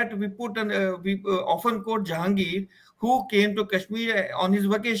 Instead of that, we often quote Jahangir, who came to Kashmir on his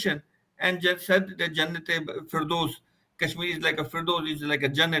vacation and just said that Jannat Firdaus. Kashmir is like a Firdaus, is like a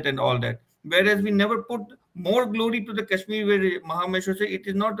Jannat and all that. Whereas we never put more glory to the Kashmir where Mahameshwara said it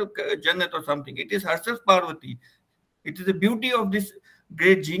is not a Jannat or something. It is herself Parvati. It is the beauty of this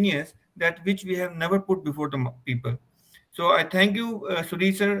great genius that which we have never put before the people. So I thank you,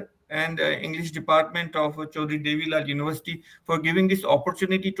 Sudhir sir, and English department of Chaudhry Devi University for giving this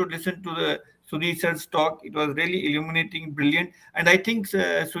opportunity to listen to the Sudhir sir's talk. It was really illuminating, brilliant. And I think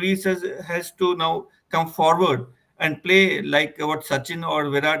Sudhir sir has to now come forward and play like what Sachin or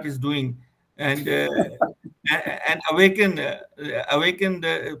Virat is doing and awaken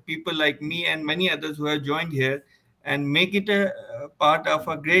the people like me and many others who have joined here and make it a part of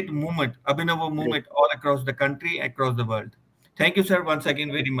a great movement, Abhinava movement all across the country, across the world. Thank you, sir, once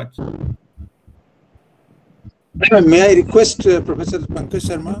again very much. May I request Professor Pankaj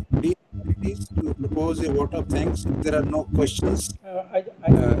Sharma, please, to propose a vote of thanks if there are no questions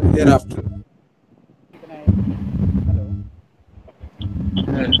hereafter.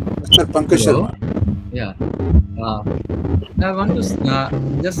 Mr. Pankaj Sharma. Yeah. I want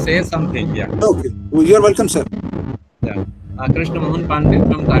to just say something. Yeah. Okay. Well, you are welcome, sir. Yeah. Krishna Mohan Pandit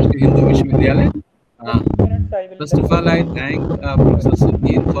from Kashmir Hindu Vishwavidyalaya. First of all, I thank Professor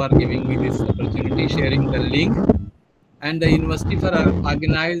Sudhir for giving me this opportunity, sharing the link, and the university for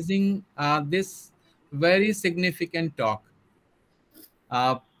organizing this very significant talk.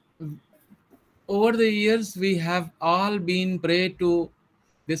 Over the years, we have all been prey to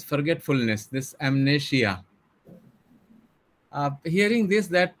this forgetfulness, this amnesia. Hearing this,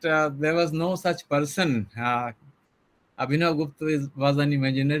 that there was no such person, Abhinavagupta was an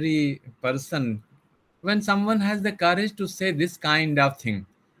imaginary person. When someone has the courage to say this kind of thing,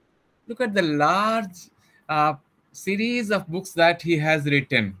 look at the large series of books that he has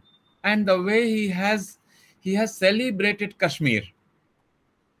written and the way he has celebrated Kashmir.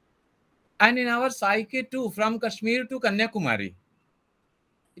 And in our psyche too, from Kashmir to Kanyakumari,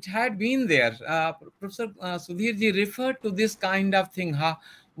 it had been there. Professor Sudhir ji referred to this kind of thing.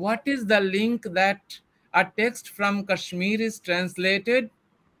 What is the link that a text from Kashmir is translated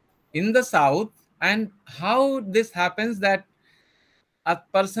in the south, and how this happens that a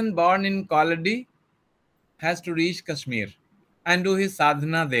person born in Koladi has to reach Kashmir and do his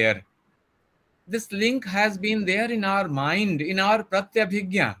sadhana there? This link has been there in our mind, in our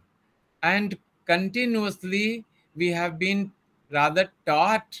pratyabhigya, and continuously we have been rather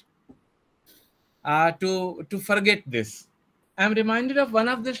taught to forget this. I'm reminded of one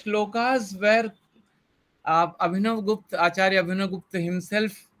of the shlokas where Abhinavagupta, Acharya Abhinavgupta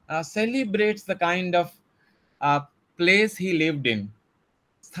himself celebrates the kind of place he lived in.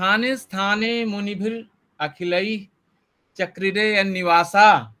 Sthane sthane munibhir akhilai chakrire and nivasa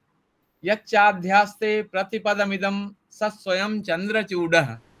yachadhyaste pratipadamidam saswayam chandra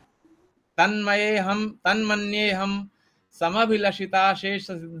chudah तन्मन्ये हम समभिलषिता शेष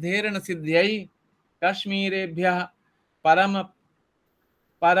सिद्धेरण सिद्ध्यै कश्मीरेभ्यः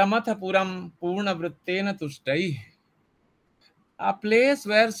परमथपुरम पूर्णवृत्तेन तुष्टैः. A place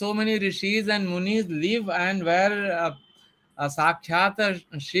where so many rishis and munis live and where Sakshat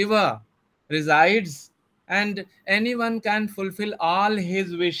Shiva resides, and anyone can fulfill all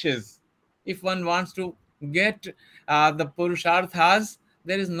his wishes. If one wants to get the Purusharthas,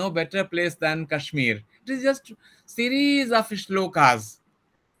 there is no better place than Kashmir. It is just series of shlokas.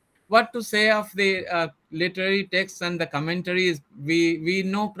 What to say of the literary texts and the commentaries? We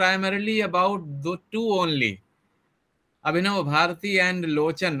know primarily about the two only, Abhinav Bharati and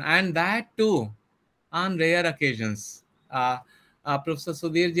Lochan, and that too on rare occasions. Professor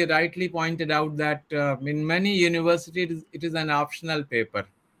Sudhir ji rightly pointed out that in many universities it is an optional paper.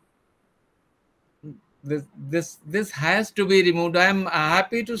 This has to be removed. I am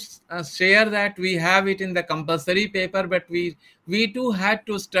happy to share that we have it in the compulsory paper, but we too had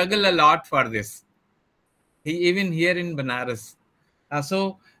to struggle a lot for this, even here in Banaras.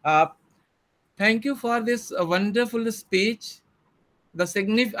 Thank you for this wonderful speech.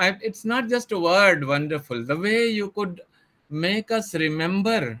 It's not just a word wonderful. The way you could make us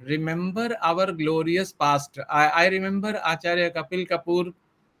remember our glorious past. I remember Acharya Kapil Kapoor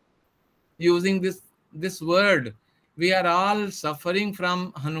using this word. We are all suffering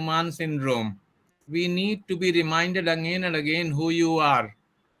from Hanuman syndrome. We need to be reminded again and again who you are.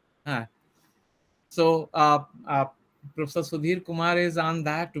 So Professor Sudhir Kumar is on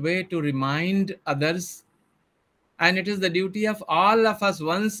that way to remind others. And it is the duty of all of us,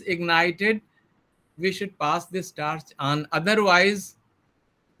 once ignited, we should pass this torch on. Otherwise,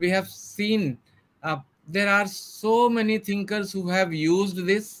 we have seen there are so many thinkers who have used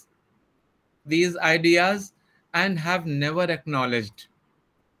these ideas and have never acknowledged.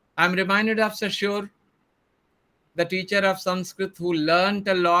 I'm reminded of Srsa, the teacher of Sanskrit, who learnt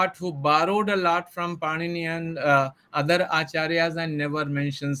a lot, who borrowed a lot from Panini and other acharyas and never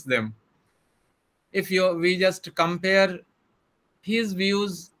mentions them. If we just compare his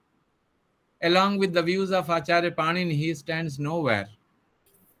views along with the views of Acharya Panini, he stands nowhere.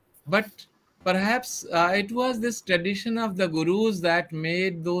 But perhaps it was this tradition of the gurus that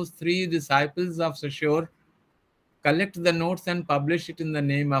made those three disciples of Srsa collect the notes and publish it in the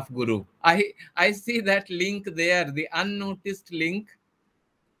name of Guru. I see that link there, the unnoticed link,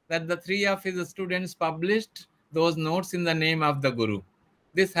 that the three of his students published those notes in the name of the Guru.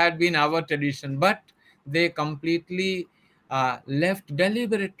 This had been our tradition, but they completely left,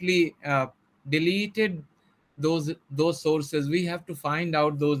 deliberately deleted those sources. We have to find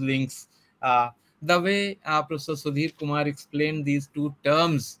out those links. The way Professor Sudhir Kumar explained these two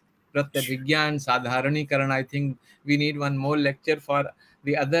terms, Pratyabhigya and Sadharanikaran, I think we need one more lecture for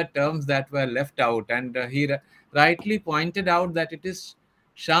the other terms that were left out. And he rightly pointed out that it is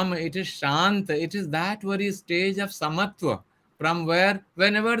Sham, it is Shant, it is that very stage of Samatva, from where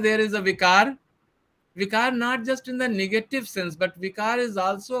whenever there is a Vikar not just in the negative sense, but Vikar is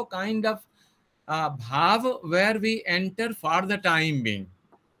also a kind of bhav where we enter for the time being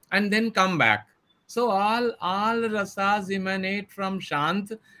and then come back. So all rasas emanate from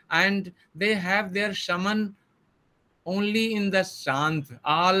Shant, and they have their shaman only in the Shant.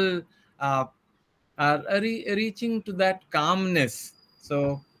 All are reaching to that calmness.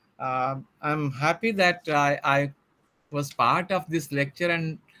 So I'm happy that I was part of this lecture,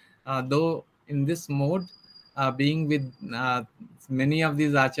 and though in this mode, being with many of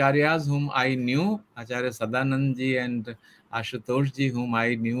these acharyas whom I knew, Acharya Sadanand ji and Ashutosh ji, whom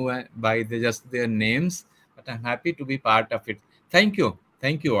I knew by just their names, but I'm happy to be part of it. Thank you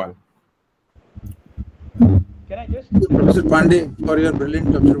all. Can I just Professor Pandey for your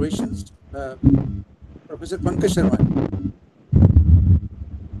brilliant observations. Professor Pankaj Sharma.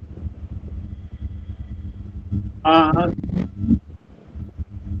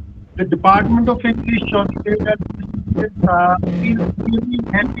 The Department of English shortly feels really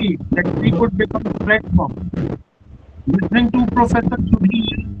happy that we could become a platform. Listening to Professor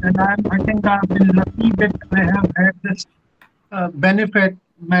Sudhir, and I think I've been lucky that I have had this benefit.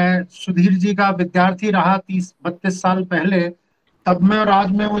 मैं सुधीर जी का विद्यार्थी रहा 30-32 साल पहले, तब में और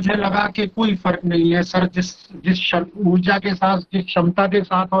आज में मुझे लगा कि कोई फर्क नहीं है सर, जिस ऊर्जा के साथ, जिस क्षमता के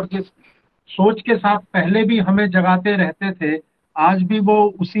साथ और जिस सोच के साथ पहले भी हमें जगाते रहते थे, आज भी वो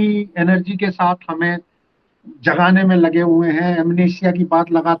उसी एनर्जी के साथ हमें जगाने में लगे हुए हैं। एमनेशिया की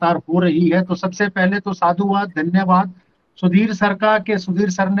बात लगातार हो रही है। तो सबसे पहले तो साधुवाद, धन्यवाद सुधीर सर का, कि सुधीर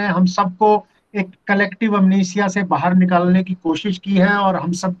सर ने हम सबको एक कलेक्टिव अमनेशिया से बाहर निकालने की कोशिश की है, और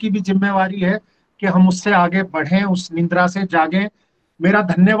हम सबकी भी जिम्मेवारी है कि हम उससे आगे बढ़ें, उस निद्रा से जागें। मेरा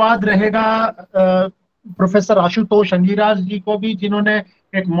धन्यवाद रहेगा प्रोफेसर आशुतोष अंगिराज जी को भी, जिन्होंने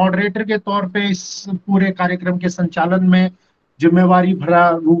एक मॉडरेटर के तौर पे इस पूरे कार्यक्रम के संचालन में जिम्मेवारी भरा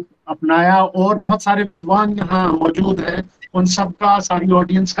रूप अपनाया, और बहुत सारे विद्वान यहाँ मौजूद हैं। उन सबका, सारी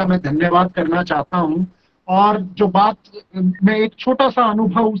ऑडियंस का मैं धन्यवाद करना चाहता हूँ। और जो बात, मैं एक छोटा सा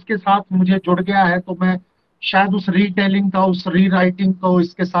अनुभव उसके साथ मुझे जुड़ गया है, तो मैं शायद उस रीटेलिंग का, उस रीराइटिंग को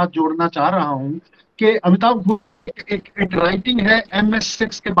इसके साथ जोड़ना चाह रहा हूँ कि अमिताभ घोष एक राइटिंग है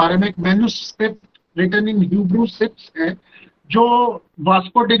MS6 के बारे में, एक मैन्युस्क्रिप्ट रिटन इन हिब्रू 6 है, जो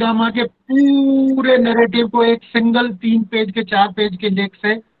वास्को डिगामा के पूरे नैरेटिव को एक सिंगल 3 पेज के 4 पेज के लेख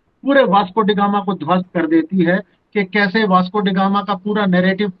से पूरे वास्को डिगामा को ध्वस्त कर देती है, कि कैसे वास्को डिगामा का पूरा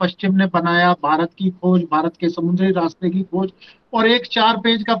नैरेटिव पश्चिम ने बनाया, भारत की खोज, भारत के समुद्री रास्ते की खोज। और एक 4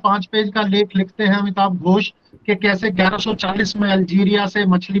 पेज का 5 पेज का लेख लिखते हैं अमिताभ घोष, कि कैसे 1140 में अल्जीरिया से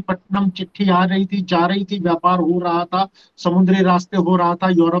मछलीपट्टनम चिट्ठी आ रही थी, जा रही थी, व्यापार हो रहा था, समुद्री रास्ते हो रहा था,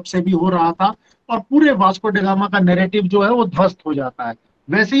 यूरोप से भी हो रहा था, और पूरे वास्को डिगामा का नैरेटिव जो है वो ध्वस्त हो जाता है।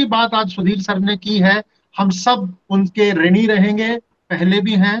 वैसे ही बात आज सुधीर सर ने की है। हम सब उनके ऋणी रहेंगे, पहले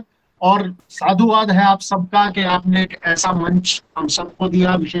भी हैं, और साधुवाद है आप सबका कि आपने एक ऐसा मंच हम सबको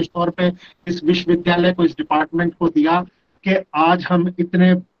दिया, विशेष तौर पे इस विश्वविद्यालय को, इस डिपार्टमेंट को दिया, कि आज हम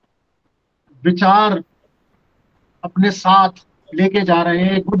इतने विचार अपने साथ लेके जा रहे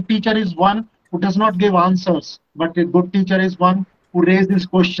हैं। Good teacher is one who does not give answers, but a good teacher is one who raises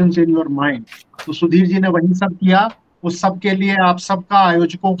questions in your mind. तो सुधीर जी ने वही सब किया। उस सब के लिए आप सबका,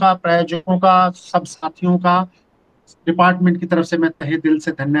 आयोजकों का, प्रायोजकों का, सब साथियों का, डिपार्टमेंट की तरफ से मैं तहे दिल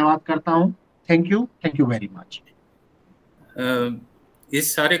से धन्यवाद करता हूं। Thank you very much.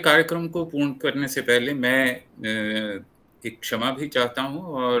 इस सारे कार्यक्रम को पूर्ण करने से पहले मैं एक क्षमा भी चाहता हूं,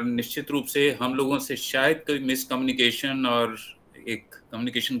 और निश्चित रूप से हम लोगों से शायद कोई मिसकम्युनिकेशन और एक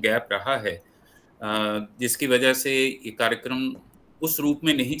कम्युनिकेशन गैप रहा है, जिसकी वजह से ये कार्यक्रम उस रूप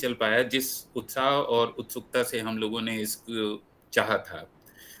में नहीं चल पाया जिस उत्साह और उत्सुकता से हम लोगों ने इसको चाहा था।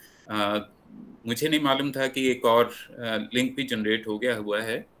 मुझे नहीं मालूम था कि एक और लिंक भी जनरेट हो गया हुआ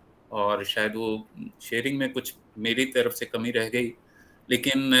है, और शायद वो शेयरिंग में कुछ मेरी तरफ से कमी रह गई,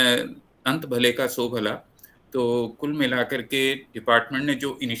 लेकिन अंत भले का सो भला। तो कुल मिलाकर के डिपार्टमेंट ने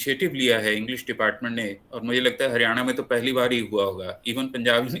जो इनिशिएटिव लिया है, इंग्लिश डिपार्टमेंट ने, और मुझे लगता है हरियाणा में तो पहली बार ही हुआ होगा, इवन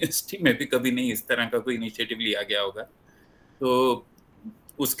पंजाब यूनिवर्सिटी में भी कभी नहीं इस तरह का कोई इनिशिएटिव लिया गया होगा। तो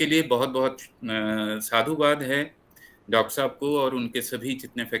उसके लिए बहुत बहुत साधुवाद है डॉक्टर साहब को, और उनके सभी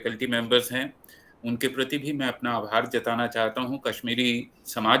जितने फैकल्टी मेंबर्स हैं उनके प्रति भी मैं अपना आभार जताना चाहता हूं। कश्मीरी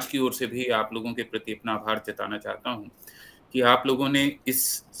समाज की ओर से भी आप लोगों के प्रति अपना आभार जताना चाहता हूं कि आप लोगों ने इस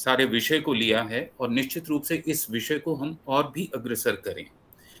सारे विषय को लिया है, और निश्चित रूप से इस विषय को हम और भी अग्रसर करें,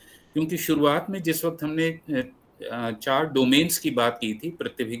 क्योंकि शुरुआत में जिस वक्त हमने 4 डोमेन्स की बात की थी,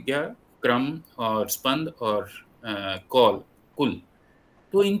 प्रतिभिज्ञा, क्रम और स्पंद और कॉल, कुल,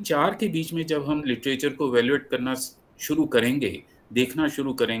 तो इन 4 के बीच में जब हम लिटरेचर को वैल्यूएट करना शुरू करेंगे, देखना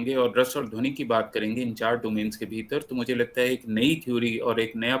शुरू करेंगे और रस और ध्वनि की बात करेंगे इन 4 डोमेन्स के भीतर, तो मुझे लगता है एक नई थ्योरी और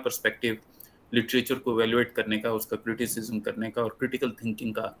एक नया पर्सपेक्टिव लिटरेचर को वैल्यूएट करने का, उसका क्रिटिसिज्म करने का और क्रिटिकल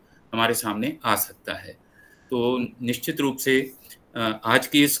थिंकिंग का हमारे सामने आ सकता है। तो निश्चित रूप से आज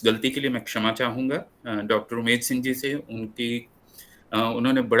की इस गलती के लिए मैं क्षमा चाहूँगा डॉक्टर उमेद सिंह जी से।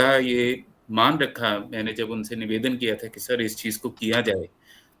 उन्होंने बड़ा ये मान रखा, मैंने जब उनसे निवेदन किया था कि सर इस चीज़ को किया जाए,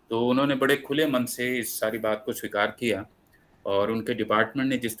 तो उन्होंने बड़े खुले मन से इस सारी बात को स्वीकार किया, और उनके डिपार्टमेंट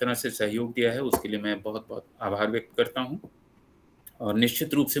ने जिस तरह से सहयोग दिया है उसके लिए मैं बहुत बहुत आभार व्यक्त करता हूँ। और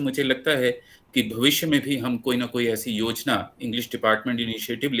निश्चित रूप से मुझे लगता है कि भविष्य में भी हम कोई ना कोई ऐसी योजना, इंग्लिश डिपार्टमेंट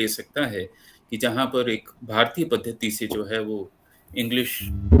इनिशिएटिव ले सकता है कि जहाँ पर एक भारतीय पद्धति से जो है वो इंग्लिश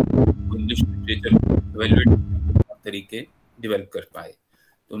लिटरेचर इवैल्यूएट तरीके डेवलप कर पाए।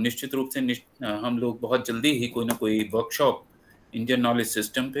 तो निश्चित रूप से हम लोग बहुत जल्दी ही कोई ना कोई वर्कशॉप इंडियन नॉलेज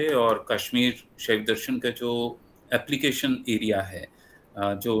सिस्टम पे और कश्मीर शैव दर्शन का जो एप्लीकेशन एरिया है,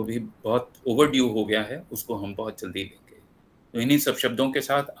 जो भी बहुत ओवरड्यू हो गया है, उसको हम बहुत जल्दी लेंगे। तो इन्हीं सब शब्दों के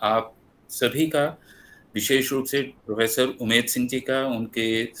साथ आप सभी का, विशेष रूप से प्रोफेसर उमेद सिंह जी का,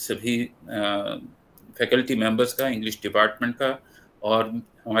 उनके सभी फैकल्टी मेंबर्स का, इंग्लिश डिपार्टमेंट का, और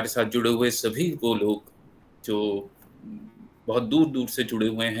हमारे साथ जुड़े हुए सभी वो लोग जो बहुत दूर दूर से जुड़े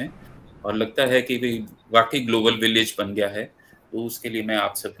हुए हैं और लगता है कि वाकई ग्लोबल विलेज बन गया है, तो उसके लिए मैं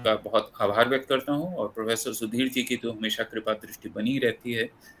आप सबका बहुत आभार व्यक्त करता हूं। और प्रोफेसर सुधीर जी की तो हमेशा कृपा दृष्टि बनी रहती है।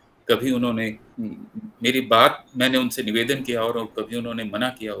 कभी उन्होंने मेरी बात, मैंने उनसे निवेदन किया और कभी उन्होंने मना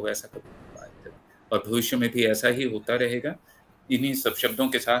किया हो, ऐसा कभी नहीं हुआ है। और भविष्य में भी ऐसा ही होता रहेगा। इन्हीं सब शब्दों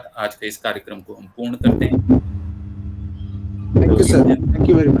के साथ आज के इस कार्यक्रम को हम पूर्ण करते हैं। Thank you sir, thank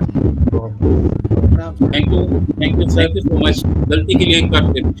you very much. Thank you so much. गलती के लिए एक बार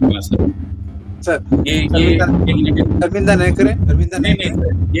फिर क्षमा सर। सर ये शर्मिंदा नहीं करें, शर्मिंदा नहीं करें।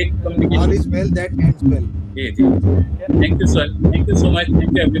 ये communication All is well that ends well. Ji. Thank you sir, thank you so much,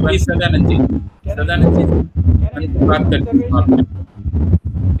 thank you everybody. Sadanand ji बात करते हैं।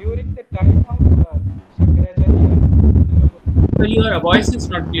 During the time of So your voice is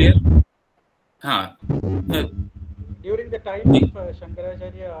not clear. हाँ, during the time of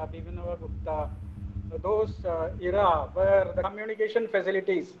Shankaracharya, Abhinavagupta, those era where the communication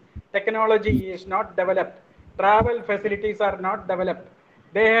facilities, technology is not developed, travel facilities are not developed.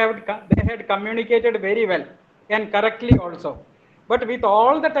 They had communicated very well and correctly also. But with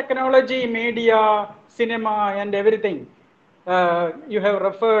all the technology, media, cinema, and everything, you have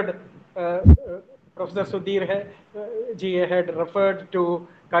referred. Professor Sudhir ji had referred to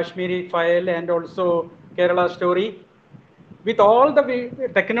Kashmiri file and also Kerala story. With all the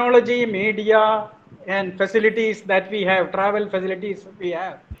technology, media, and facilities that we have, travel facilities we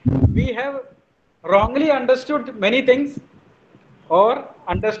have wrongly understood many things, or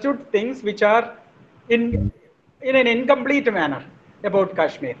understood things which are in an incomplete manner about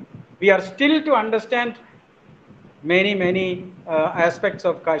Kashmir. We are still to understand many aspects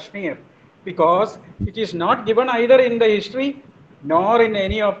of Kashmir, because it is not given either in the history nor in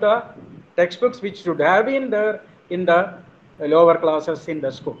any of the textbooks which should have been there in the lower classes in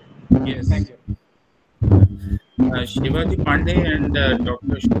the school. yes. Thank you. Shivaji Pandey and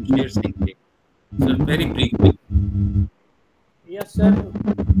Dr. Shamsher Singh ji. So very briefly. Yes, sir.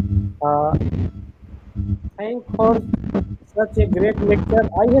 Thanks for such a great lecture.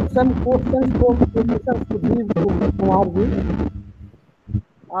 I have some questions for Professor Sudhir Kumar ji.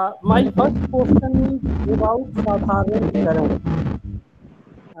 My first question is about Sadharanikaran.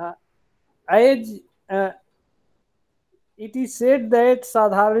 As it is said that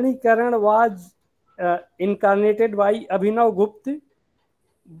Sadharanikaran was incarnated by Abhinavagupta,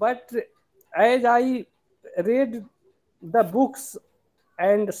 but as I read the books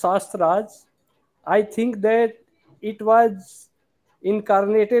and Shastras, I think that it was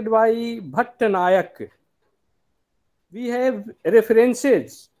incarnated by Bhattanayak. We have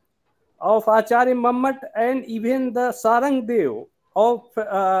references of Acharya Mammat and even the Sarangdev of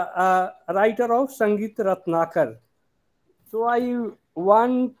writer of Sangit Ratnakar. So I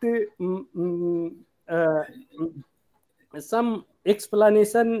want some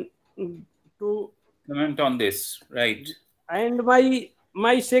explanation to comment on this, right? And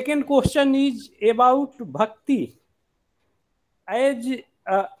my second question is about bhakti. As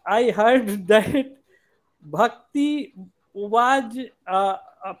I heard that bhakti was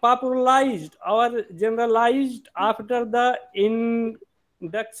popularized or generalized after the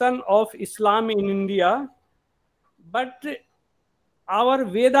induction of Islam in India, but our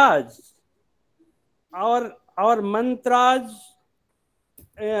Vedas, our mantras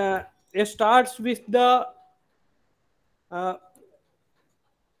starts with the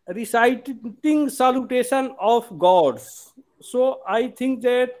reciting salutation of gods. So I think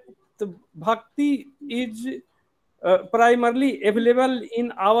that the bhakti is primarily available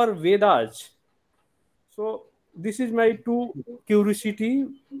in our Vedas. So this is my two curiosity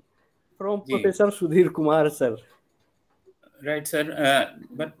from Professor Sudhir Kumar, sir. Right, sir.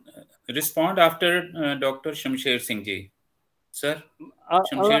 But respond after Dr. Shamsher Singh ji. Sir,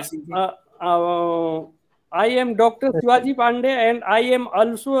 Shamsher Singh ji. I am Dr. Shivaji Pandey, and I am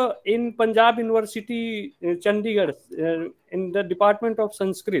also in Punjab University, Chandigarh, in the Department of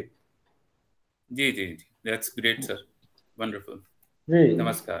Sanskrit. Ji, that's great, sir. Wonderful. जी,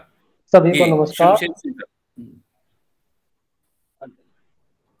 नमस्कार. सभी को नमस्कार.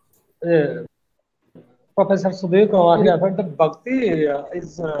 Professor Sudhir Kumar here, but the bhakti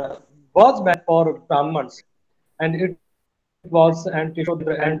was meant for Brahmins, and it was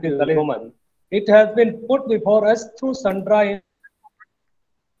anti-Shudra, anti-Dalit woman. It has been put before us through sundry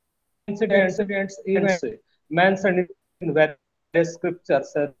incidents, events mentioned in various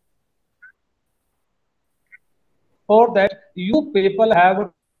scriptures. For that, you people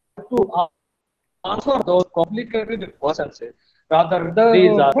have to answer those complicated questions. Rather,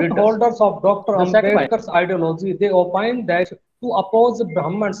 the footholders of Dr. Ambedkar's ideology, they opine that to oppose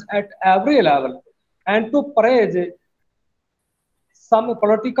Brahmins at every level and to praise some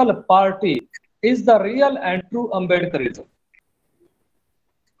political party is the real and true Ambedkarism.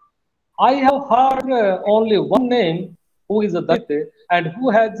 I have heard only one name who is a Dalit and who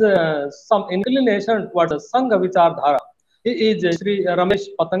has some inclination towards Sangha Vichardhara. He is Sri Ramesh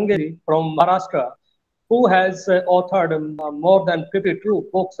Patangeri from Maharashtra. who has authored more than 52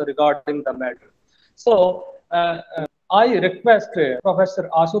 books regarding the matter. So I request Professor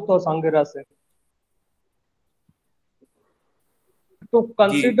Ashutosh Angiras to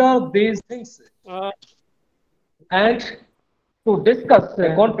consider these things and to discuss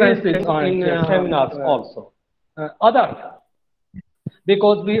conferences in seminars also. Other,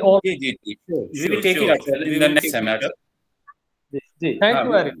 because we all. We will take it up in the next seminar. Thank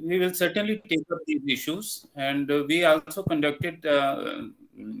you very much. We will certainly take up these issues, and we also conducted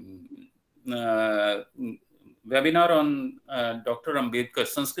webinar on Dr. Ambedkar,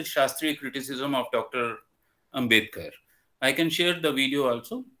 Sanskrit Shastriya criticism of Dr. Ambedkar. I can share the video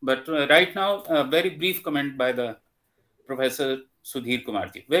also, but right now, a very brief comment by the Professor Sudhir Kumar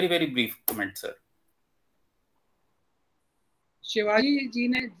ji. Very, very brief comment, sir. Shivaji जी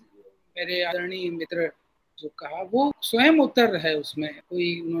ने मेरे आदरणीय मित्र जो कहा वो स्वयं उत्तर है, उसमें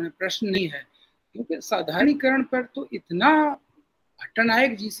कोई उन्होंने प्रश्न नहीं है, क्योंकि साधारणीकरण पर तो इतना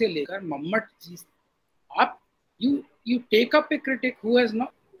भट्टनायक जी से लेकर मम्मट जी, आप you take up a critic who has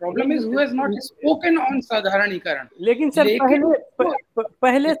not, problem is who has not spoken on साधारणीकरण. लेकिन सर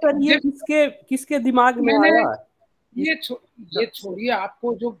पहले सर ये किसके दिमाग में आया? ये छोड़िए,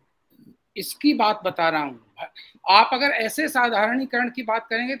 आपको जो इसकी बात बता रहा हूँ, आप अगर ऐसे साधारणीकरण की बात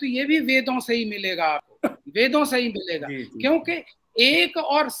करेंगे तो ये भी वेदों से ही मिलेगा आपको, वेदों से ही मिलेगा, क्योंकि एक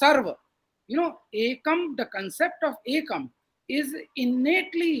और सर्व, एकम, the concept of Ekam is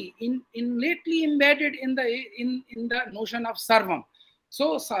innately embedded in the notion of sarvam.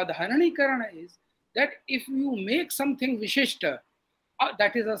 So sadharanikaran is that if you make something vishishta,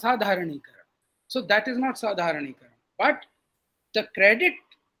 that is a sadharanikaran. So that is not sadharanikaran, but the credit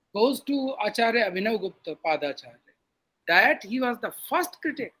goes to Acharya Abhinavgupta Padacharya, that he was the first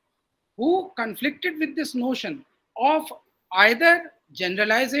critic who conflicted with this notion of either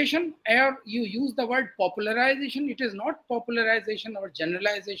generalization, or you use the word popularization. It is not popularization or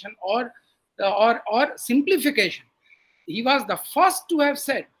generalization or simplification. He was the first to have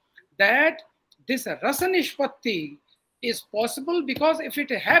said that this rasa nishpatti is possible because if it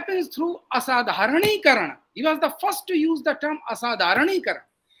happens through asadharanikarana, he was the first to use the term asadharanikarana,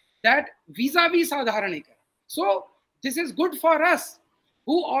 that vis-a-vis sadharanikarana. So this is good for us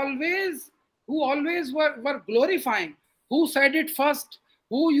who always were glorifying, who said it first,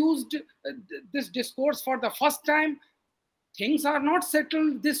 who used this discourse for the first time. Things are not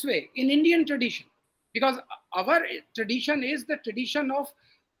settled this way in Indian tradition, because our tradition is the tradition of,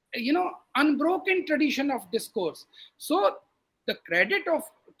 unbroken tradition of discourse. So the credit of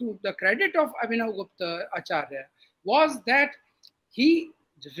Abhinavagupta Acharya was that he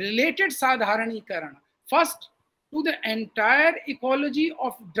related sadharanikarana first to the entire ecology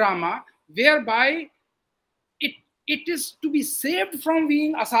of drama, whereby it is to be saved from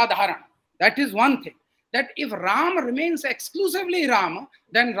being asadharana. That is one thing. That if Ram remains exclusively Ram,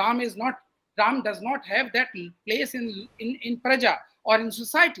 then Ram does not have that place in praja or in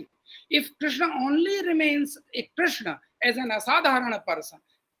society. If Krishna only remains a Krishna as an asadharana person,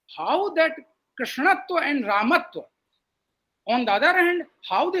 how that Krishnatva and Ramatva, on the other hand,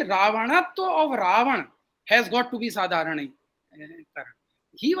 how the Ravanatva of Ravana has got to be sadharana.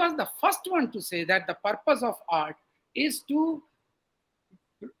 He was the first one to say that the purpose of art is to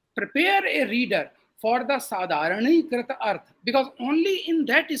prepare a reader for the sadharanikrita artha, because only in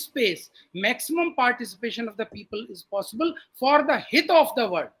that space maximum participation of the people is possible for the hit of the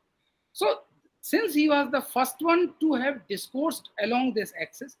world. So since he was the first one to have discoursed along this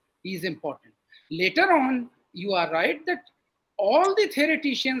axis, he is important. Later on, you are right that all the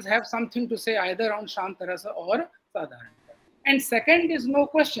theoreticians have something to say either on Shantarasa or Sadharana. And second is no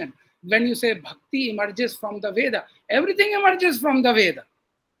question, when you say bhakti emerges from the Veda, everything emerges from the Veda.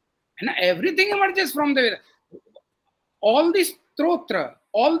 And everything emerges from the Veda. All the stotra,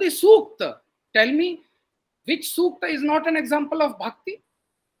 all the sukta, tell me which sukta is not an example of bhakti?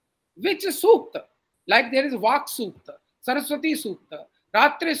 Which sukta? Like there is Vak sukta, Saraswati sukta,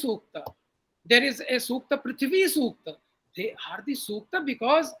 Ratre sukta, there is a sukta, Prithvi sukta. They are the sukta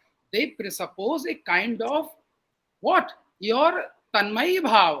because they presuppose a kind of what? Your tanmayi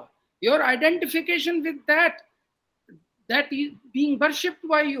bhava, your identification with that is being worshipped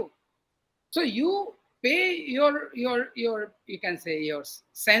by you. So you pay your you can say your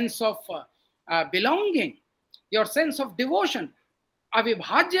sense of belonging, your sense of devotion.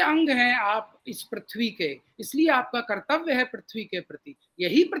 अविभाज्य अंग हैं आप इस पृथ्वी के, इसलिए आपका कर्तव्य है पृथ्वी के प्रति,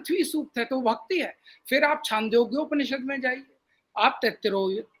 यही पृथ्वी सूक्त है, तो भक्ति है। फिर आप छांदोग्योपनिषद में जाइए, आप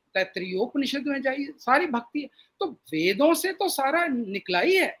तैत्तरीयोपनिषद में जाइए, सारी भक्ति है। तो वेदों से तो सारा निकला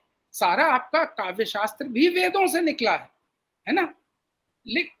ही है, सारा आपका काव्य शास्त्र भी वेदों से निकला है ना।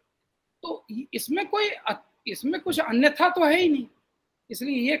 तो इसमें कुछ अन्यथा तो है ही नहीं,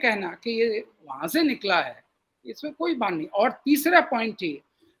 इसलिए ये कहना कि ये वहां से निकला है, इसमें कोई बात नहीं। और तीसरा पॉइंट ये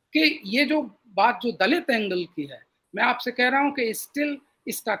कि ये जो बात जो दलित एंगल की है, मैं आपसे कह रहा हूं कि स्टिल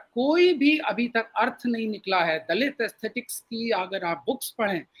इसका कोई भी अभी तक अर्थ नहीं निकला है। दलित एस्थेटिक्स की अगर आप बुक्स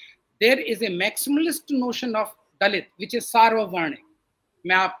पढ़ें, there is a maximalist notion of Dalit which is सार्ववर्णिक।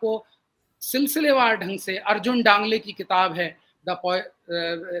 मैं आपको सिलसिलेवार ढंग से, अर्जुन डांगले की किताब है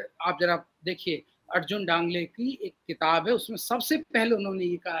आप जरा देखिए, अर्जुन डांगले की एक किताब है, उसमें सबसे पहले उन्होंने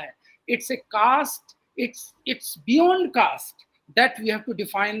ये कहा है, it's a cast, it's beyond caste that we have to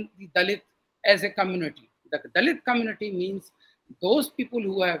define the Dalit as a community. The Dalit community means those people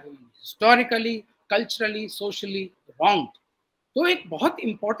who have been historically, culturally, socially wronged. तो एक बहुत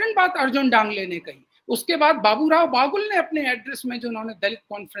इंपॉर्टेंट बात अर्जुन डांगले ने कही। उसके बाद बाबूराव बागुल ने अपने एड्रेस में जो उन्होंने दलित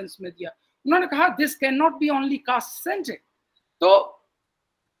कॉन्फ्रेंस में दिया, उन्होंने कहा this can not be only cast centric. तो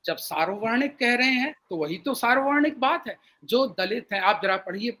जब सार्ववर्णिक कह रहे हैं तो वही तो सार्ववर्णिक बात है। जो दलित हैं, आप जरा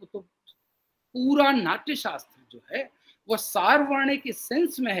पढ़िए, तो पूरा नाट्य शास्त्र जो है वह सार्ववर्णिक इस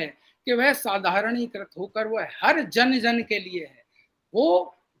सेंस में है कि वह साधारणीकृत होकर वह हर जन जन के लिए है।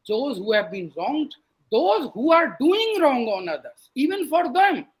 वो those who have been wronged, those who are doing wrong on others, even for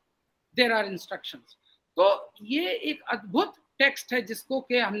them there are instructions. तो ये एक अद्भुत टेक्स्ट है जिसको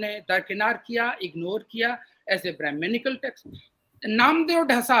कि हमने दरकिनार किया, इग्नोर किया as a Brahminical text. Namdev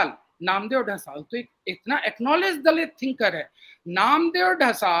ढसाल तो एक इतना एक्नॉलेज दलित थिंकर है। Namdev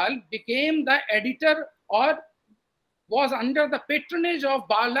ढसाल became the editor or was under the patronage of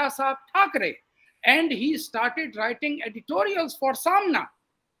Bala Saheb Thackeray, and he started writing editorials for Samna.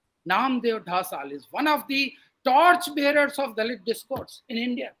 Namdev Dhasal is one of the torch bearers of Dalit discourse in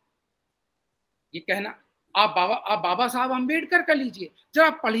India. ये कहना आप बाबा साहब अम्बेडकर का लीजिए, जब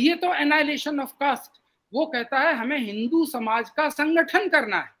आप पढ़िए तो annihilation of cast, वो कहता है हमें हिंदू समाज का संगठन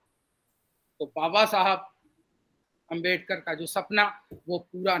करना है। तो बाबा साहब अम्बेडकर का जो सपना वो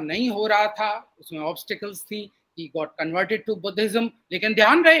पूरा नहीं हो रहा था, उसमें ऑब्स्टिकल्स थी, he got converted to Buddhism, लेकिन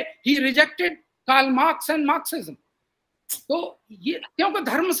ध्यान रहे he rejected Karl Marx and Marxism. तो ये क्योंकि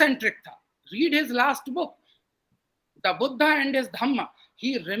धर्म सेंट्रिक था। Read his last book, The Buddha and His Dhamma.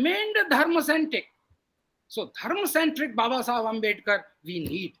 He remained dharma centric. So dharma centric Baba Saheb Ambedkar we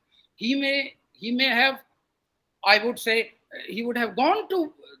need. He may have, I would say, he would have gone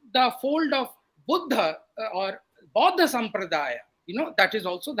to the fold of Buddha or Bauddha Sampradaya. You know, that is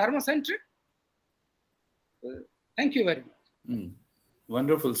also dharma centric. Thank you very much.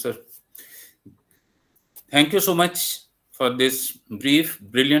 Wonderful, sir. Thank you so much for this brief,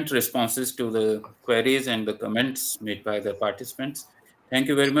 brilliant responses to the queries and the comments made by the participants. Thank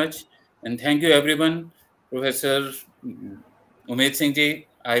you very much. And thank you, everyone. Professor Umed Singh ji,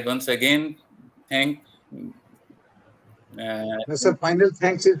 I once again thank. Sir, final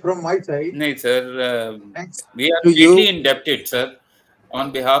thanks is from my side. No, sir. Thanks we are to deeply you. indebted, sir.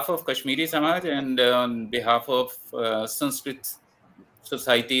 On behalf of Kashmiri Samaj and on behalf of Sanskrit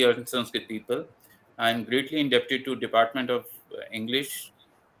Society or Sanskrit people, I am greatly indebted to Department of English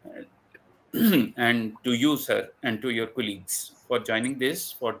and to you, sir, and to your colleagues for joining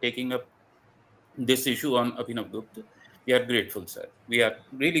this, for taking up this issue on Abhinavagupta. We are grateful, sir. We are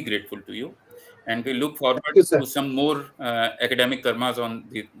really grateful to you. And we look forward to some more academic karmas on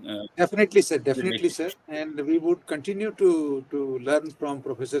the... Definitely, sir. Definitely, sir. And we would continue to learn from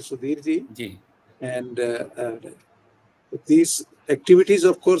Professor Sudhir ji. And these activities,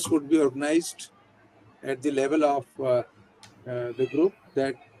 of course, would be organized at the level of the group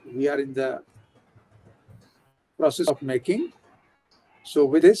that we are in the process of making. So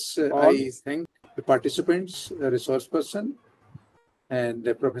with this, I thank the participants, the resource person, and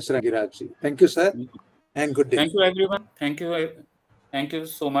Professor Angiraj. Thank you, sir, and good day. Thank you, everyone. Thank you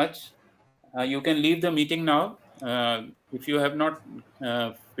so much. You can leave the meeting now. If you have not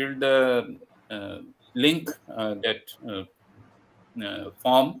filled the link, that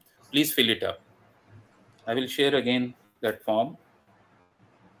form, please fill it up. I will share again that form.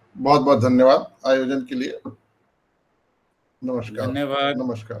 बहुत बहुत धन्यवाद आयोजन के लिए। नमस्कार। धन्यवाद।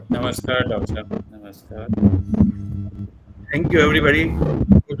 नमस्कार। नमस्कार डॉक्टर साहब। नमस्कार। Thank you, everybody.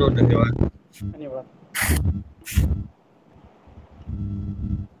 बहुत धन्यवाद। धन्यवाद।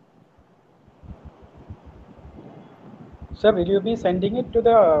 Sir, will you be sending it to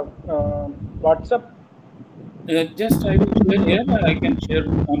the WhatsApp? Just I will share here. I can share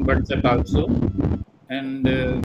on WhatsApp also. And